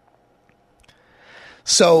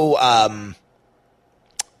 So,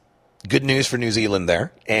 good news for New Zealand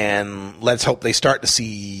there, and let's hope they start to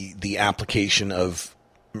see the application of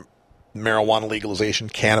marijuana legalization,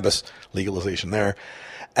 cannabis legalization there,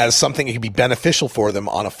 as something that can be beneficial for them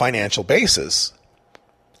on a financial basis.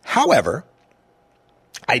 However,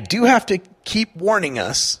 I do have to keep warning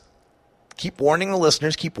us, keep warning the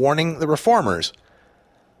listeners, keep warning the reformers,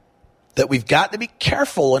 that we've got to be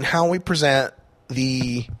careful in how we present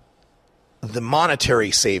the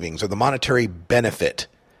monetary savings or the monetary benefit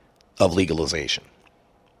of legalization.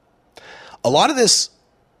 A lot of this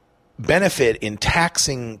benefit in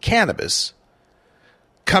taxing cannabis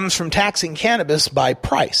comes from taxing cannabis by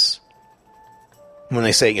price. When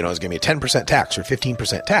they say, it's going to be a 10% tax or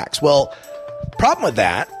 15% tax. Well, problem with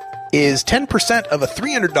that is 10% of a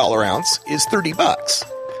 $300 ounce is $30.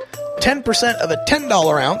 10% of a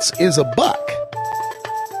 $10 ounce is $1.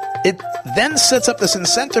 It then sets up this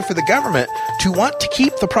incentive for the government to want to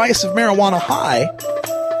keep the price of marijuana high,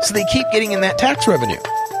 so they keep getting in that tax revenue.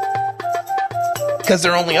 Because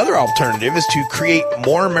their only other alternative is to create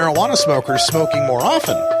more marijuana smokers smoking more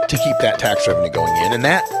often to keep that tax revenue going in. And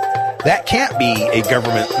that can't be a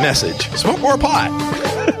government message. Smoke more pot.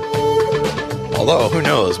 Although, who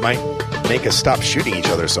knows, might make us stop shooting each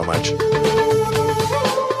other so much.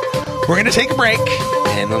 We're going to take a break,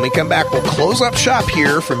 and when we come back, we'll close up shop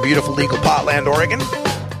here from beautiful legal Potland, Oregon.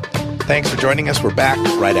 Thanks for joining us. We're back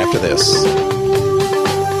right after this.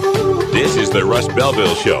 This is the Russ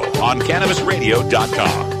Belville Show on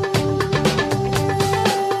CannabisRadio.com.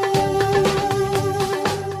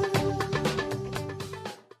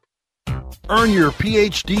 Earn your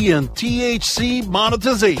PhD in THC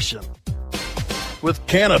monetization with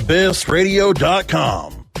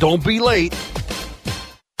CannabisRadio.com. Don't be late.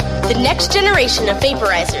 The next generation of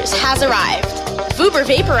vaporizers has arrived. Vuber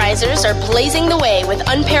vaporizers are blazing the way with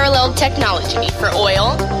unparalleled technology for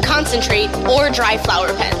oil, concentrate, or dry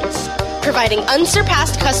flower pens. Providing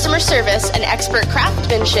unsurpassed customer service and expert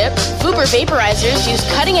craftsmanship, Vuber vaporizers use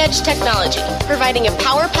cutting-edge technology, providing a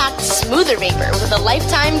power-packed, smoother vapor with a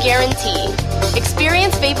lifetime guarantee.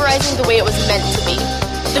 Experience vaporizing the way it was meant to be.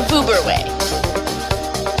 The Vuber way.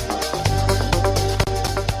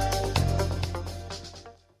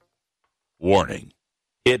 Warning.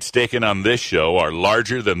 Hits taken on this show are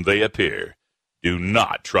larger than they appear. Do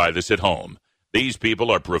not try this at home. These people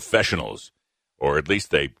are professionals, or at least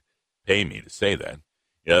they pay me to say that.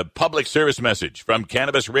 A public service message from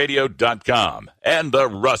CannabisRadio.com and the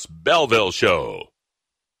Russ Belville Show.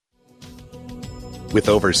 With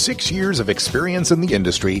over 6 years of experience in the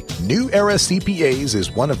industry, New Era CPAs is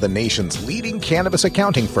one of the nation's leading cannabis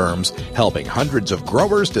accounting firms, helping hundreds of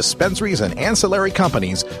growers, dispensaries, and ancillary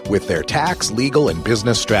companies with their tax, legal, and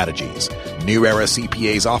business strategies. New Era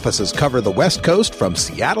CPAs offices cover the West Coast from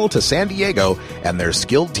Seattle to San Diego, and their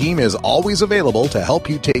skilled team is always available to help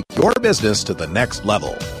you take your business to the next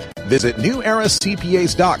level. Visit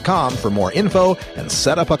neweracpas.com for more info and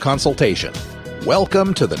set up a consultation.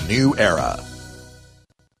 Welcome to the New Era.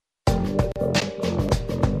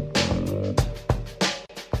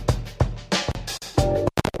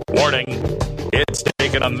 Warning, hits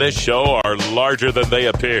taken on this show are larger than they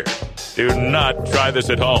appear. Do not try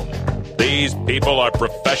this at home. These people are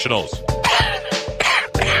professionals.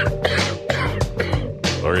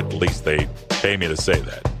 Or at least they pay me to say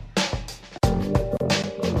that.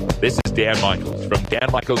 This is Dan Michaels from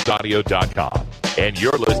danmichaelsaudio.com, and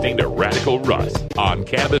you're listening to Radical Russ on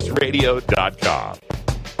CannabisRadio.com.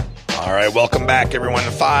 All right, welcome back, everyone.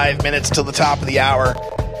 5 minutes till the top of the hour.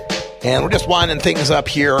 And we're just winding things up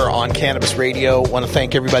here on Cannabis Radio. Want to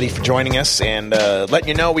thank everybody for joining us and letting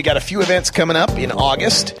you know we got a few events coming up in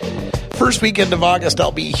August. First weekend of August,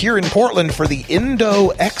 I'll be here in Portland for the Indo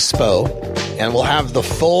Expo, and we'll have the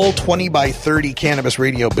full 20 by 30 Cannabis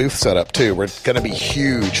Radio booth set up, too. We're going to be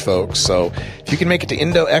huge, folks. So if you can make it to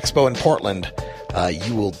Indo Expo in Portland,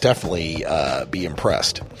 you will definitely be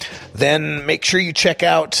impressed. Then make sure you check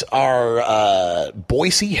out our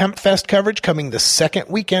Boise Hemp Fest coverage coming the second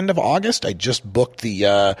weekend of August. I just booked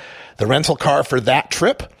the rental car for that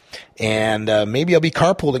trip, and maybe I'll be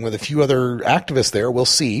carpooling with a few other activists there. We'll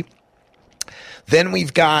see. Then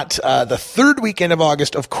we've got the third weekend of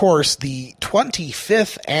August, of course, the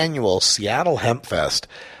 25th annual Seattle Hemp Fest.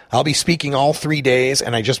 I'll be speaking all 3 days,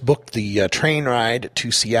 and I just booked the train ride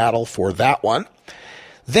to Seattle for that one.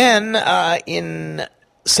 Then in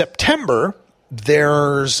September,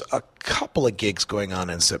 there's a couple of gigs going on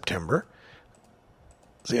in September.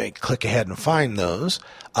 So I click ahead and find those.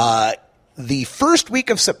 The first week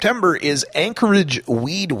of September is Anchorage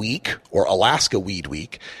Weed Week, or Alaska Weed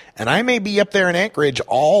Week, and I may be up there in Anchorage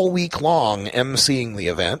all week long emceeing the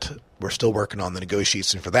event. We're still working on the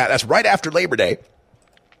negotiation for that. That's right after Labor Day.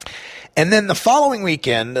 And then the following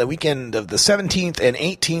weekend, the weekend of the 17th and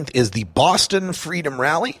 18th, is the Boston Freedom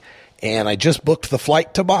Rally, and I just booked the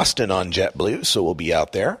flight to Boston on JetBlue, so we'll be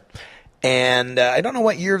out there. And I don't know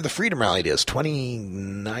what year of the Freedom Rally it is,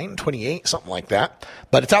 29, 28, something like that.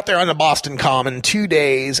 But it's out there on the Boston Common, 2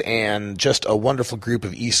 days, and just a wonderful group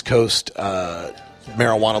of East Coast marijuana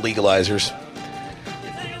legalizers.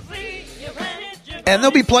 And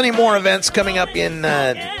there'll be plenty more events coming up in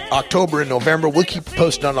October and November. We'll keep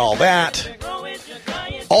posted on all that.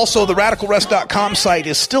 Also, the RadicalRuss.com site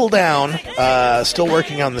is still down, still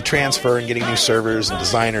working on the transfer and getting new servers and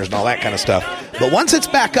designers and all that kind of stuff. But once it's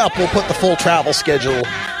back up, we'll put the full travel schedule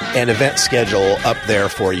and event schedule up there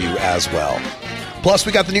for you as well. Plus,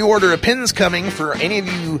 we got the new order of pins coming for any of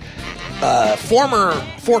you former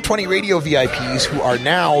 420 Radio VIPs who are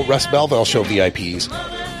now Russ Belville Show VIPs.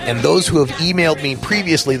 And those who have emailed me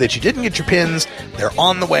previously that you didn't get your pins, they're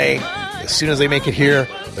on the way. As soon as they make it here,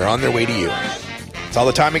 they're on their way to you. That's all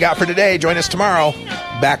the time we got for today. Join us tomorrow.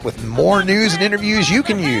 Back with more news and interviews you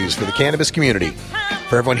can use for the cannabis community.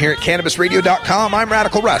 For everyone here at CannabisRadio.com, I'm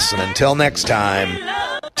Radical Russ. And until next time,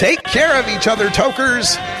 take care of each other,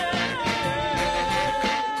 tokers.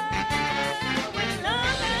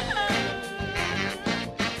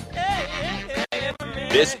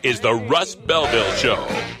 This is the Russ Belville Show.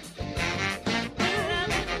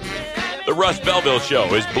 The Russ Belville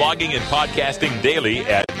Show is blogging and podcasting daily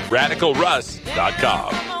at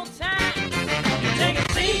RadicalRuss.com. You take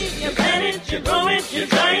a seed, you plant it, you grow it, you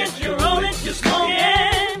dry it, you roll it, you smoke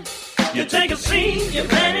it. You take a seed, you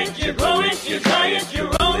plant it, you grow it, you dry it, you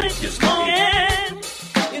roll it, you smoke it.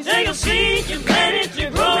 You take a seed, you